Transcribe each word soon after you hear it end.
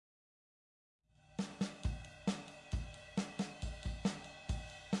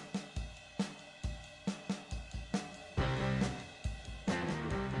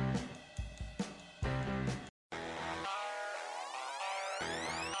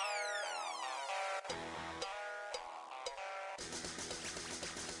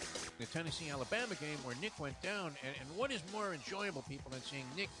Tennessee-Alabama game where Nick went down. And what is more enjoyable, people, than seeing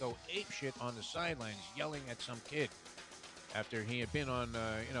Nick go apeshit on the sidelines yelling at some kid after he had been on,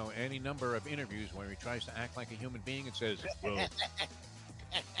 any number of interviews where he tries to act like a human being and says, well,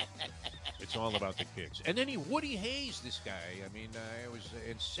 it's all about the kids. And then he Woody Hayes this guy. I mean, it was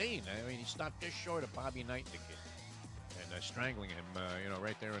insane. I mean, he stopped just short of Bobby Knight, the kid, and strangling him,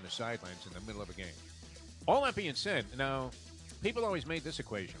 right there on the sidelines in the middle of a game. All that being said, now, people always made this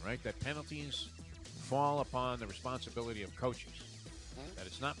equation, right, that penalties fall upon the responsibility of coaches. That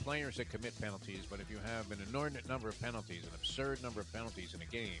it's not players that commit penalties, but if you have an inordinate number of penalties, an absurd number of penalties in a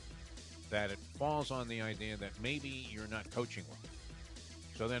game, that it falls on the idea that maybe you're not coaching well.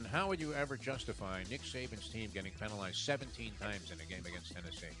 So then how would you ever justify Nick Saban's team getting penalized 17 times in a game against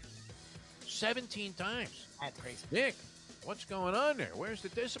Tennessee? 17 times. That's crazy. Nick, what's going on there? Where's the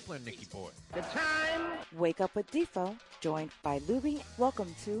discipline, Nicky boy? The time. Wake up with Defo, joined by Lubie.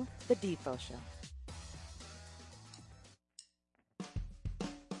 Welcome to the Defo Show.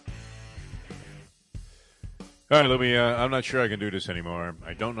 All right, Lubie, I'm not sure I can do this anymore.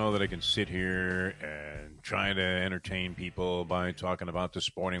 I don't know that I can sit here and try to entertain people by talking about the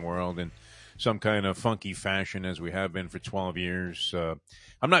sporting world in some kind of funky fashion as we have been for 12 years.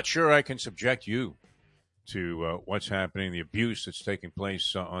 I'm not sure I can subject you to what's happening, the abuse that's taking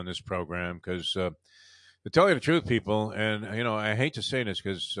place on this program, because to tell you the truth, people, and, I hate to say this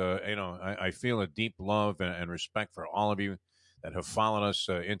because, I feel a deep love and respect for all of you that have followed us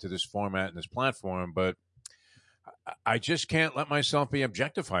into this format and this platform, but I just can't let myself be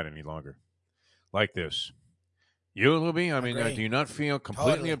objectified any longer like this. You, Lubie, I mean, do you not feel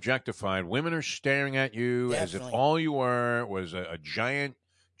completely objectified? Women are staring at you as if all you were was a giant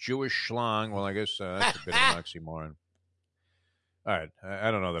Jewish schlong. Well, I guess that's a bit of an oxymoron. All right. I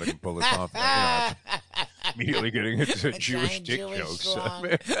don't know that I can pull this off. Immediately getting into Jewish dick jokes. All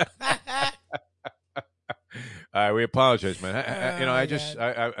right, we apologize, man.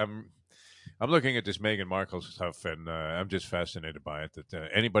 I'm looking at this Meghan Markle stuff, and I'm just fascinated by it, that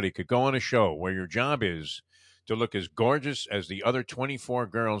anybody could go on a show where your job is to look as gorgeous as the other 24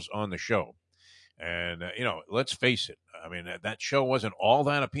 girls on the show. And, let's face it. I mean, that show wasn't all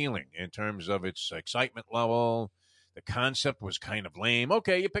that appealing in terms of its excitement level. The concept was kind of lame.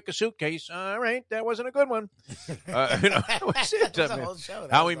 Okay, you pick a suitcase. All right, that wasn't a good one. That was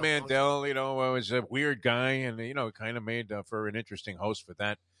it. Howie Mandel, was a weird guy and, kind of made for an interesting host for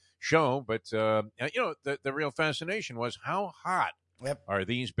that show, but the real fascination was how hot are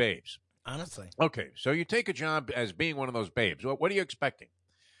these babes? Honestly. Okay, so you take a job as being one of those babes. What are you expecting?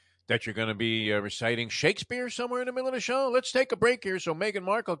 That you're going to be reciting Shakespeare somewhere in the middle of the show? Let's take a break here so Meghan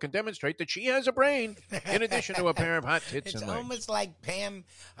Markle can demonstrate that she has a brain in addition to a pair of hot tits and legs. It's almost like Pam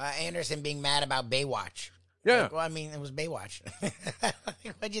Anderson being mad about Baywatch. Yeah. It was Baywatch.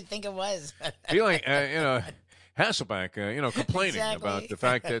 What'd you think it was? Feeling, Hasselback, complaining about the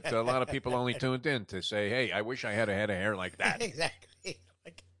fact that a lot of people only tuned in to say, hey, I wish I had a head of hair like that. Exactly.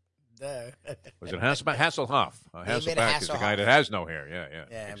 Was it Hasselback? Hasselhoff. Hasselback is the guy that has no hair.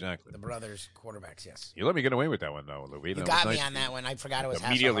 Yeah, exactly. The brothers, quarterbacks, yes. You let me get away with that one, though, Louis. You got me on that one. I forgot it was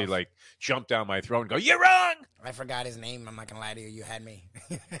immediately, Hasselhoff. Jumped down my throat and go, you're wrong! I forgot his name. I'm not going to lie to you. You had me.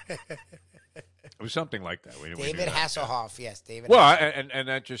 It was something like that. David Hasselhoff, yes, David. Well, Hasselhoff. and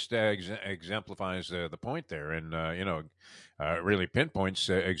that just exemplifies the point there, and really pinpoints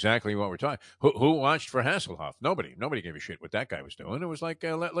exactly what we're talking. Who watched for Hasselhoff? Nobody gave a shit what that guy was doing. It was like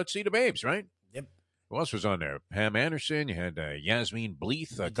let's see the babes, right? Yep. Who else was on there? Pam Anderson. You had Yasmin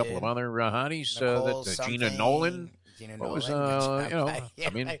Bleeth, a couple of other hotties. Gina Nolan. What was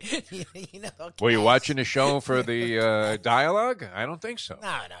were you watching the show for the dialogue? I don't think so.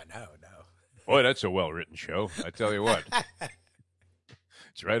 No. Boy, that's a well-written show. I tell you what.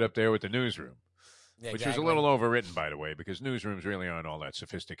 It's right up there with the Newsroom, which was a little overwritten, by the way, because newsrooms really aren't all that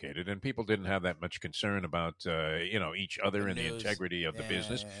sophisticated, and people didn't have that much concern about, each other and the integrity of the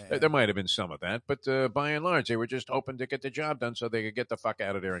business. Yeah. There might have been some of that, but by and large, they were just hoping to get the job done so they could get the fuck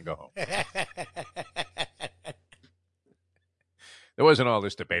out of there and go home. There wasn't all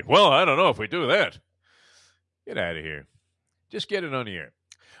this debate. Well, I don't know if we do that. Get out of here. Just get it on the air.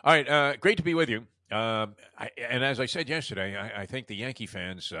 All right, great to be with you. And as I said yesterday, I think the Yankee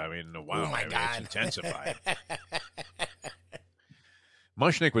fans, wow, it's intensified.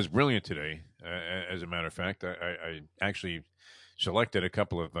 Mushnick was brilliant today, as a matter of fact. I actually selected a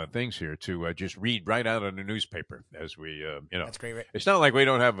couple of things here to just read right out of the newspaper as we, That's great. Right? It's not like we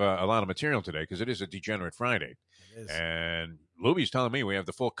don't have a lot of material today because it is a Degenerate Friday. It is. And Lubie's telling me we have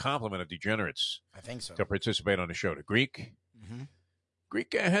the full complement of degenerates. I think so. To participate on the show. The Greek. Mm-hmm.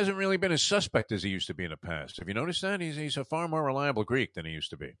 Greek hasn't really been as suspect as he used to be in the past. Have you noticed that? He's a far more reliable Greek than he used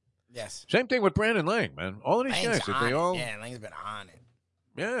to be. Yes. Same thing with Brandon Lang, man. All of these Lang's guys, that on they it. all. Yeah, Lang's been on it.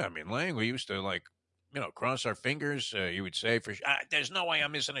 Yeah, I mean, Lang, we used to cross our fingers. You would say, there's no way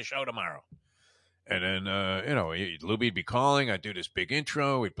I'm missing a show tomorrow. And then, Lubie'd be calling. I'd do this big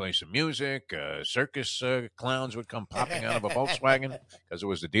intro. We'd play some music. Circus clowns would come popping out of a Volkswagen because it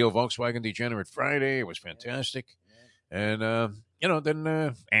was the Deal Volkswagen Degenerate Friday. It was fantastic. And,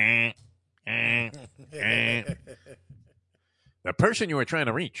 then the person you were trying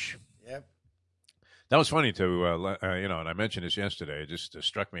to reach. Yep. That was funny too, and I mentioned this yesterday. It just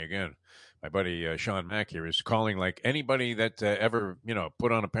struck me again. My buddy Sean Mack here is calling like anybody that ever,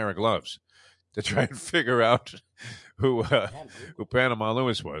 put on a pair of gloves to try and figure out who Panama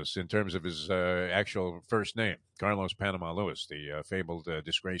Lewis was in terms of his actual first name, Carlos Panama Lewis, the fabled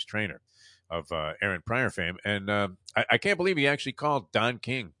disgraced trainer of Aaron Pryor fame. And I can't believe he actually called Don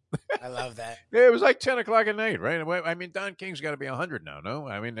King. I love that. Yeah, it was like 10 o'clock at night, right? I mean, Don King's got to be 100 now, no?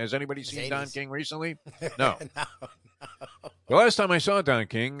 I mean, has anybody seen Don King recently? No. No. The last time I saw Don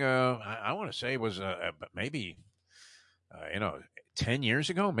King, I want to say was maybe, 10 years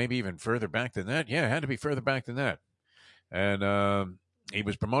ago, maybe even further back than that. Yeah, it had to be further back than that. And he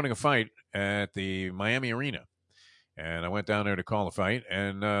was promoting a fight at the Miami Arena. And I went down there to call the fight.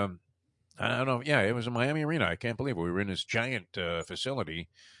 And I don't know. Yeah, it was a Miami Arena. I can't believe it. We were in this giant facility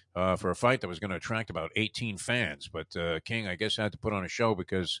for a fight that was going to attract about 18 fans. But King, I guess, had to put on a show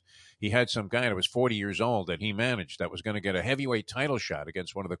because he had some guy that was 40 years old that he managed that was going to get a heavyweight title shot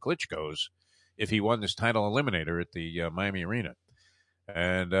against one of the Klitschko's if he won this title eliminator at the Miami Arena.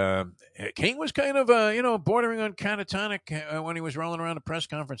 And King was kind of, bordering on catatonic when he was rolling around the press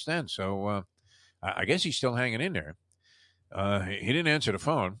conference then. So I guess he's still hanging in there. He didn't answer the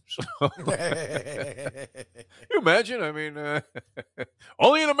phone. So you imagine? I mean,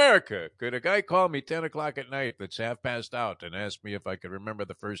 only in America could a guy call me 10 o'clock at night that's half passed out and ask me if I could remember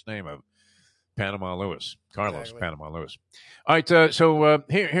the first name of Panama Lewis, Carlos Panama Lewis. All right, so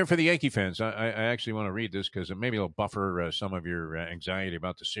here for the Yankee fans, I actually want to read this because maybe it'll buffer some of your anxiety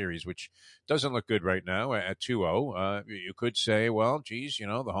about the series, which doesn't look good right now at 2-0. You could say, well, geez, the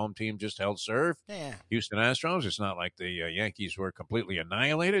home team just held serve. Yeah. Houston Astros, it's not like the Yankees were completely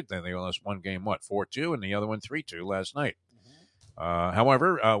annihilated. Then they lost one game, 4-2, and the other one 3-2 last night.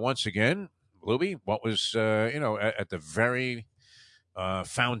 However, once again, Lubie, what was, at the very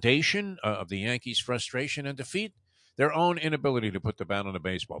foundation of the Yankees' frustration and defeat, their own inability to put the bat on the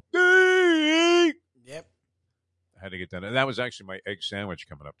baseball. Yep. I had to get that. That was actually my egg sandwich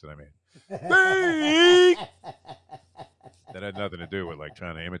coming up that I made. That had nothing to do with like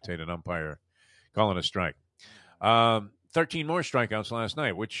trying to imitate an umpire calling a strike. 13 more strikeouts last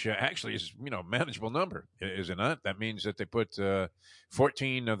night, which actually is, manageable number, is it not? That means that they put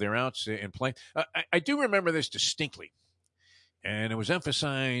 14 of their outs in play. I do remember this distinctly. And it was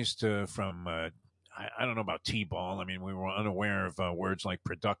emphasized from, I don't know about T-ball. I mean, we were unaware of words like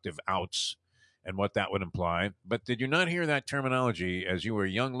productive outs and what that would imply. But did you not hear that terminology as you were a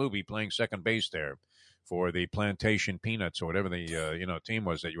young Lubie playing second base there for the Plantation Peanuts or whatever the team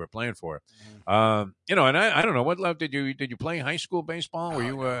was that you were playing for? And I don't know, what level did you play high school baseball? Were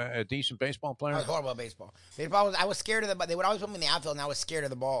you a decent baseball player? I was horrible at baseball. I was scared of the ball. They would always put me in the outfield, and I was scared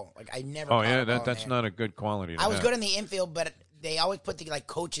of the ball. Like I never. Oh yeah, that's not a good quality. I was good in the infield, but they always put the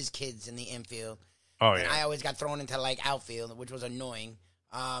coaches' kids in the infield. Oh and yeah. I always got thrown into outfield, which was annoying.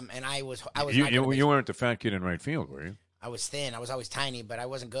 And I was. You weren't the fat kid in right field, were you? I was thin. I was always tiny, but I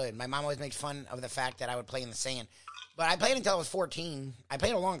wasn't good. My mom always makes fun of the fact that I would play in the sand. But I played until I was 14. I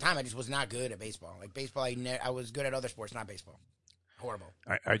played a long time. I just was not good at baseball. Like baseball, I was good at other sports, not baseball. Horrible.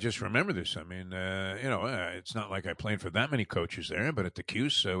 I just remember this. I mean, it's not like I played for that many coaches there, but at the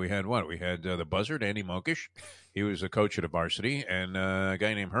Cuse, we had what? We had the buzzard, Andy Monkish. He was the coach of the varsity, and a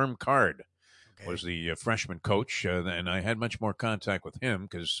guy named Herm Card was the freshman coach, and I had much more contact with him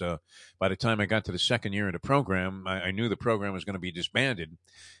because by the time I got to the second year of the program, I knew the program was going to be disbanded,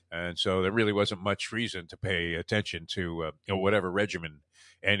 and so there really wasn't much reason to pay attention to whatever regimen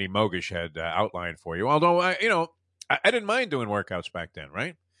Andy Mogish had outlined for you. Although I didn't mind doing workouts back then,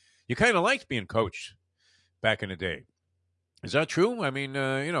 right? You kind of liked being coached back in the day. Is that true? I mean,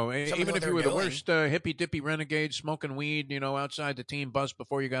 even if you were the worst hippy-dippy renegade smoking weed, outside the team bus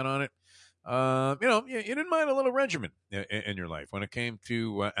before you got on it, you didn't mind a little regimen in your life when it came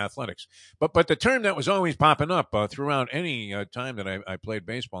to athletics. But the term that was always popping up throughout any time that I played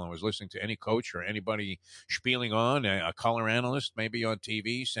baseball and was listening to any coach or anybody spieling on, a color analyst maybe on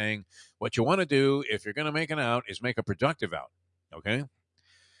TV saying, what you want to do if you're going to make an out is make a productive out, okay?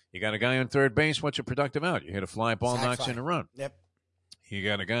 You got a guy on third base, what's a productive out? You hit a fly ball, knocks in a run. Yep. You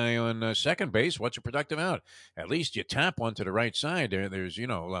got a guy on second base. What's a productive out? At least you tap one to the right side. There's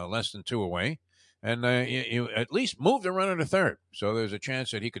less than two away, and you at least move the runner to third. So there's a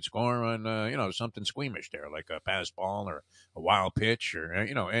chance that he could score on something squeamish there, like a pass ball or a wild pitch or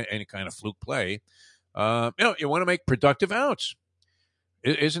any kind of fluke play. You want to make productive outs.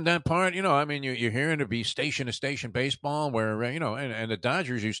 Isn't that part? You're hearing to be station to station baseball where, and the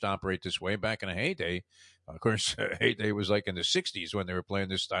Dodgers used to operate this way back in a heyday. Of course, heyday was like in the 60s when they were playing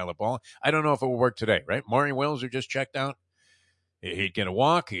this style of ball. I don't know if it will work today, right? Maury Wills, who just checked out, he'd get a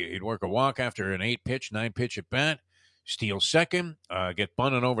walk. He'd work a walk after an 9-pitch at bat, steal second, get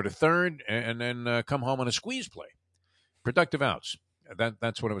bunted over to third, and then come home on a squeeze play. Productive outs.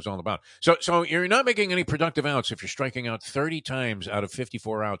 That's what it was all about. So you're not making any productive outs if you're striking out 30 times out of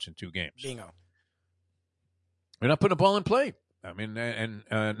 54 outs in 2 games. Bingo. You're not putting the ball in play. I mean, and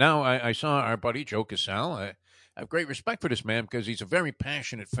now I saw our buddy Joe Casal. I have great respect for this man because he's a very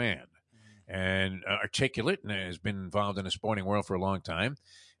passionate fan and articulate and has been involved in the sporting world for a long time.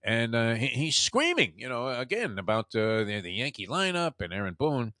 And he's screaming, again about the Yankee lineup and Aaron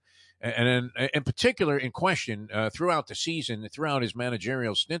Boone. And in particular, in question throughout the season, throughout his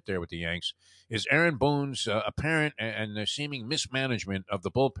managerial stint there with the Yanks, is Aaron Boone's apparent and seeming mismanagement of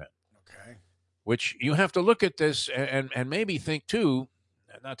the bullpen. Okay. Which you have to look at this and maybe think, too,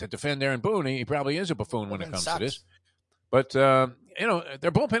 not to defend Aaron Boone, he probably is a buffoon when it comes to this. But, their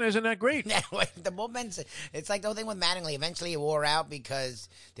bullpen isn't that great. Yeah, the bullpen's, it's like the whole thing with Mattingly. Eventually it wore out because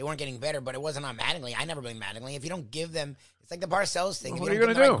they weren't getting better, but it wasn't on Mattingly. I never blamed Mattingly. If you don't give them, it's like the Parcells thing. Well, if what you are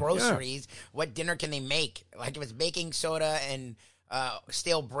don't you give going them to the do? right groceries, what dinner can they make? Like if it's baking soda and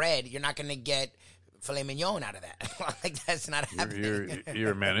stale bread, you're not going to get filet mignon out of that. Like that's not happening.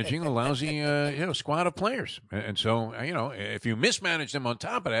 You're managing a lousy squad of players, and so if you mismanage them on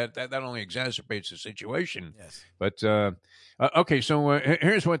top of that only exacerbates the situation. Yes. But okay, so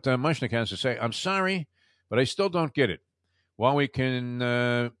here's what Mushnick has to say. I'm sorry, but I still don't get it. While we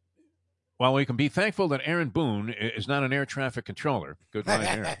can be thankful that Aaron Boone is not an air traffic controller. Good line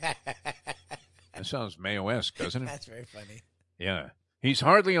there. That sounds Mayo-esque, doesn't it? That's very funny. Yeah, he's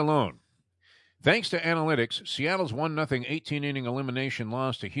hardly alone. Thanks to analytics, Seattle's 1-0 18-inning elimination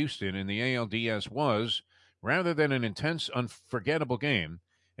loss to Houston in the ALDS was, rather than an intense, unforgettable game,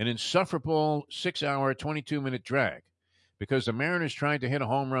 an insufferable 6-hour, 22-minute drag. Because the Mariners tried to hit a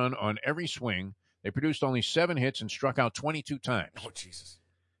home run on every swing, they produced only 7 hits and struck out 22 times. Oh, Jesus.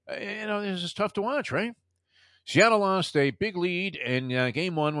 This is tough to watch, right? Seattle lost a big lead in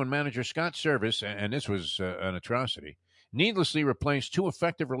Game 1 when manager Scott Service, and this was an atrocity, needlessly replaced 2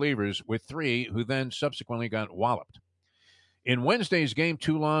 effective relievers with 3 who then subsequently got walloped. In Wednesday's Game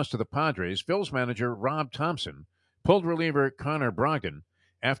 2 loss to the Padres, Phil's manager Rob Thompson pulled reliever Connor Brogdon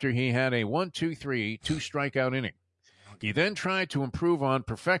after he had a 1-2-3 2-strikeout inning. He then tried to improve on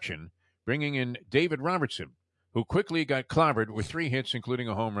perfection, bringing in David Robertson, who quickly got clobbered with 3 hits, including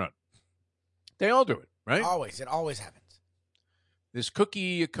a home run. They all do it, right? Always. It always happens. This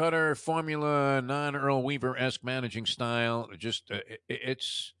cookie-cutter formula, non-Earl Weaver-esque managing style, just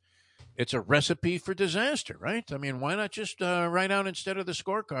it's a recipe for disaster, right? I mean, why not just write out instead of the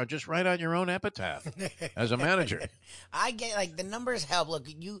scorecard, just write out your own epitaph as a manager? I get, like, the numbers help. Look,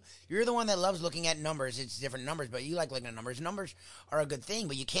 you're the one that loves looking at numbers. It's different numbers, but you like looking at numbers. Numbers are a good thing,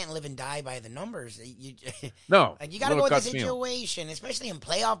 but you can't live and die by the numbers. No. Like, you got to go with the situation, especially in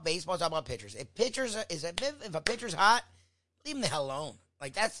playoff baseball. It's all about pitchers. If a pitcher's hot, leave him the hell alone.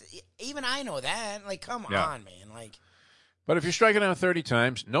 Like, that's, even I know that. Like, come on, man. Like, but if you're striking out 30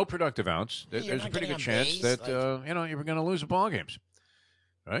 times, no productive outs, there's a pretty good chance base, that you're going to lose the ball games,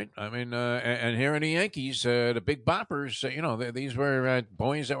 right? I mean, and here in the Yankees, the big boppers, these were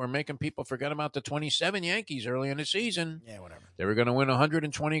boys that were making people forget about the 27 Yankees early in the season. Yeah, whatever. They were going to win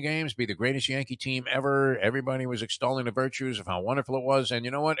 120 games, be the greatest Yankee team ever. Everybody was extolling the virtues of how wonderful it was. And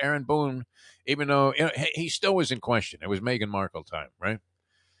you know what? Aaron Boone, even though he still was in question, it was Meghan Markle time, right?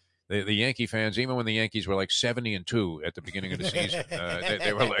 The Yankee fans, even when the Yankees were like 70-2 at the beginning of the season,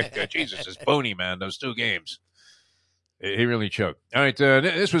 they were like, Jesus, it's Boney, man, those 2 games. He really choked. All right,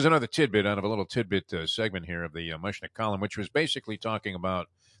 this was another tidbit out of a little tidbit segment here of the Mushnick column, which was basically talking about,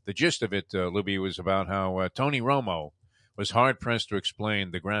 the gist of it, Lubie, was about how Tony Romo was hard-pressed to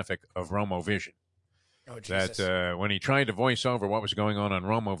explain the graphic of Romo Vision. Oh, Jesus. That when he tried to voice over what was going on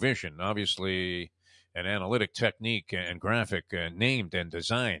Romo Vision, obviously an analytic technique and graphic named and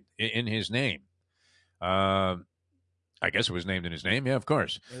designed in his name. I guess it was named in his name. Yeah, of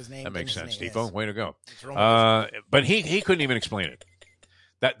course. It was named that makes sense, name, Defo. yes. Way to go. It's But he couldn't even explain it.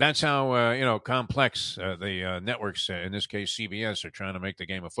 That's how complex the networks, in this case CBS, are trying to make the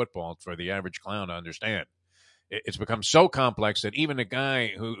game of football for the average clown to understand. It's become so complex that even a guy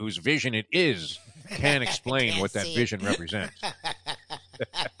whose vision it is can't explain Can't what that see it. vision represents.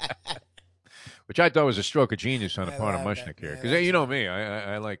 Which I thought was a stroke of genius on the I part of love that. Mushnick here. Yeah, Because you know that's me,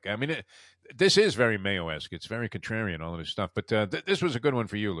 I like, I mean, this is very Mayo-esque. It's very contrarian, all of this stuff. But this was a good one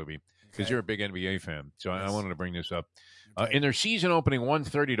for you, Lubie, because Okay. you're a big NBA fan. So I Yes. wanted to bring this up. Okay. In their season opening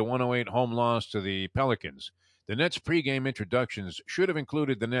 130 to 108 home loss to the Pelicans, the Nets pregame introductions should have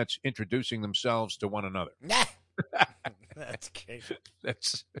included the Nets introducing themselves to one another. Nah. That's great.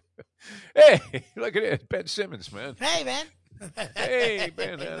 That's hey, look at it, Ben Simmons, man. Hey, man. Hey,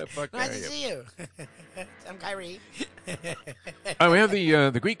 Ben, how the fuck Nice are to you? see you. I'm Kyrie. All right, we have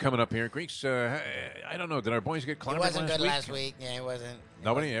the Greek coming up here. Greeks, I don't know. Did our boys get It clobbered wasn't last good week? last week. Yeah, it wasn't.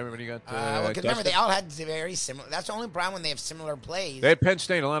 Nobody? Everybody got Because remember, dusted? they all had very similar. That's the only problem when they have similar plays. They had Penn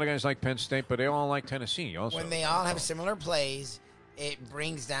State. A lot of guys like Penn State, but they all like Tennessee also. When they all have similar plays, it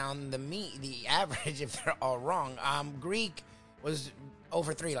brings down the average if they're all wrong. Greek was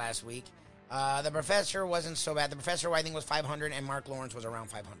over 3 last week. The professor wasn't so bad. The professor, I think, was 500, and Mark Lawrence was around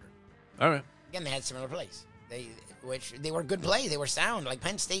 500. All right. Again, they had similar plays. They were good plays. They were sound. Like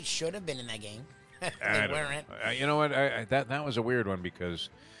Penn State should have been in that game. They weren't. You know what? That was a weird one because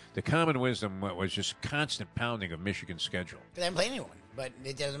the common wisdom was just constant pounding of Michigan's schedule. They haven't played anyone. But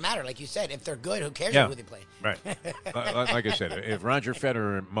it doesn't matter. Like you said, if they're good, who cares Yeah. who they play? Right. Like I said, if Roger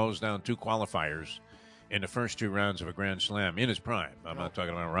Federer mows down 2 qualifiers in the first 2 rounds of a Grand Slam in his prime, I'm not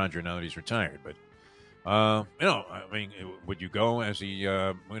talking about Roger now that he's retired, but I mean, would you go as he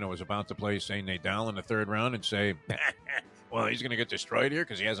was about to play St. Nadal in the 3rd round and say, well, he's going to get destroyed here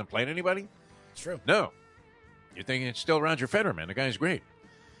because he hasn't played anybody? It's true. No. You're thinking it's still Roger Federer, man. The guy's great.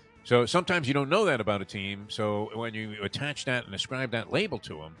 So sometimes you don't know that about a team. So when you attach that and ascribe that label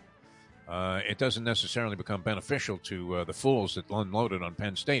to them, it doesn't necessarily become beneficial to the fools that unloaded on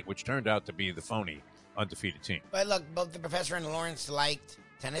Penn State, which turned out to be the phony, undefeated team. But look, both the professor and Lawrence liked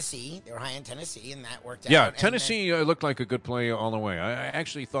Tennessee. They were high in Tennessee, and that worked out. Yeah, And Tennessee looked like a good play all the way. I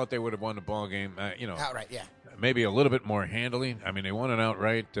actually thought they would have won the ball game. outright, yeah. Maybe a little bit more handily. I mean, they won it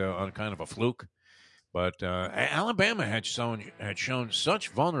outright on kind of a fluke. But Alabama had shown such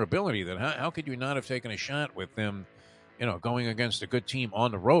vulnerability that how could you not have taken a shot with them, going against a good team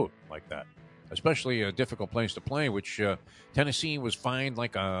on the road like that? Especially a difficult place to play, which Tennessee was fined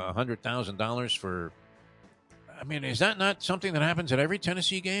like $100,000 for. I mean, is that not something that happens at every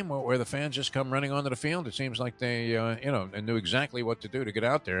Tennessee game where the fans just come running onto the field? It seems like they, knew exactly what to do to get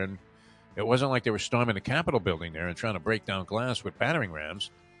out there. And it wasn't like they were storming the Capitol building there and trying to break down glass with battering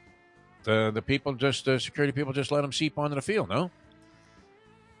rams. The people security people just let them seep onto the field, no?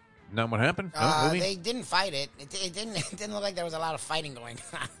 Not what happened? No, really? They didn't fight it. It didn't look like there was a lot of fighting going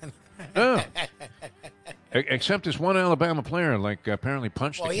on. No. Except this one Alabama player, apparently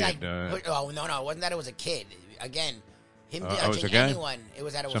punched Well, a he kid. no, it wasn't that. It was a kid. Again, him it was touching a guy? anyone. It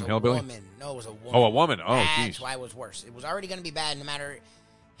was that it was Some a hillbilly? woman. No, it was a woman. Oh, a woman. Oh, That's jeez. why it was worse. It was already going to be bad no matter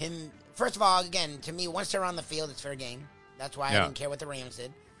him. First of all, again, to me, once they're on the field, it's fair game. That's why I didn't care what the Rams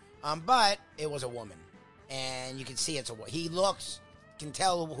did. But it was a woman. And you can see it's a woman. He can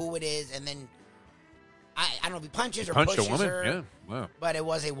tell who it is, and then I don't know if he punches or Punched pushes a woman? her. Yeah, wow. But it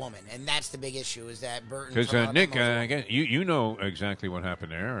was a woman, and that's the big issue is that Burton. Because Nick, I guess you know exactly what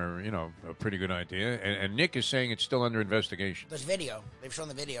happened there, or a pretty good idea. And Nick is saying it's still under investigation. There's video. They've shown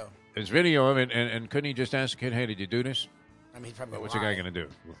the video. There's video of it, and couldn't he just ask the kid, "Hey, did you do this?" I mean, he's probably What's the guy going to do?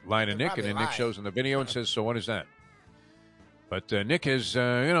 Lie to He'll Nick, and probably then Nick lie. shows him the video and says, "So what is that?" But Nick is,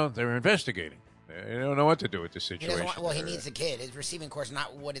 they're investigating. They don't know what to do with this He situation. doesn't want, he needs the kid. His receiving core is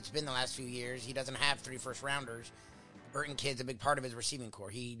not what it's been the last few years. He doesn't have 3 first-rounders. Burton kid's a big part of his receiving core.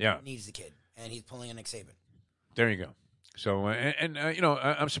 He needs the kid, and he's pulling a Nick Saban. There you go. So,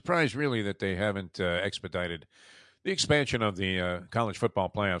 I'm surprised really that they haven't expedited the expansion of the college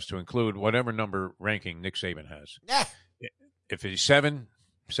football playoffs to include whatever number ranking Nick Saban has. Yeah. If he's 17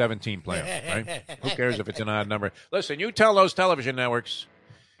 playoffs, right? Who cares if it's an odd number? Listen, you tell those television networks,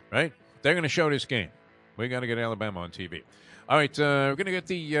 right? They're going to show this game. We got to get Alabama on TV. All right, we're going to get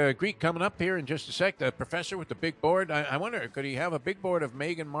the Greek coming up here in just a sec. The professor with the big board. I wonder, could he have a big board of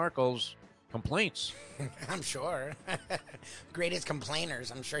Meghan Markle's complaints? I'm sure. Greatest complainers.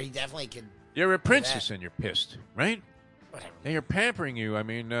 I'm sure he definitely could. You're a princess and you're pissed, right? Whatever. They're pampering you. I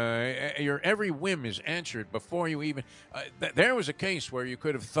mean, your every whim is answered before you even. There was a case where you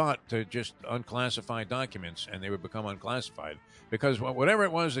could have thought to just unclassify documents and they would become unclassified because whatever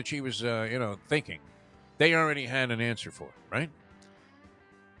it was that she was, thinking, they already had an answer for, right?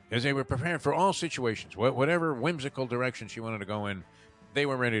 As they were prepared for all situations, whatever whimsical direction she wanted to go in, they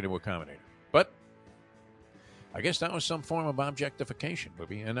were ready to accommodate her. But I guess that was some form of objectification,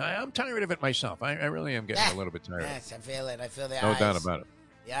 Lubie. And I'm tired of it myself. I really am getting a little bit tired. Yes, I feel it. I feel the No eyes. doubt about it.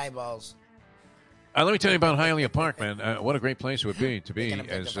 The eyeballs. Let me tell you about Hialeah Park, man. What a great place it would be to be, They can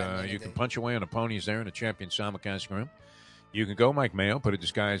as objectify me you can anything. punch away on the ponies there in the champion simulcasting room. You can go Mike Mayo, put a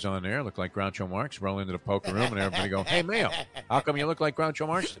disguise on there, look like Groucho Marx, roll into the poker room, and everybody go, "Hey, Mayo, how come you look like Groucho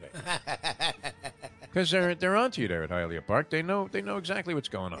Marx today?" Because they're onto you there at Hialeah Park. They know exactly what's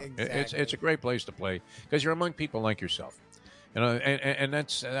going on. Exactly. It's a great place to play because you're among people like yourself. And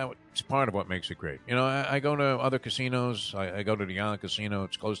that's part of what makes it great. I go to other casinos. I go to the Island Casino.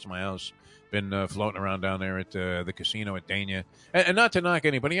 It's close to my house. Been floating around down there at the casino at Dania. And not to knock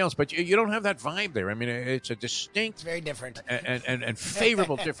anybody else, but you don't have that vibe there. I mean, it's a distinct, It's very different. and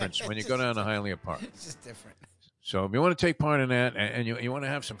favorable difference when you go down to Hialeah Park. It's just different. So if you want to take part in that and you want to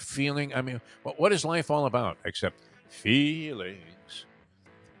have some feeling, I mean, what is life all about except feelings?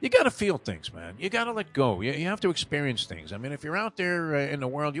 You got to feel things, man. You got to let go. You have to experience things. I mean, if you're out there in the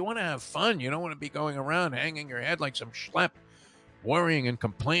world, you want to have fun. You don't want to be going around hanging your head like some schlep, worrying and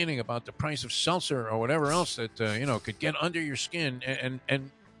complaining about the price of seltzer or whatever else that, could get under your skin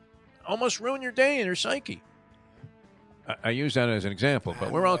and almost ruin your day and your psyche. I use that as an example,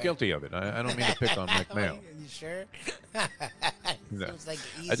 but we're all guilty of it. I don't mean to pick on Mike Mayo. You sure? No. Seems like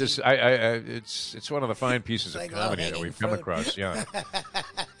easy. It's one of the fine pieces of like comedy that low-hanging we've come fruit. across. Yeah,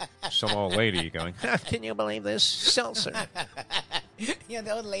 some old lady going, "Can you believe this seltzer?" Yeah,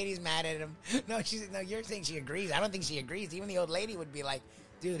 the old lady's mad at him. No, you're saying she agrees. I don't think she agrees. Even the old lady would be like,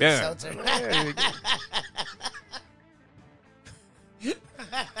 "Dude, it's Yeah. seltzer."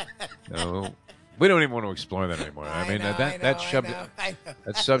 No, we don't even want to explore that anymore. I mean, I know.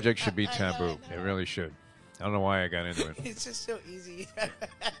 that subject should be taboo. It really should. I don't know why I got into it. It's just so easy.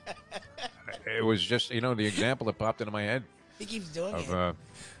 It was just, the example that popped into my head He keeps doing of, it.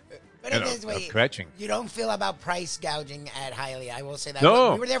 But it is of kvetching. you don't feel about price gouging at Hialeah. I will say that.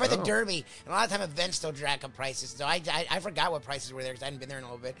 No, We were there for the no. Derby, and a lot of time events still jack up prices. So I forgot what prices were there because I hadn't been there in a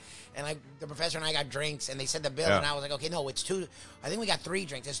little bit. And the professor and I got drinks, and they said the bill, Yeah. and I was like, okay, no, it's 2. I think we got 3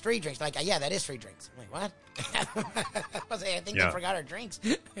 drinks. It's 3 drinks. They're like, yeah, that is 3 drinks. I'm like, what? I was like, I think Yeah. they forgot our drinks.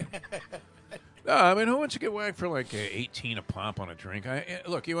 No, I mean, who wants to get whacked for like 18 a pop on a drink?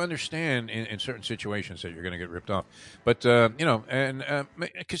 Look, you understand in certain situations that you're going to get ripped off, but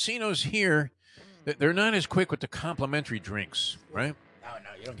casinos here, they're not as quick with the complimentary drinks, right? No,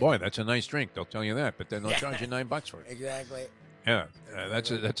 you don't. Boy, that's a nice drink. They'll tell you that, but then they'll charge you $9 for it. Exactly. Yeah,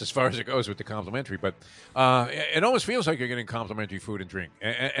 that's as far as it goes with the complimentary. But it almost feels like you're getting complimentary food and drink,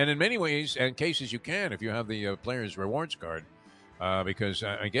 and in many ways and cases you can if you have the player's rewards card. Because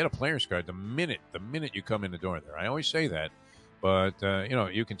I get a player's card the minute you come in the door there. I always say that, but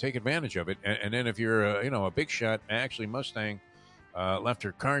you can take advantage of it. And then if you're a big shot, actually Mustang left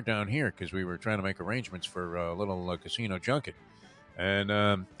her card down here because we were trying to make arrangements for a little casino junket. And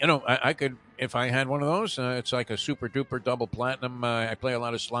I could, if I had one of those, it's like a super duper double platinum. I play a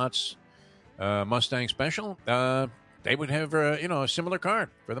lot of slots, Mustang special. They would have a similar card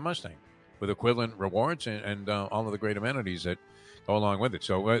for the Mustang with equivalent rewards and all of the great amenities that go along with it.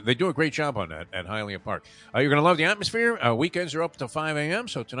 So they do a great job on that at Hialeah Park. You're going to love the atmosphere. Weekends are up till 5 a.m.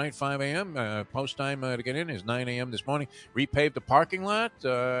 So tonight, 5 a.m. Post time to get in is 9 a.m. this morning. Repaved the parking lot,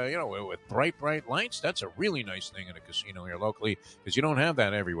 with bright lights. That's a really nice thing in a casino here locally because you don't have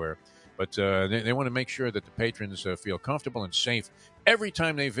that everywhere. But they want to make sure that the patrons feel comfortable and safe every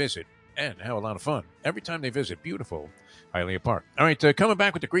time they visit and have a lot of fun every time they visit beautiful Hialeah Park. All right, coming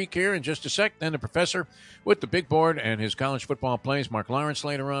back with the Greek here in just a sec. Then the professor with the big board and his college football plays. Mark Lawrence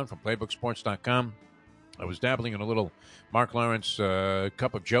later on from PlaybookSports.com. I was dabbling in a little Mark Lawrence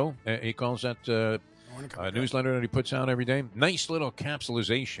Cup of Joe. He calls that newsletter that he puts out every day. Nice little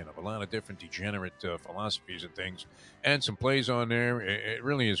capsulization of a lot of different degenerate philosophies and things, and some plays on there. It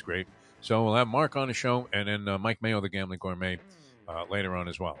really is great. So we'll have Mark on the show, and then Mike Mayo, the Gambling Gourmet, later on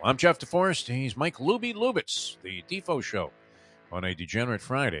as well. I'm Jeff DeForest. He's Mike Lubie Lubitz, the Defo Show on a Degenerate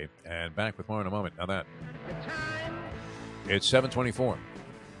Friday. And back with more in a moment. Now that. It's 7:24.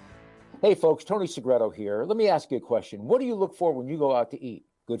 Hey, folks, Tony Segreto here. Let me ask you a question. What do you look for when you go out to eat?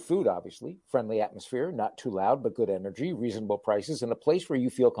 Good food, obviously. Friendly atmosphere, not too loud, but good energy, reasonable prices, and a place where you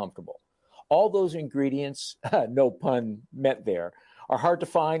feel comfortable. All those ingredients, no pun meant there, are hard to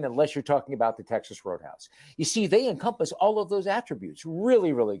find unless you're talking about the Texas Roadhouse. You see, they encompass all of those attributes.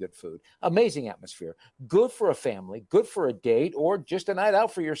 Really, really good food, amazing atmosphere, good for a family, good for a date, or just a night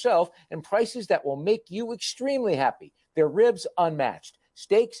out for yourself, and prices that will make you extremely happy. Their ribs unmatched,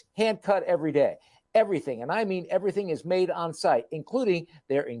 steaks hand-cut every day. Everything, and I mean everything, is made on site, including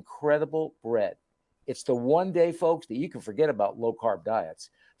their incredible bread. It's the one day, folks, that you can forget about low-carb diets.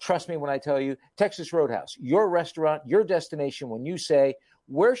 Trust me when I tell you, Texas Roadhouse, your restaurant, your destination when you say,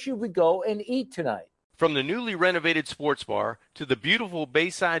 where should we go and eat tonight? From the newly renovated sports bar to the beautiful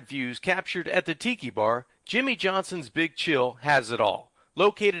bayside views captured at the Tiki Bar, Jimmy Johnson's Big Chill has it all.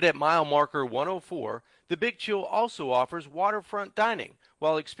 Located at mile marker 104, the Big Chill also offers waterfront dining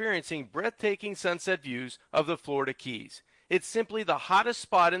while experiencing breathtaking sunset views of the Florida Keys. It's simply the hottest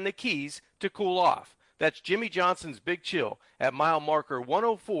spot in the Keys to cool off. That's Jimmy Johnson's Big Chill at mile marker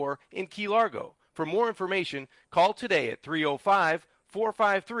 104 in Key Largo. For more information, call today at 305-453-9066.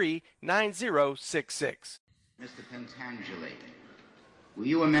 Mr. Pentangeli, were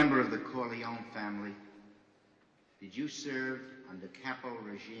you a member of the Corleone family? Did you serve under Capo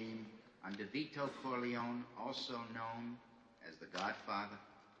regime under Vito Corleone, also known as the Godfather?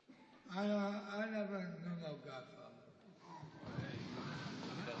 I never knew no Godfather.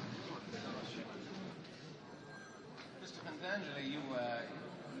 Mr. Pentangeli,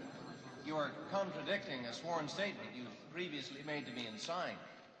 you are contradicting a sworn statement you previously made to me and signed.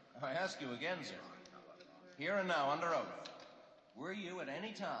 I ask you again, sir, here and now under oath, were you at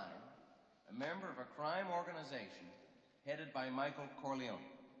any time a member of a crime organization headed by Michael Corleone?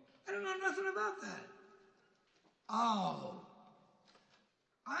 I don't know nothing about that. Oh,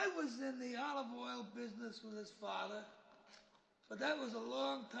 I was in the olive oil business with his father, but that was a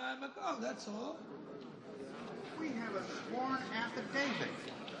long time ago, that's all. We have a sworn affidavit.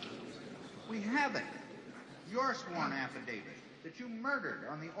 We have it. Your sworn affidavit that you murdered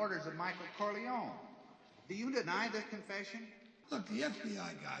on the orders of Michael Corleone. Do you deny this confession? Look, the FBI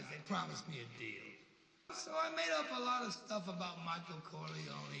guys, they promised me a deal. So I made up a lot of stuff about Michael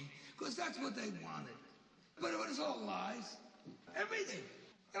Corleone, because that's what they wanted. But it was all lies. Everything.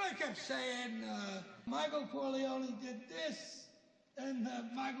 And I kept saying, Michael Corleone did this, and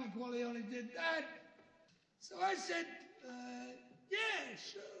Michael Corleone did that. So I said, yeah,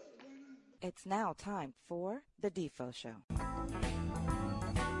 sure. It's now time for the Defo Show.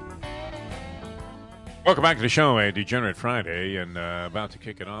 Welcome back to the show, a Degenerate Friday, and about to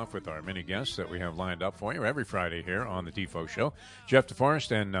kick it off with our many guests that we have lined up for you every Friday here on the Defo Show. Jeff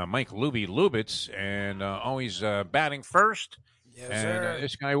DeForest and Mike Lubie Lubitz, and always batting first. Yes, and sir.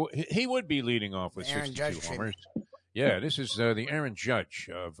 This guy, he would be leading off with Aaron 62 Judge homers. Yeah, this is the Aaron Judge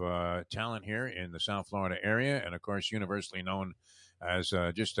of talent here in the South Florida area, and of course, universally known as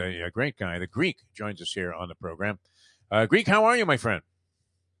just a great guy. The Greek joins us here on the program. Greek, how are you, my friend?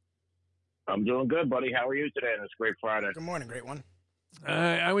 I'm doing good, buddy. How are you today on this great Friday? Good morning, great one.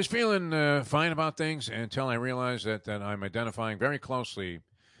 I was feeling fine about things until I realized that I'm identifying very closely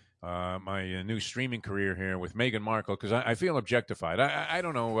my new streaming career here with Meghan Markle, because I feel objectified. I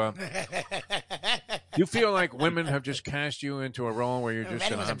don't know. You feel like women have just cast you into a role where you're just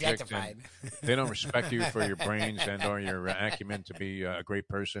an object, and they don't respect you for your brains and or your acumen to be a great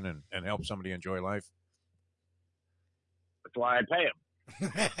person and help somebody enjoy life? That's why I pay them.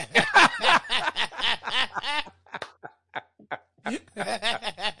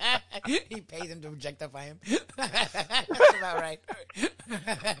 He pays him to objectify him. That's about right.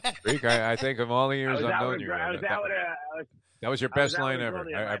 Greek, I think of all the years I've known you, that was your best line ever.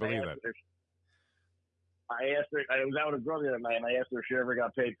 I believe that. I asked her, I was out with a girl the other night, and I asked her if she ever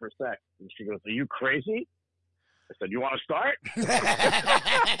got paid for sex. And she goes, "Are you crazy?" I said, "You want to start?"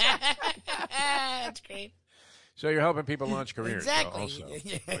 That's great. So you're helping people launch careers, exactly. Also, with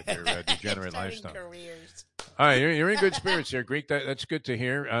your degenerate lifestyle. Careers. All right, you're in good spirits here, Greek. That's good to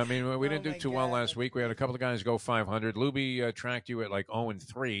hear. I mean, we didn't do too well last week. We had a couple of guys go 500. Lubie tracked you at like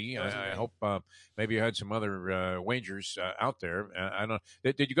 0-3. I hope maybe you had some other wagers out there. I don't.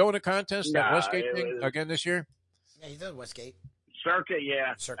 Did you go in a contest, that Westgate thing again this year? Yeah, he did Westgate. Circuit,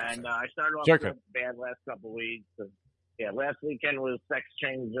 yeah. Circuit. I started off Circuit. bad last couple of weeks. Yeah, last weekend was sex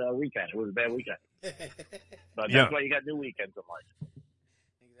change weekend. It was a bad weekend. But that's why you got new weekends in life.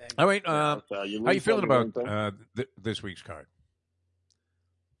 Exactly. All right. So how you feeling about this week's card?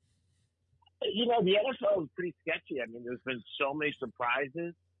 You know, the NFL is pretty sketchy. I mean, there's been so many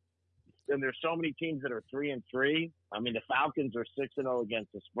surprises, and there's so many teams that are 3-3. I mean, the Falcons are 6-0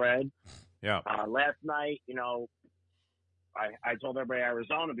 against the spread. Yeah. Last night, you know, I told everybody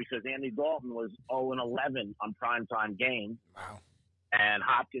Arizona because Andy Dalton was 0-11 on primetime games. Wow. And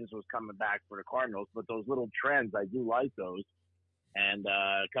Hopkins was coming back for the Cardinals. But those little trends, I do like those. And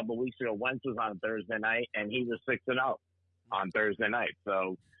a couple of weeks ago, Wentz was on Thursday night, and he was 6-0 on Thursday night.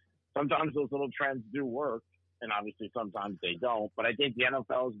 So sometimes those little trends do work, and obviously sometimes they don't. But I think the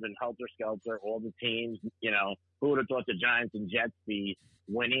NFL has been helter-skelter. All the teams, you know, who would have thought the Giants and Jets be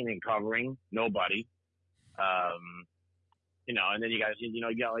winning and covering? Nobody. And then you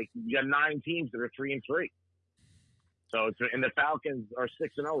got 9 teams that are 3-3. So and the Falcons are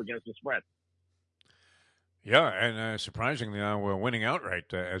 6-0 against the spread. Yeah, and surprisingly now we're winning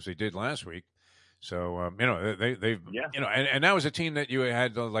outright as they did last week. So they've and that was a team that you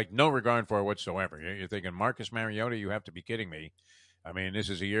had like no regard for whatsoever. You're thinking Marcus Mariota, you have to be kidding me. I mean, this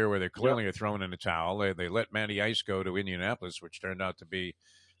is a year where they clearly are throwing in the towel. They let Matty Ice go to Indianapolis, which turned out to be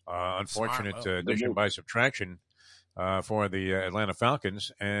unfortunate addition by subtraction for the Atlanta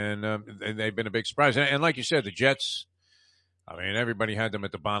Falcons, and they've been a big surprise. And like you said, the Jets. I mean, everybody had them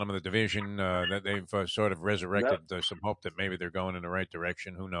at the bottom of the division. That they've sort of resurrected some hope that maybe they're going in the right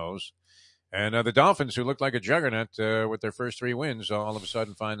direction. Who knows? And the Dolphins, who looked like a juggernaut with their first 3 wins, all of a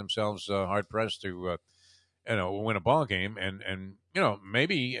sudden find themselves hard pressed to win a ball game. And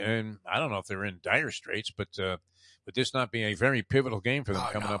maybe, and I don't know if they're in dire straits, but would this not be a very pivotal game for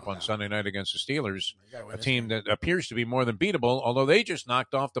them up on Sunday night against the Steelers, a team that appears to be more than beatable, although they just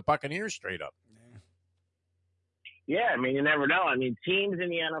knocked off the Buccaneers straight up. Yeah, I mean, you never know. I mean, teams in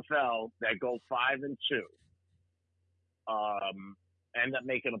the NFL that go 5-2 end up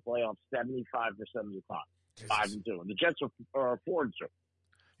making a playoff 75 to 75, 5-2. And the Jets are 4-2.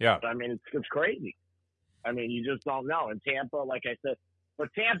 Yeah. I mean, it's crazy. I mean, you just don't know. And Tampa, like I said, but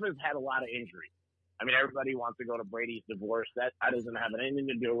Tampa's had a lot of injuries. I mean, everybody wants to go to Brady's divorce. That doesn't have anything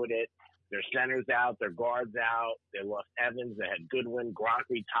to do with it. Their center's out. Their guard's out. They lost Evans. They had Goodwin. Gronk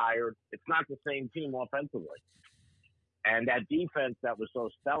retired. It's not the same team offensively. And that defense that was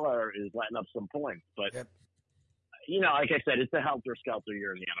so stellar is letting up some points. But, like I said, it's a helter-skelter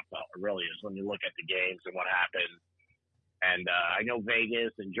year in the NFL. It really is when you look at the games and what happened. And I know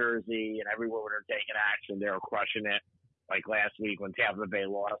Vegas and Jersey and everywhere where they're taking action, they were crushing it. Like last week when Tampa Bay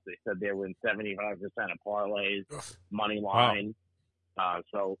lost, they said they were in 75% of parlays, money line. Wow.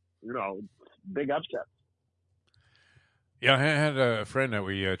 So, big upset. Yeah, I had a friend that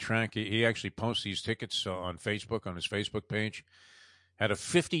we track. He actually posts these tickets on Facebook, on his Facebook page. Had a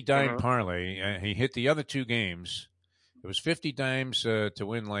 50 dime parlay. He hit the other 2 games. It was 50 dimes to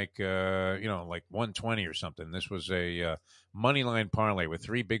win like 120 or something. This was a money line parlay with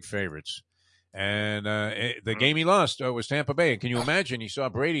 3 big favorites. And the game he lost was Tampa Bay. And can you imagine? He saw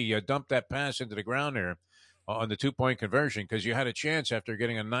Brady dump that pass into the ground there on the 2-point conversion because you had a chance after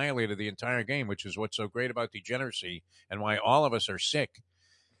getting annihilated the entire game, which is what's so great about degeneracy and why all of us are sick.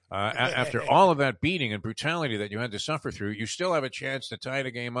 After all of that beating and brutality that you had to suffer through, you still have a chance to tie the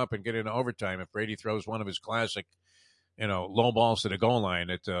game up and get into overtime if Brady throws one of his classic, low balls to the goal line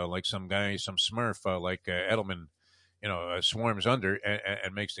at like some guy, some smurf like Edelman, swarms under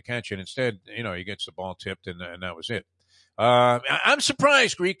and makes the catch. And instead, he gets the ball tipped and that was it. I'm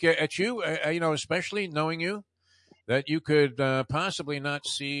surprised, Greek, at you, especially knowing you, that you could possibly not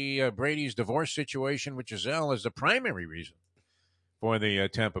see Brady's divorce situation with Giselle as the primary reason for the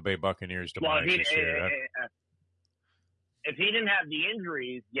Tampa Bay Buccaneers demise this year. If he didn't have the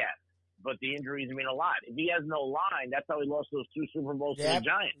injuries, yes. But the injuries mean a lot. If he has no line, that's how he lost those 2 Super Bowls to the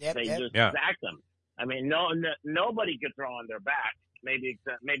Giants. They just sacked him. I mean, nobody could throw on their back. Maybe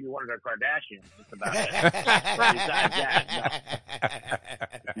one of their Kardashians. That's about it. But besides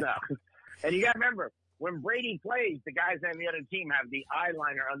that, no. And you got to remember, when Brady plays, the guys on the other team have the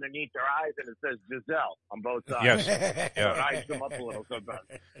eyeliner underneath their eyes, and it says Giselle on both sides. Yes. So it eyes them up a little sometimes.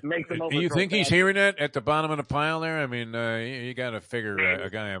 Makes them Do you think he's hearing that at the bottom of the pile there? I mean, you got to figure a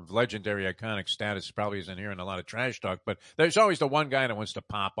guy of legendary, iconic status probably isn't hearing a lot of trash talk, but there's always the one guy that wants to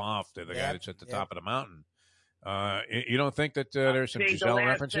pop off to the guy that's at the top of the mountain. You don't think that there's some Giselle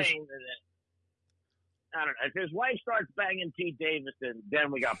references? I don't know. If his wife starts banging Pete Davidson,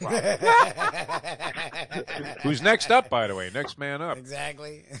 then we got problems. Who's next up, by the way? Next man up.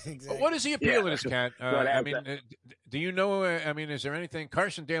 Exactly. What is the appeal of this cat? Do you know? Is there anything?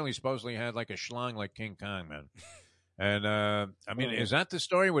 Carson Daly supposedly had like a schlong like King Kong, man. And is that the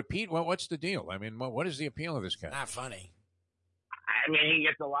story with Pete? What's the deal? I mean, what is the appeal of this cat? Not funny. I mean, he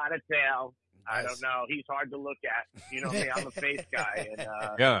gets a lot of tail. I don't know. He's hard to look at. You know me, I'm a face guy. And,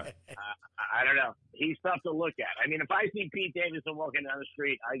 I don't know. He's tough to look at. I mean, if I see Pete Davidson walking down the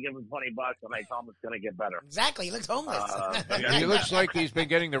street, I give him $20 and I tell him it's going to get better. Exactly. He looks homeless. He looks like he's been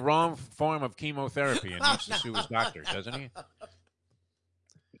getting the wrong form of chemotherapy and needs to sue his doctor, doesn't he?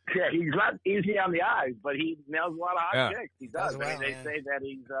 Yeah, he's not easy on the eyes, but he nails a lot of hot chicks. He does. Well, I mean, they say that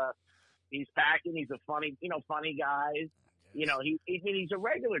he's packing. He's a funny guy. You know, he's a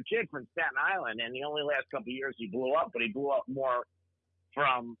regular kid from Staten Island, and the only last couple of years he blew up, but he blew up more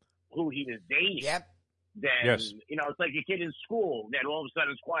from who he was dating. Yep. Then, you know, it's like a kid in school, then all of a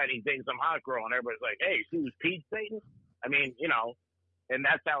sudden it's quiet, he's dating some hot girl, and everybody's like, hey, who's Pete dating? I mean, you know, And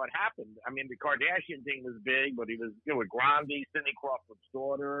that's how it happened. I mean, the Kardashian thing was big, but he was with Grandi, Cindy Crawford's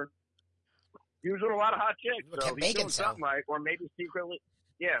daughter. He was with a lot of hot chicks, so he's doing something right. Or maybe secretly,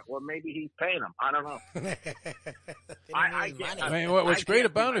 or maybe he's paying them. I don't know. What's great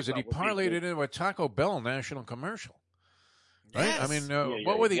about it is that he parlayed it into a Taco Bell national commercial. Right? Yes. I mean,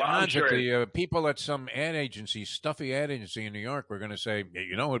 what were the odds that the people at some ad agency, stuffy ad agency in New York, were going to say,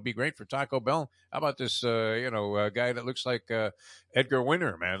 it would be great for Taco Bell? How about this, guy that looks like Edgar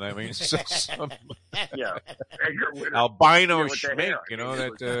Winter, man? I mean, Edgar Winter. albino schmink,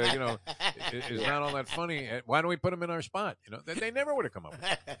 that, is not all that funny. Why don't we put him in our spot? They never would have come up with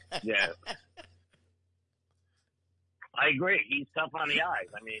it. Yeah. I agree. He's tough on the eyes.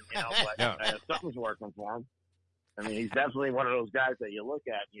 I mean, but something's working for him. I mean, he's definitely one of those guys that you look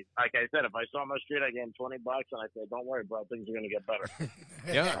at. Like I said, if I saw him on the street, I gave him $20, and I said, "Don't worry, bro, things are going to get better."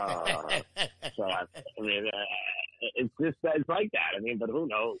 It's like that. I mean, but who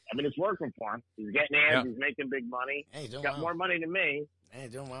knows? I mean, it's working for him. He's getting ads. He's making big money. Hey, he's got more money than me. Hey,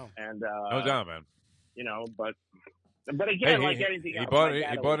 he's doing well. And no doubt, man. But again, like anything else,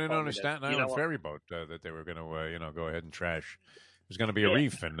 he bought in on a Staten Island ferry boat that they were going to, go ahead and trash. It was going to be a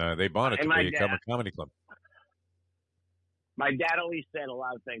reef, and they bought it to become a comedy club. My dad always said a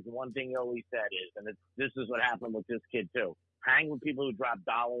lot of things. One thing he always said is, and this is what happened with this kid too: hang with people who drop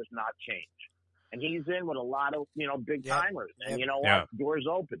dollars, not change. And he's in with a lot of big timers, and you know what? Doors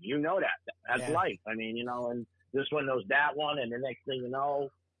open. You know that. That's life. I mean, and this one knows that one, and the next thing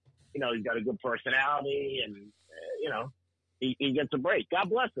he's got a good personality, and he gets a break. God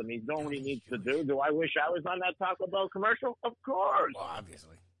bless him. He's doing what he needs to do. Do I wish I was on that Taco Bell commercial? Of course. Well,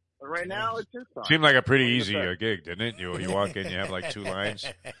 obviously. But right now, it's just fun. Seemed like a pretty easy gig, didn't it? You walk in, you have like 2 lines.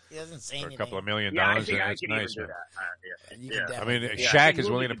 He doesn't say for anything. a couple of $1 million. That's nice, man. I mean, Shaq is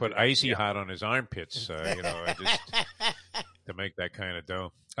willing to put Icy Hot on his armpits, just to make that kind of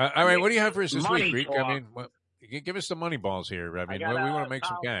dough. All right, what do you have for us this week, Greek? I mean, give us the money balls here. I mean, we want to make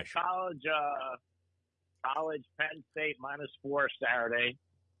some cash. College, Penn State -4 Saturday.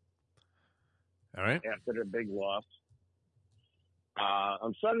 All right. After their big loss.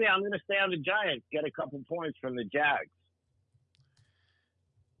 On Sunday, I'm going to stay on the Giants, get a couple points from the Jags.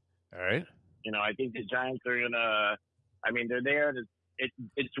 All right. I think the Giants are going to – I mean, they're there.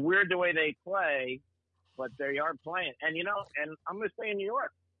 It's weird the way they play, but they are playing. And, and I'm going to stay in New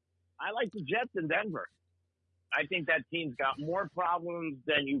York. I like the Jets in Denver. I think that team's got more problems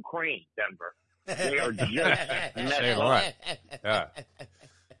than Ukraine, Denver. They are just say a lot. Yeah.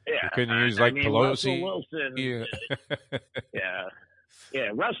 You couldn't use Pelosi. Russell Wilson. Yeah.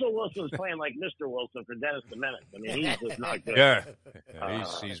 Russell Wilson's playing like Mr. Wilson for Dennis the Menace. I mean, he's just not good. Yeah.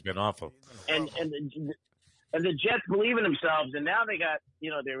 He's been awful. And the Jets believe in themselves, and now they got,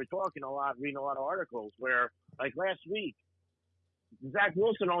 they were talking a lot, reading a lot of articles where, like last week, Zach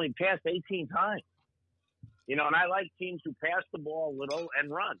Wilson only passed 18 times. And I like teams who pass the ball a little and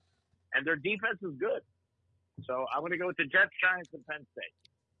run. And their defense is good. So I'm going to go with the Jets, Giants, and Penn State.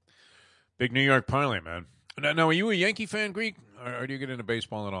 Big New York parlay, man. Now, are you a Yankee fan, Greek, or do you get into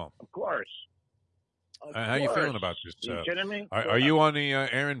baseball at all? Of course. How are you feeling about this? You kidding me? Are you on the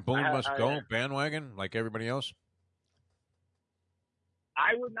Aaron Boone must go bandwagon like everybody else?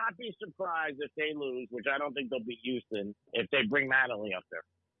 I would not be surprised if they lose, which I don't think they'll beat Houston, if they bring Mattingly up there.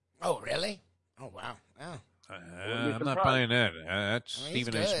 Oh, really? Oh, wow. Oh. I'm not buying that. That's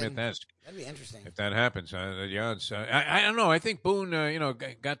Stephen A. Smith-esque. That'd be interesting if that happens. The odds. I don't know. I think Boone,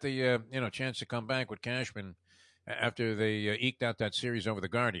 got the chance to come back with Cashman after they eked out that series over the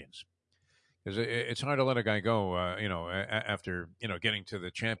Guardians. Because it's hard to let a guy go, after getting to the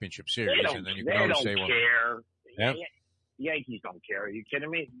championship series, and then you can always say, "Well, yeah. Yankees don't care. Are you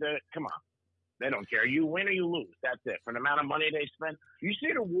kidding me? Come on, they don't care. You win or you lose. That's it. For the amount of money they spend, you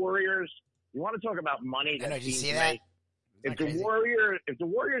see the Warriors. You want to talk about money that teams make? If the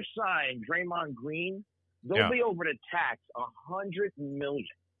Warriors sign Draymond Green, they'll be over the tax $100 million.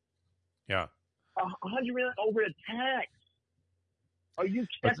 Yeah, $100 million over the tax. Are you?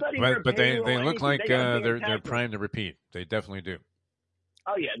 But they look like they're primed to repeat. They definitely do.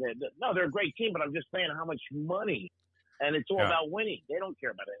 Oh yeah, they're a great team. But I'm just saying how much money, and it's all about winning. They don't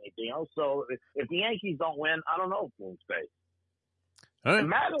care about anything else. So if the Yankees don't win, I don't know if we'll stay. Right. And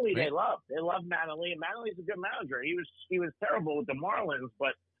Mattingly, they love Mattingly, and Mattingly's a good manager. He was terrible with the Marlins,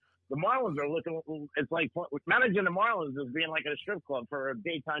 but the Marlins are looking. It's like managing the Marlins is being like at a strip club for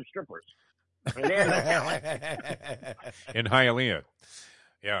daytime strippers. I mean, in Hialeah,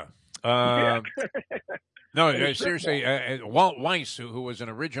 yeah. No, seriously, Walt Weiss, who was an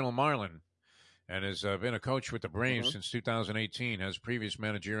original Marlin and has been a coach with the Braves since 2018, has previous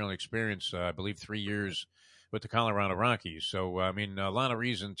managerial experience. I believe 3 years with the Colorado Rockies. So, I mean, a lot of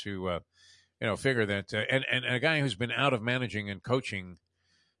reason to, figure that. And a guy who's been out of managing and coaching,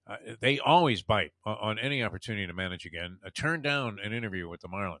 they always bite on any opportunity to manage again. Turned down an interview with the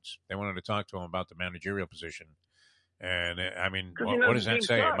Marlins. They wanted to talk to him about the managerial position. And, I mean, what does that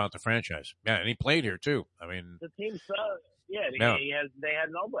say about the franchise? Yeah, and he played here, too. I mean, the team sucks. Yeah, they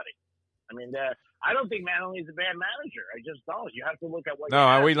had nobody. I mean, I don't think Manley's a bad manager. I just don't. You have to look at what.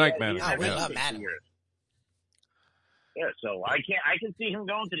 No, we like Manley. Oh, we love Manley. Yeah, so I can see him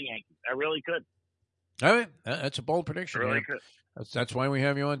going to the Yankees. I really could. All right, that's a bold prediction. I really could. That's why we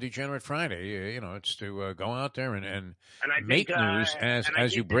have you on Degenerate Friday. It's to go out there and make think, news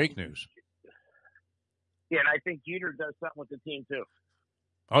as you break news. Yeah, and I think Jeter does something with the team too.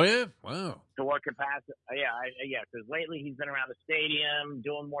 Oh yeah, wow. To what capacity? Yeah, because lately he's been around the stadium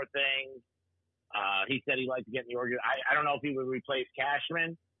doing more things. He said he'd like to get in the organ. I don't know if he would replace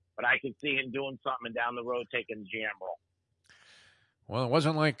Cashman, but I could see him doing something down the road, taking the GM role. Well, it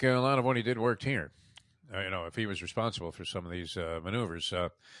wasn't like a lot of what he did worked here. If he was responsible for some of these maneuvers.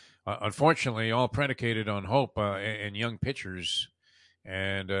 Unfortunately, all predicated on hope and young pitchers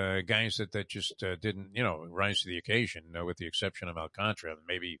and guys that just didn't, rise to the occasion, with the exception of Alcantara.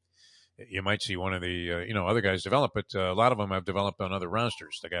 Maybe you might see one of the, other guys develop, but a lot of them have developed on other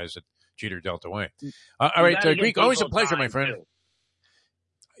rosters, the guys that Jeter dealt away. All right, Greek, always a pleasure, my friend.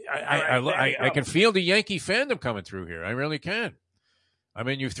 I can feel the Yankee fandom coming through here. I really can. I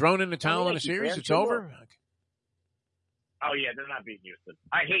mean, you've thrown in the towel in a series. It's over. Oh, yeah, they're not beating Houston.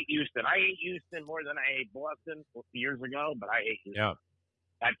 I hate Houston. I hate Houston more than I hate Boston years ago, but I hate Houston. Yeah.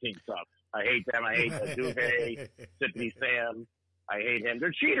 That team sucks. I hate them. I hate Lubie, Sippy Sam. I hate him.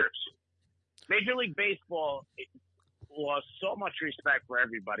 They're cheaters. Major League Baseball lost so much respect for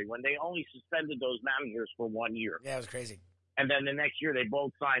everybody when they only suspended those managers for 1 year. Yeah, it was crazy. And then the next year, they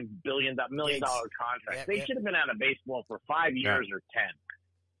both signed $1 million contracts. They should have been out of baseball for 5 years or 10.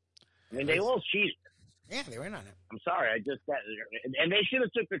 I mean, they all cheated. Yeah, they were in on it. I'm sorry. And they should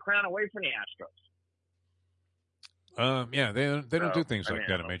have took the crown away from the Astros. Yeah, they don't do things like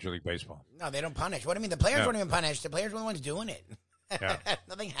that in Major League Baseball. No, they don't punish. What do you mean? The players weren't even punished. The players were the ones doing it. Yeah.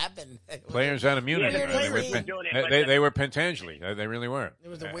 Nothing happened. Players had immunity. They were Pentangeli. They really were. It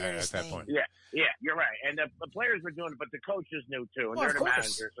was the weirdest at that thing. point. Yeah, you're right. And the players were doing it, but the coaches knew too, and they're the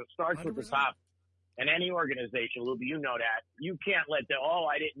managers. So it starts 100%. With the top. In any organization, Lubie, you know that. You can't let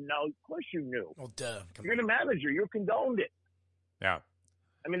I didn't know. Of course you knew. Well, duh. You're the manager. You condoned it. Yeah.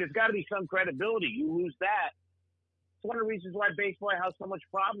 I mean, there's got to be some credibility. You lose that. It's one of the reasons why baseball has so much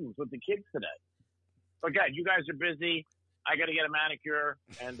problems with the kids today. But, God, you guys are busy. I got to get a manicure,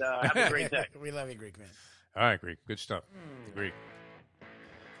 and have a great day. We love you, Greek, man. All right, Greek. Good stuff. Greek.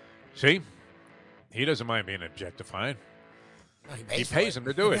 See? He doesn't mind being objectified. No, he pays him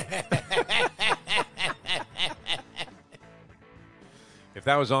to do it. If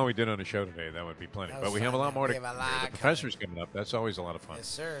that was all we did on the show today, that would be plenty. But we have a lot more to cover. The professor's coming up. That's always a lot of fun. Yes,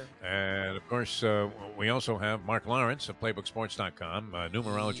 sir. And, of course, we also have Mark Lawrence of PlaybookSports.com,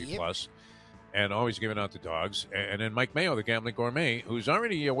 Numerology Plus, and always giving out the dogs. And then Mike Mayo, the Gambling Gourmet, who's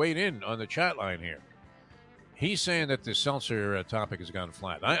already weighed in on the chat line here. He's saying that the seltzer topic has gone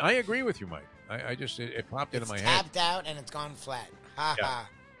flat. I agree with you, Mike. It popped into my head. It's tapped out and it's gone flat. Ha ha.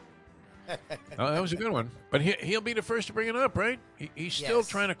 Oh, that was a good one. But he'll be the first to bring it up, right? He's still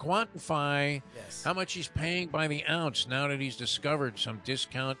trying to quantify how much he's paying by the ounce now that he's discovered some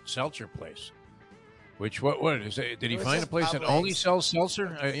discount seltzer place. Which, what is it? Did he find a place that only sells seltzer?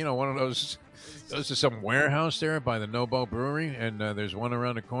 One of those. Goes to some warehouse there by the Nobo Brewery, and there's one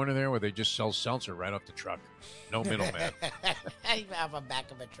around the corner there where they just sell seltzer right off the truck. No middleman. Off the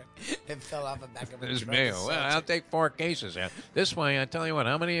back of a truck. It fell off the back of a There's truck. Mayo. Well, I'll take 4 cases. Yeah. This way, I tell you what,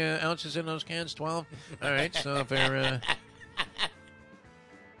 how many ounces in those cans? 12? All right, so if they're...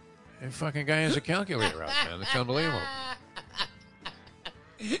 the fucking guy has a calculator out, man. It's unbelievable.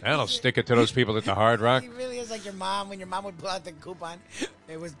 That'll stick it to those people at the Hard Rock. He really is like your mom. When your mom would pull out the coupon,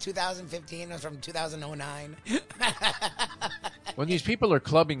 it was 2015. It was from 2009. When these people are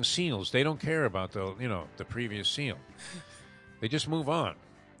clubbing seals, they don't care about the previous seal. They just move on,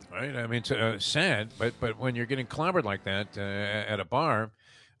 right? I mean, it's sad, but when you're getting clobbered like that at a bar,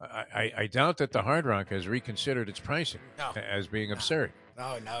 I doubt that the Hard Rock has reconsidered its pricing as being absurd.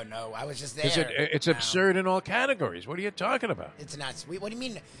 No. I was just there. It's absurd in all categories. What are you talking about? It's nuts. What do you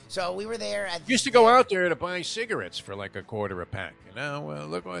mean? So we were there. Used to go out there to buy cigarettes for like $0.25 a pack. And now,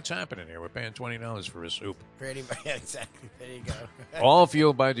 look what's happening here. We're paying $20 for a soup. Pretty much. Exactly. There you go. All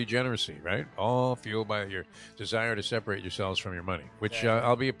fueled by degeneracy, right? All fueled by your desire to separate yourselves from your money, which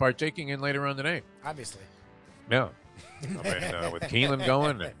I'll be partaking in later on today. Obviously. Yeah. I mean, with Keelan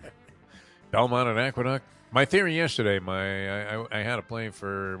going and Belmont and Aqueduct. My theory yesterday, I had a play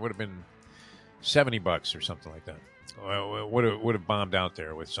for would have been $70 or something like that. Would have bombed out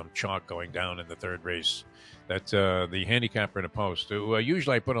there with some chalk going down in the third race. That the handicapper in a post, who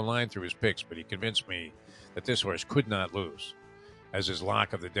usually I put a line through his picks, but he convinced me that this horse could not lose as his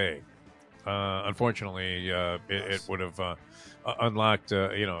lock of the day. Unfortunately, it would have unlocked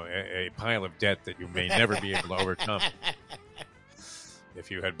a pile of debt that you may never be able to overcome if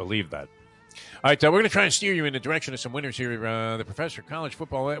you had believed that. All right, we're going to try and steer you in the direction of some winners here. The professor, college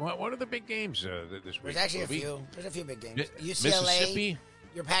football. What are the big games this week? There's actually a few. There's a few big games. UCLA, Mississippi.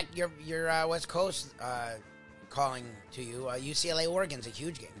 Your West Coast calling to you. UCLA, Oregon's a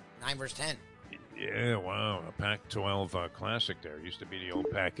huge game. 9 versus 10. Yeah, wow, a Pac-12 classic there. Used to be the old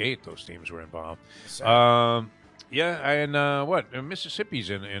Pac-8. Those teams were involved. Yes, yeah, and what?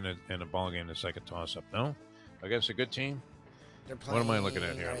 Mississippi's in a ball game that's like a toss-up. No, against a good team. What am I looking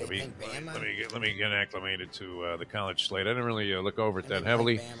at here? Let me get acclimated to the college slate. I didn't really look over it that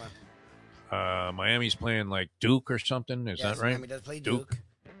heavily. Miami's playing like Duke or something. Is that right? Miami does play Duke.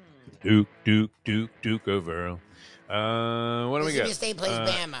 Duke over. What do we got? Mississippi State plays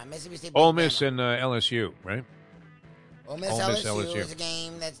Bama. Mississippi State plays Ole Miss Bama. and LSU, right? Ole Miss LSU is a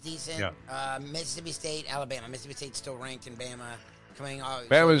game that's decent. Yeah. Mississippi State, Alabama. Mississippi State's still ranked in Bama.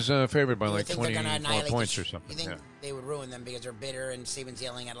 Bama's favored by like 24 points or something. You think they would ruin them because they're bitter and Saban's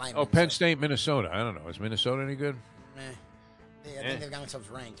yelling at linemen? Oh, Penn State, Minnesota. I don't know. Is Minnesota any good? I think they've got themselves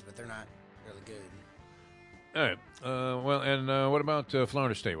ranked, but they're not really good. All right. Well, and what about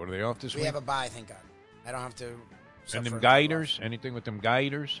Florida State? What are they off this week? We have a bye, thank God. I don't have to. And them Guiders? Anything with them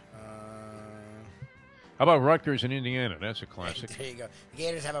Guiders? How about Rutgers and Indiana? That's a classic. There you go. The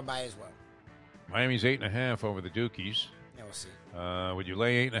Gators have a bye as well. Miami's 8.5 over the Dukies. Yeah, we'll see. Would you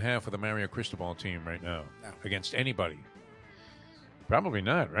lay 8.5 with the Mario Cristobal team right now? No. Against anybody? Probably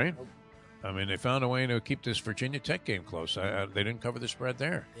not, right? Nope. I mean, they found a way to keep this Virginia Tech game close. They didn't cover the spread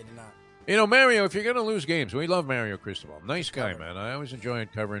there. They did not. You know, Mario, if you're going to lose games, we love Mario Cristobal. Nice guy, man. I always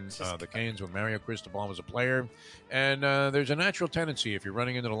enjoyed covering the Canes when Mario Cristobal was a player. And there's a natural tendency, if you're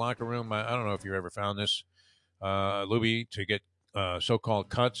running into the locker room, I don't know if you ever found this, Lubie, to get so-called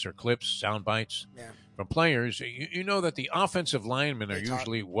cuts or clips, sound bites from players. You know that the offensive linemen are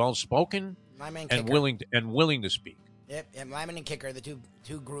usually well-spoken and willing to speak. Yep, lineman and kicker, the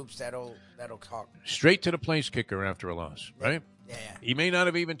two groups that'll talk. Straight to the place kicker after a loss, right? Yeah. He may not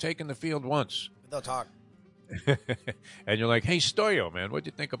have even taken the field once. But they'll talk. And you're like, hey, Stoyo, man, what'd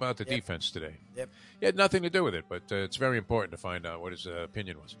you think about the defense today? Yep. It had nothing to do with it, but it's very important to find out what his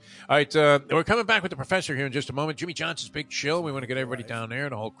opinion was. All right, we're coming back with the professor here in just a moment. Jimmy Johnson's Big Chill. We want to get everybody down there,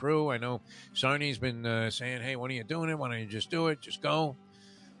 the whole crew. I know Sarni's been saying, hey, when are you doing it? Why don't you just do it? Just go.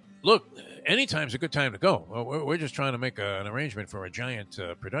 Look, anytime's a good time to go. We're just trying to make an arrangement for a giant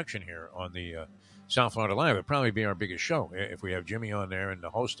production here on the South Florida Live. It'll probably be our biggest show if we have Jimmy on there and the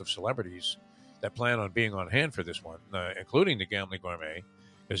host of celebrities that plan on being on hand for this one, including the Gambling Gourmet,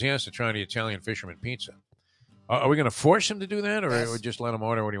 because he has to try the Italian Fisherman Pizza. Are we going to force him to do that, or just let him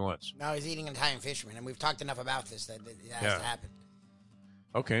order what he wants? No, he's eating Italian Fisherman, and we've talked enough about this that it has to happen.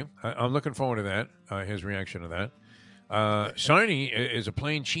 Okay. I'm looking forward to that, his reaction to that. Sarni is a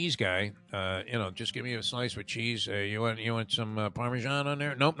plain cheese guy. Just give me a slice with cheese. You want some Parmesan on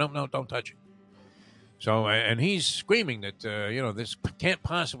there? Nope, don't touch it. So, and he's screaming that, this can't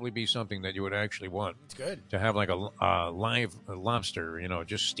possibly be something that you would actually want. It's good. To have like a live lobster,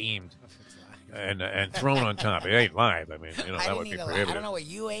 just steamed and thrown on top. It ain't live. I mean, that would be prohibitive. I don't know what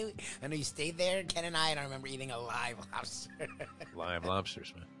you ate. I know you stayed there. Ken and I don't remember eating a live lobster. Live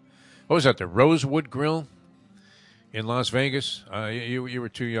lobsters, man. What was that, the Rosewood Grill in Las Vegas? You were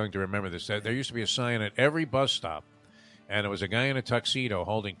too young to remember this. There used to be a sign at every bus stop. And it was a guy in a tuxedo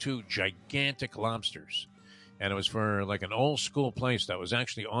holding two gigantic lobsters. And it was for like an old school place that was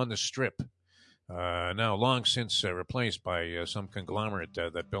actually on the Strip. Now long since replaced by some conglomerate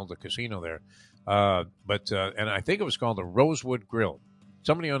that built a casino there. And I think it was called the Rosewood Grill.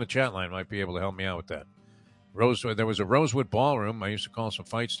 Somebody on the chat line might be able to help me out with that. There was a Rosewood Ballroom. I used to call some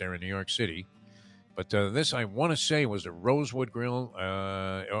fights there in New York City. But this, I want to say, was the Rosewood Grill,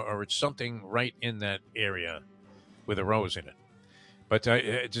 or it's something right in that area with a rose in it. But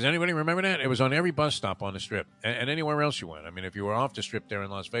does anybody remember that? It was on every bus stop on the Strip and anywhere else you went. I mean, if you were off the Strip there in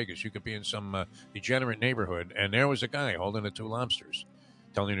Las Vegas, you could be in some degenerate neighborhood, and there was a guy holding the two lobsters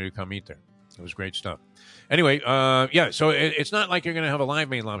telling you to come eat there. It was great stuff. Anyway, so it's not like you're going to have a live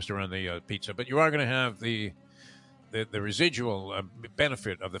Maine lobster on the pizza, but you are going to have the residual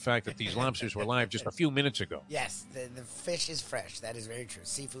benefit of the fact that these lobsters were live just a few minutes ago. Yes, the fish is fresh. That is very true.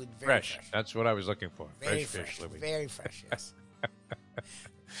 Seafood, very fresh. That's what I was looking for. Very fresh fish, Lubie. Very fresh, yes.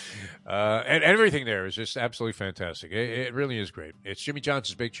 And everything there is just absolutely fantastic. It really is great. It's Jimmy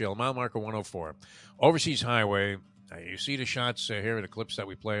Johnson's Big Chill, mile marker 104, Overseas Highway. You see the shots here in the clips that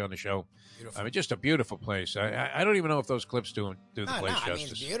we play on the show. Beautiful. I mean, just a beautiful place. I don't even know if those clips do the place justice. I mean,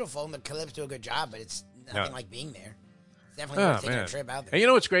 it's beautiful, and the clips do a good job, but it's nothing like being there. It's definitely worth taking a trip out there. And you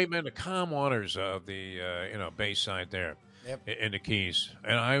know what's great, man? The calm waters of the Bayside there. Yep. In the Keys.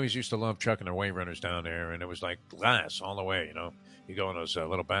 And I always used to love trucking the wave runners down there, and it was like glass all the way, You go in those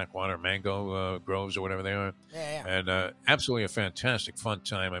little backwater mango groves or whatever they are. Yeah. And absolutely a fantastic, fun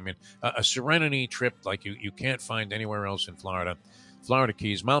time. I mean, a serenity trip like you can't find anywhere else in Florida. Florida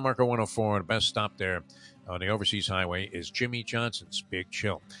Keys, mile marker 104, and the best stop there on the Overseas Highway is Jimmy Johnson's Big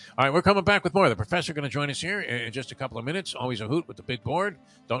Chill. All right, we're coming back with more. The professor going to join us here in just a couple of minutes. Always a hoot with the big board.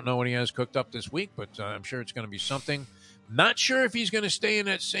 Don't know what he has cooked up this week, but I'm sure it's going to be something. Not sure if he's going to stay in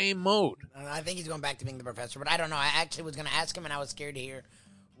that same mode. I think he's going back to being the professor, but I don't know. I actually was going to ask him, and I was scared to hear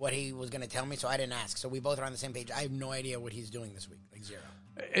what he was going to tell me, so I didn't ask. So we both are on the same page. I have no idea what he's doing this week, like zero.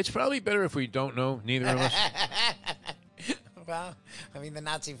 It's probably better if we don't know, neither of us. Well, I mean, the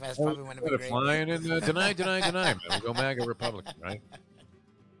Nazi Fest probably wouldn't be great. Flying and deny, man. We go MAGA Republican, right?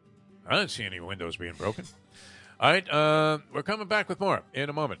 I don't see any windows being broken. All right, we're coming back with more in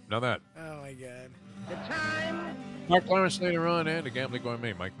a moment. Now that. Oh, my God. The time. Mark Lawrence later on, and the Gambling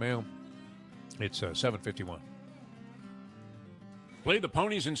Gourmet, Mike Mayo. It's 7:51. Play the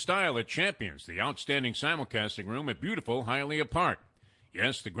ponies in style at Champions, the outstanding simulcasting room at beautiful Hialeah Park.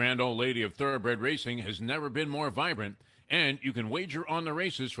 Yes, the grand old lady of thoroughbred racing has never been more vibrant, and you can wager on the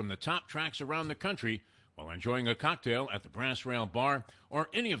races from the top tracks around the country while enjoying a cocktail at the Brass Rail Bar or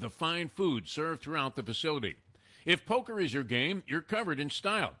any of the fine food served throughout the facility. If poker is your game, you're covered in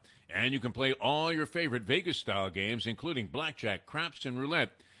style. And you can play all your favorite Vegas-style games, including blackjack, craps, and roulette,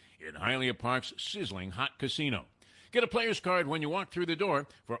 in Hialeah Park's sizzling hot casino. Get a player's card when you walk through the door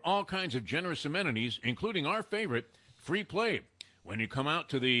for all kinds of generous amenities, including our favorite, free play, when you come out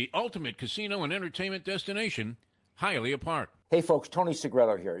to the ultimate casino and entertainment destination, Hialeah Park. Hey folks, Tony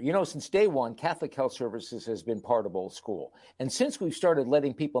Segreto here. Since day one, Catholic Health Services has been part of Old School. And since we've started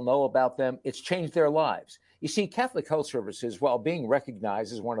letting people know about them, it's changed their lives. You see, Catholic Health Services, while being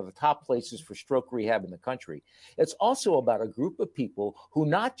recognized as one of the top places for stroke rehab in the country, it's also about a group of people who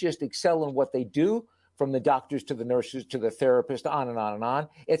not just excel in what they do, from the doctors to the nurses to the therapists, on and on and on.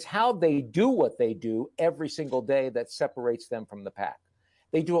 It's how they do what they do every single day that separates them from the pack.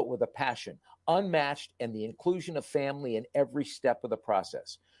 They do it with a passion, unmatched, and the inclusion of family in every step of the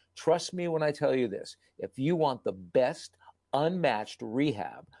process. Trust me when I tell you this. If you want the best, unmatched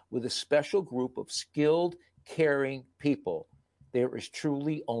rehab with a special group of skilled, caring people, there is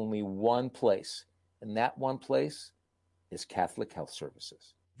truly only one place, and that one place is Catholic Health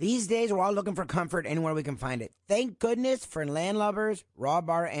Services. These days, we're all looking for comfort anywhere we can find it. Thank goodness for Landlubbers Raw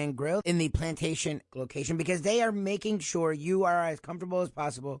Bar and Grill in the Plantation location, because they are making sure you are as comfortable as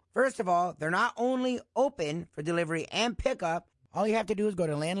possible. First of all, they're not only open for delivery and pickup. All you have to do is go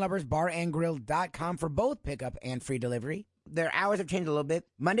to landlubbersbarandgrill.com for both pickup and free delivery. Their hours have changed a little bit.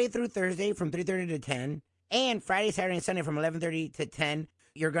 Monday through Thursday from 3:30 to 10, and Friday, Saturday, and Sunday from 11:30 to 10.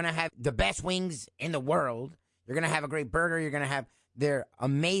 You're going to have the best wings in the world. You're going to have a great burger. You're going to have their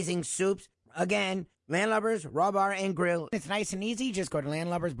amazing soups. Again, Landlubbers, Raw Bar, and Grill. It's nice and easy. Just go to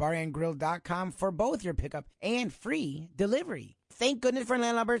landlubbersbarandgrill.com for both your pickup and free delivery. Thank goodness for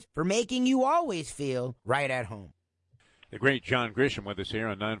Landlubbers for making you always feel right at home. The great John Grisham with us here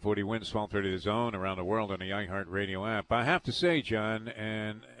on 940 Wins, 1230 The Zone, around the world on the iHeartRadio app. I have to say, John,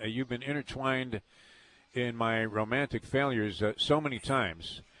 and you've been intertwined in my romantic failures so many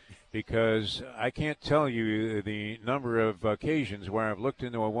times, because I can't tell you the number of occasions where I've looked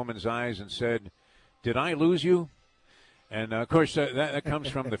into a woman's eyes and said, "Did I lose you?" And, of course, that comes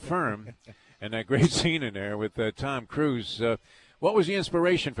from The Firm and that great scene in there with Tom Cruise. What was the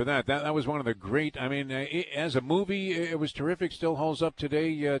inspiration for that? That was one of the great, as a movie, it was terrific, still holds up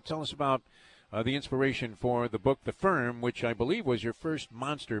today. Tell us about the inspiration for the book The Firm, which I believe was your first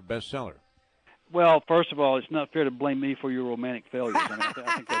monster bestseller. Well, first of all, it's not fair to blame me for your romantic failures. I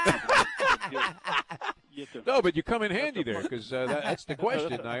think that's no, but you come in handy there, because that's the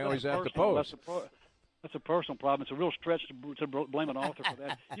question I always have to pose. That's a personal problem. It's a real stretch to blame an author for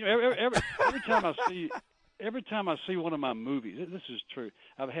that. Every time I see one of my movies, this is true.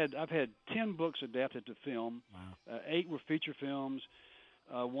 I've had 10 books adapted to film. Wow. 8 were feature films.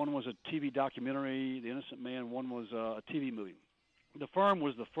 One was a TV documentary, The Innocent Man. One was a TV movie. The Firm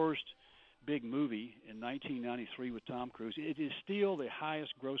was the first big movie in 1993 with Tom Cruise. It is still the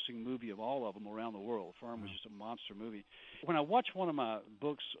highest grossing movie of all of them around the world. The Firm was just a monster movie. When I watch one of my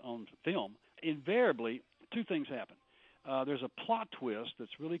books on film, invariably 2 things happen. there's a plot twist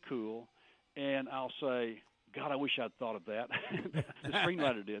that's really cool, and I'll say, God, I wish I'd thought of that. The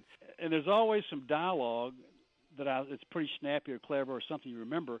screenwriter did. And there's always some dialogue it's pretty snappy or clever or something you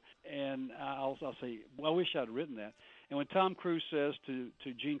remember, and I'll say, well, I wish I'd written that. And when Tom Cruise says to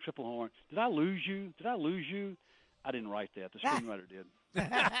Gene Triplehorn, did I lose you? Did I lose you? I didn't write that. The screenwriter did.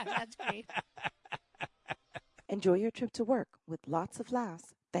 That's great. Enjoy your trip to work with lots of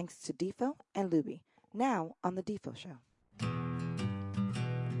laughs thanks to Defo and Lubie. Now on the Defo Show.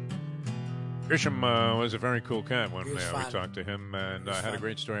 Grisham was a very cool cat when we talked to him, and had a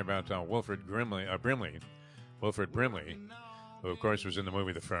great story about Wilfred Brimley, who, of course, was in the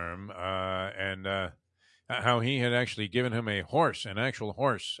movie The Firm, and how he had actually given him a horse, an actual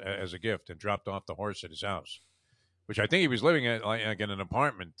horse, as a gift, and dropped off the horse at his house, which I think he was living at like in an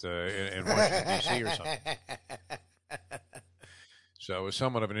apartment in Washington, D.C. or something. So it was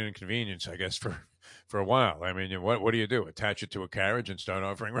somewhat of an inconvenience, I guess, for a while. I mean, what do you do? Attach it to a carriage and start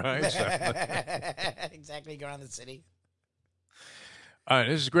offering rides? Exactly. Go around the city. All right,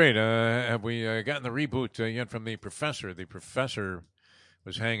 this is great. Have we gotten the reboot yet from the professor? The professor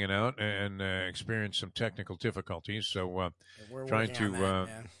was hanging out and experienced some technical difficulties, so we're trying to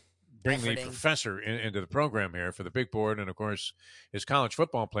bring the professor into the program here for the big board, and of course his college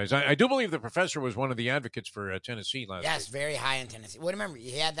football plays. I do believe the professor was one of the advocates for Tennessee last week. Yes, very high in Tennessee. Well, remember,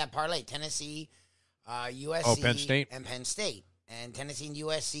 he had that parlay, Tennessee, USC, Penn State. and Penn State. And Tennessee and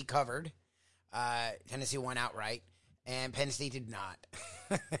USC covered. Tennessee won outright, and Penn State did not.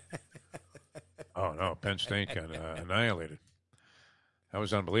 Oh, no, Penn State got annihilated. That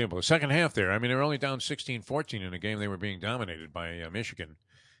was unbelievable. The second half there, I mean, they were only down 16-14 in a game they were being dominated by Michigan.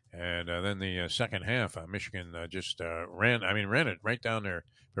 And then the second half, Michigan just ran it right down their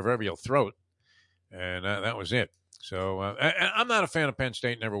proverbial throat, and that was it. So I'm not a fan of Penn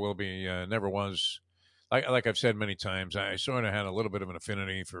State, never will be, never was. Like I've said many times, I sort of had a little bit of an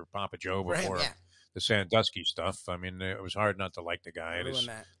affinity for Papa Joe before the Sandusky stuff. I mean, it was hard not to like the guy. This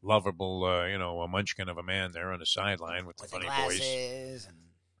lovable, a munchkin of a man there on the sideline with the funny voice.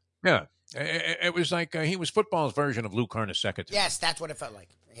 Yeah. It was like he was football's version of Lou Carnesecca. Yes, that's what it felt like.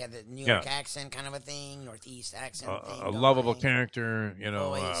 He had the New York accent kind of a thing, Northeast accent thing. A lovable character,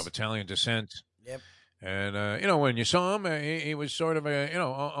 of Italian descent. Yep. And, when you saw him, he was sort of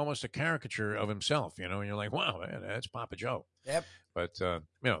almost a caricature of himself, and you're like, wow, man, that's Papa Joe. Yep. But,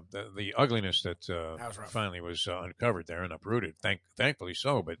 the ugliness that finally was uncovered there and uprooted, thankfully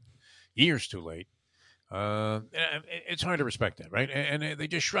so, but years too late. It's hard to respect that, right? And they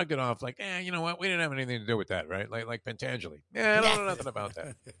just shrugged it off like, you know what? We didn't have anything to do with that, right? Like Pentangeli. Yeah, I don't know nothing about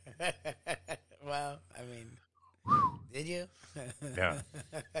that. Well, I mean, did you? Yeah.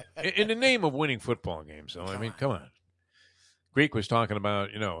 In the name of winning football games, though, come on. Greek was talking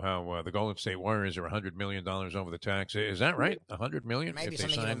about, how the Golden State Warriors are $100 million over the tax. Is that right? $100 million Maybe if they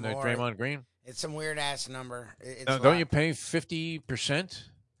sign Draymond Green? It's some weird-ass number. Don't you pay 50%?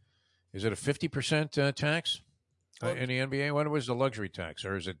 Is it a 50% tax in the NBA? What was the luxury tax,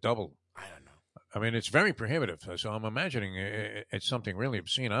 or is it double? I don't know. I mean, it's very prohibitive, so I'm imagining it's something really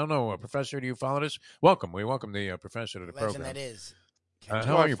obscene. I don't know. Professor, do you follow this? Welcome. We welcome the professor to the program. That is.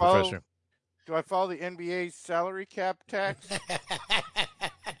 How are you, Professor? Do I follow the NBA's salary cap tax?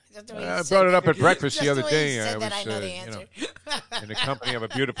 I brought it up at breakfast the other day. I was in the company of a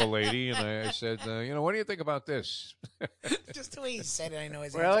beautiful lady, and I said, what do you think about this? Just the way he said it, I know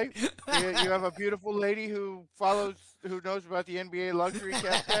his answer. Really? You have a beautiful lady who knows about the NBA luxury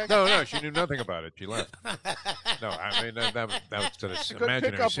cap tax? No, she knew nothing about it. She left. No, I mean, that was to this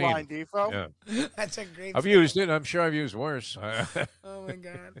imaginary scene. Line, Defo. Yeah. That's a great I've used it. I'm sure I've used worse. Oh, my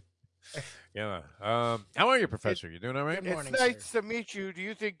God. Yeah. How are you, Professor? You doing all right? Good morning, it's nice to meet you. Do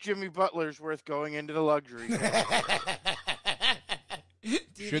you think Jimmy Butler's worth going into the luxury?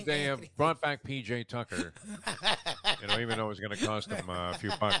 Should they have brought back P.J. Tucker? Even though it was going to cost them a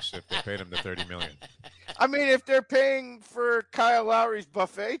few bucks if they paid him the $30 million. I mean, if they're paying for Kyle Lowry's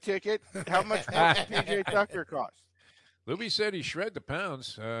buffet ticket, how much more does P.J. Tucker cost? Lubie said he shred the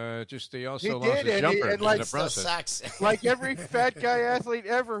pounds. He also lost his jumper in the process. Like every fat guy athlete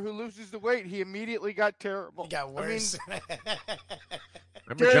ever who loses the weight, he immediately got terrible. He got worse.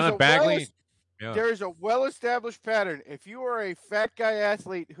 Remember John Bagley? There is a well-established pattern. If you are a fat guy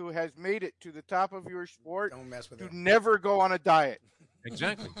athlete who has made it to the top of your sport, don't mess with you never go on a diet.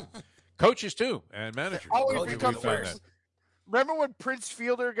 Exactly. Coaches too, and managers. Always become worse. Remember when Prince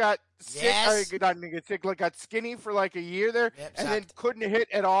Fielder got sick? Yes. Got skinny for like a year there, and then couldn't hit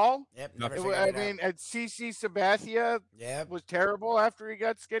at all. Yep. And CC Sabathia was terrible after he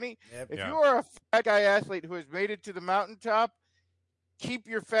got skinny. Yep. If you are a fat guy athlete who has made it to the mountaintop, keep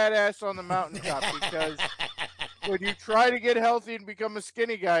your fat ass on the mountaintop because when you try to get healthy and become a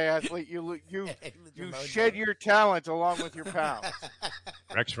skinny guy athlete, you shed your talent along with your pounds.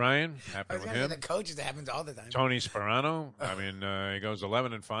 Rex Ryan, I happened was with gonna say him. the coaches, it happens all the time. Tony Sperano. I mean, he goes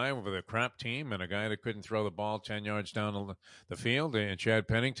 11-5 with a crap team and a guy that couldn't throw the ball 10 yards down the field. And Chad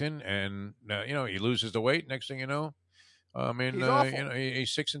Pennington, and he loses the weight. Next thing you know, I mean,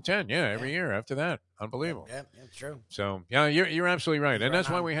 he's 6-10. Yeah, every year after that, unbelievable. Yeah, true. So yeah, you're absolutely right, and that's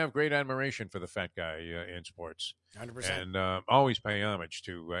why we have great admiration for the fat guy in sports. 100%. And always pay homage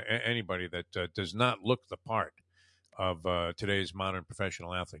to anybody that does not look the part of today's modern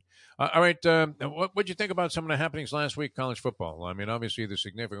professional athlete. All right, what did you think about some of the happenings last week, college football? I mean, obviously the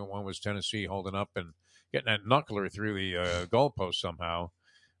significant one was Tennessee holding up and getting that knuckler through the goalpost somehow,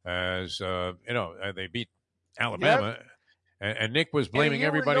 as they beat Alabama, and Nick was blaming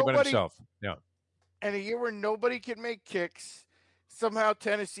everybody but himself. Yeah, and a year where nobody could make kicks. Somehow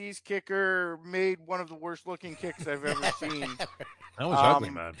Tennessee's kicker made one of the worst looking kicks I've ever seen. That was ugly,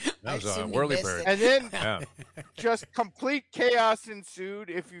 man. That was a whirly-bird. And then just complete chaos ensued.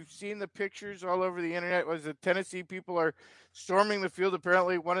 If you've seen the pictures all over the internet, was the Tennessee people are storming the field.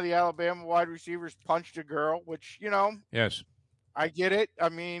 Apparently one of the Alabama wide receivers punched a girl, which, yes, I get it. I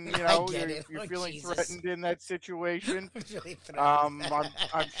mean, you're feeling threatened in that situation. I'm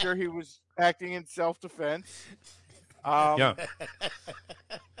sure he was acting in self-defense. He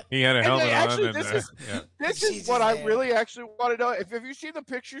had a helmet on. This is what I really actually want to know. Have you seen the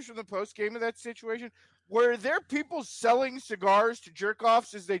pictures from the post game of that situation? Were there people selling cigars to jerk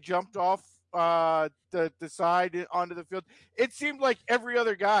offs as they jumped off the side onto the field? It seemed like every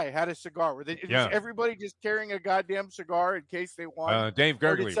other guy had a cigar. Was everybody just carrying a goddamn cigar in case they won? Dave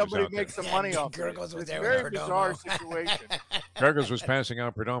Gurgley did somebody was out make there. some money off it? It's a very bizarre situation. Gurgles was passing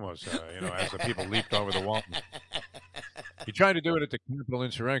out Perdomos, as the people leaped over the wall. He tried to do it at the Capitol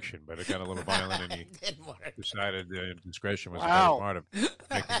insurrection, but it got a little violent, and he decided discretion was a better part of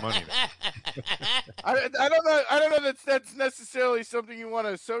making money. I don't know that's necessarily something you want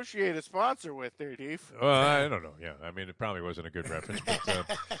to associate a sponsor with, there, Dave. Well, I don't know. Yeah, I mean, it probably wasn't a good reference, but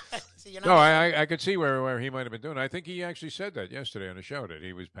no, I could see where he might have been doing. I think he actually said that yesterday on the show that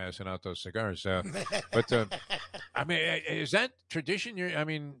he was passing out those cigars. But I mean, is that tradition? I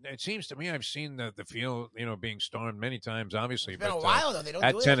mean, it seems to me I've seen the field, being stormed many times. Obviously, it's been a while though. They don't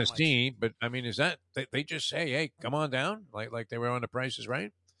at do it Tennessee. But I mean, is that they just say, "Hey, come on down," like they were on The Price is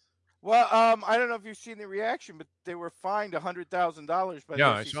Right? Well, I don't know if you've seen the reaction, but they were fined $100,000 by the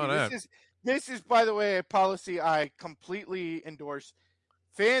I SEC. saw that. This is, by the way, a policy I completely endorse.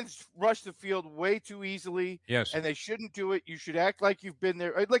 Fans rush the field way too easily. Yes. And they shouldn't do it. You should act like you've been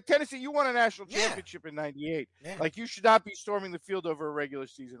there. Like Tennessee, you won a national championship in '98. Yeah. Like, you should not be storming the field over a regular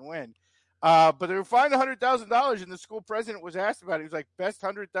season win. But they were fined $100,000, and the school president was asked about it. He was like, best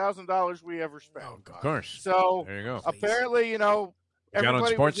 $100,000 we ever spent. Oh, God. Of course. So there you go. Apparently,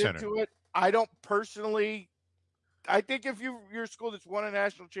 everybody was into it. I don't personally. I think if you're a school that's won a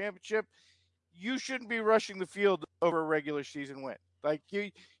national championship, you shouldn't be rushing the field over a regular season win. Like,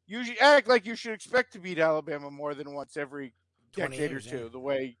 you should act like you should expect to beat Alabama more than once every decade or two, the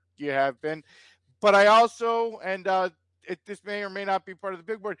way you have been. But I also, and this may or may not be part of the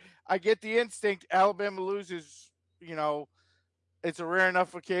big board, I get the instinct Alabama loses, it's a rare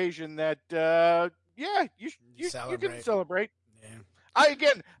enough occasion that, you can celebrate. Yeah. I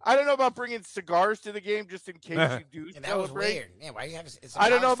don't know about bringing cigars to the game just in case you do that celebrate. was weird. Yeah, why you have? I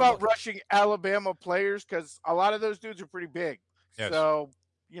don't know about rushing Alabama players because a lot of those dudes are pretty big. Yes. So,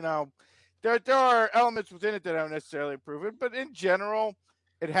 there are elements within it that I don't necessarily approve it, but in general,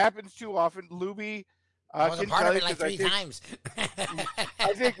 it happens too often. Lubie I was a part of it like three times.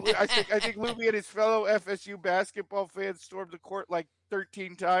 I think Lubie and his fellow FSU basketball fans stormed the court like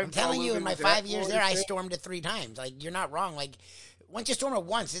 13 times. I'm telling you, in my 5 years there, I stormed it 3 times. Like, you're not wrong. Like, once you storm it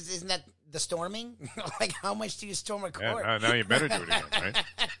once, isn't that the storming? Like, how much do you storm a court? Yeah, now you better do it again, right?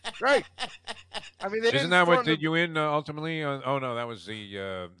 Right. I mean, isn't that what did you in ultimately? Oh no, that was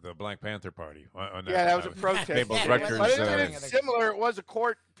the Black Panther Party. That was a protest. Rutgers, but it's similar. It was a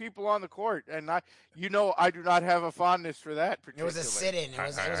court, people on the court, and I do not have a fondness for that. It was a sit-in. It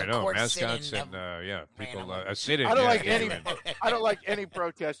was a know, court mascots sit-in. and people a sit-in. I don't like any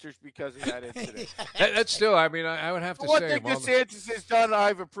protesters because of that incident. That's still. I mean, I would have to say. One thing DeSantis has done,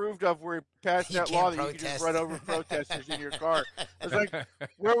 I've approved of, where he passed that law that you can just run over protesters in your car. I was like,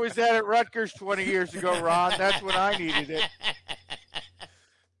 where was that at Rutgers 20 years ago, Ron? That's when I needed it.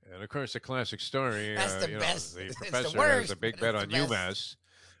 And of course, the classic story. That's the best. The It's professor the worst, has a big but bet it's on the best. UMass.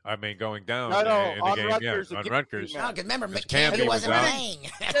 I mean, going down No, in the on game. Rutgers, On Rutgers. No, because remember, Campy McCampy wasn't was out. playing.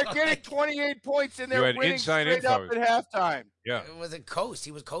 They're getting 28 points and they're had winning inside straight info. up at halftime. Yeah. It was a coast.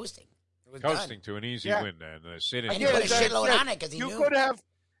 He was coasting. Coasting to an easy win then. And you put a shitload on it because you could have.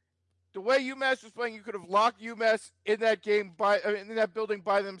 The way UMass was playing, you could have locked UMass in that game in that building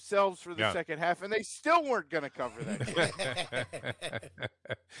by themselves for the second half, and they still weren't going to cover that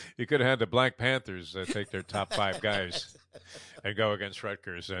game. You could have had the Black Panthers take their top 5 guys and go against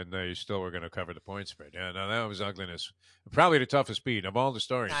Rutgers, and they still were going to cover the point spread. Yeah, no, that was ugliness. Probably the toughest beat of all the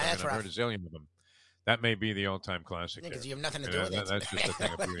stories. I've heard a zillion of them. That may be the all-time classic. Because you have nothing to do with it. That's just a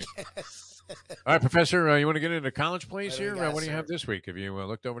thing of beauty. All right, Professor, you want to get into college plays here? What do you have this week? Have you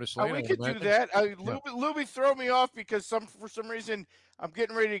looked over the slate? We could do that. Lubie throw me off because for some reason I'm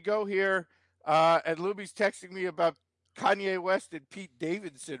getting ready to go here, and Lubie's texting me about Kanye West and Pete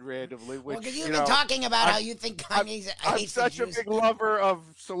Davidson randomly. Which, because you've been talking about how you think Kanye's. I'm such a big lover of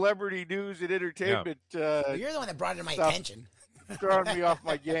celebrity news and entertainment. You're the one that brought it to my attention. Throwing me off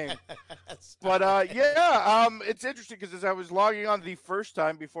my game. But it's interesting because as I was logging on the first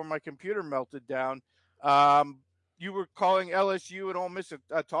time before my computer melted down, you were calling LSU and Ole Miss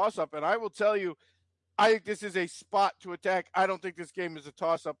a toss-up, and I will tell you, I think this is a spot to attack. I don't think this game is a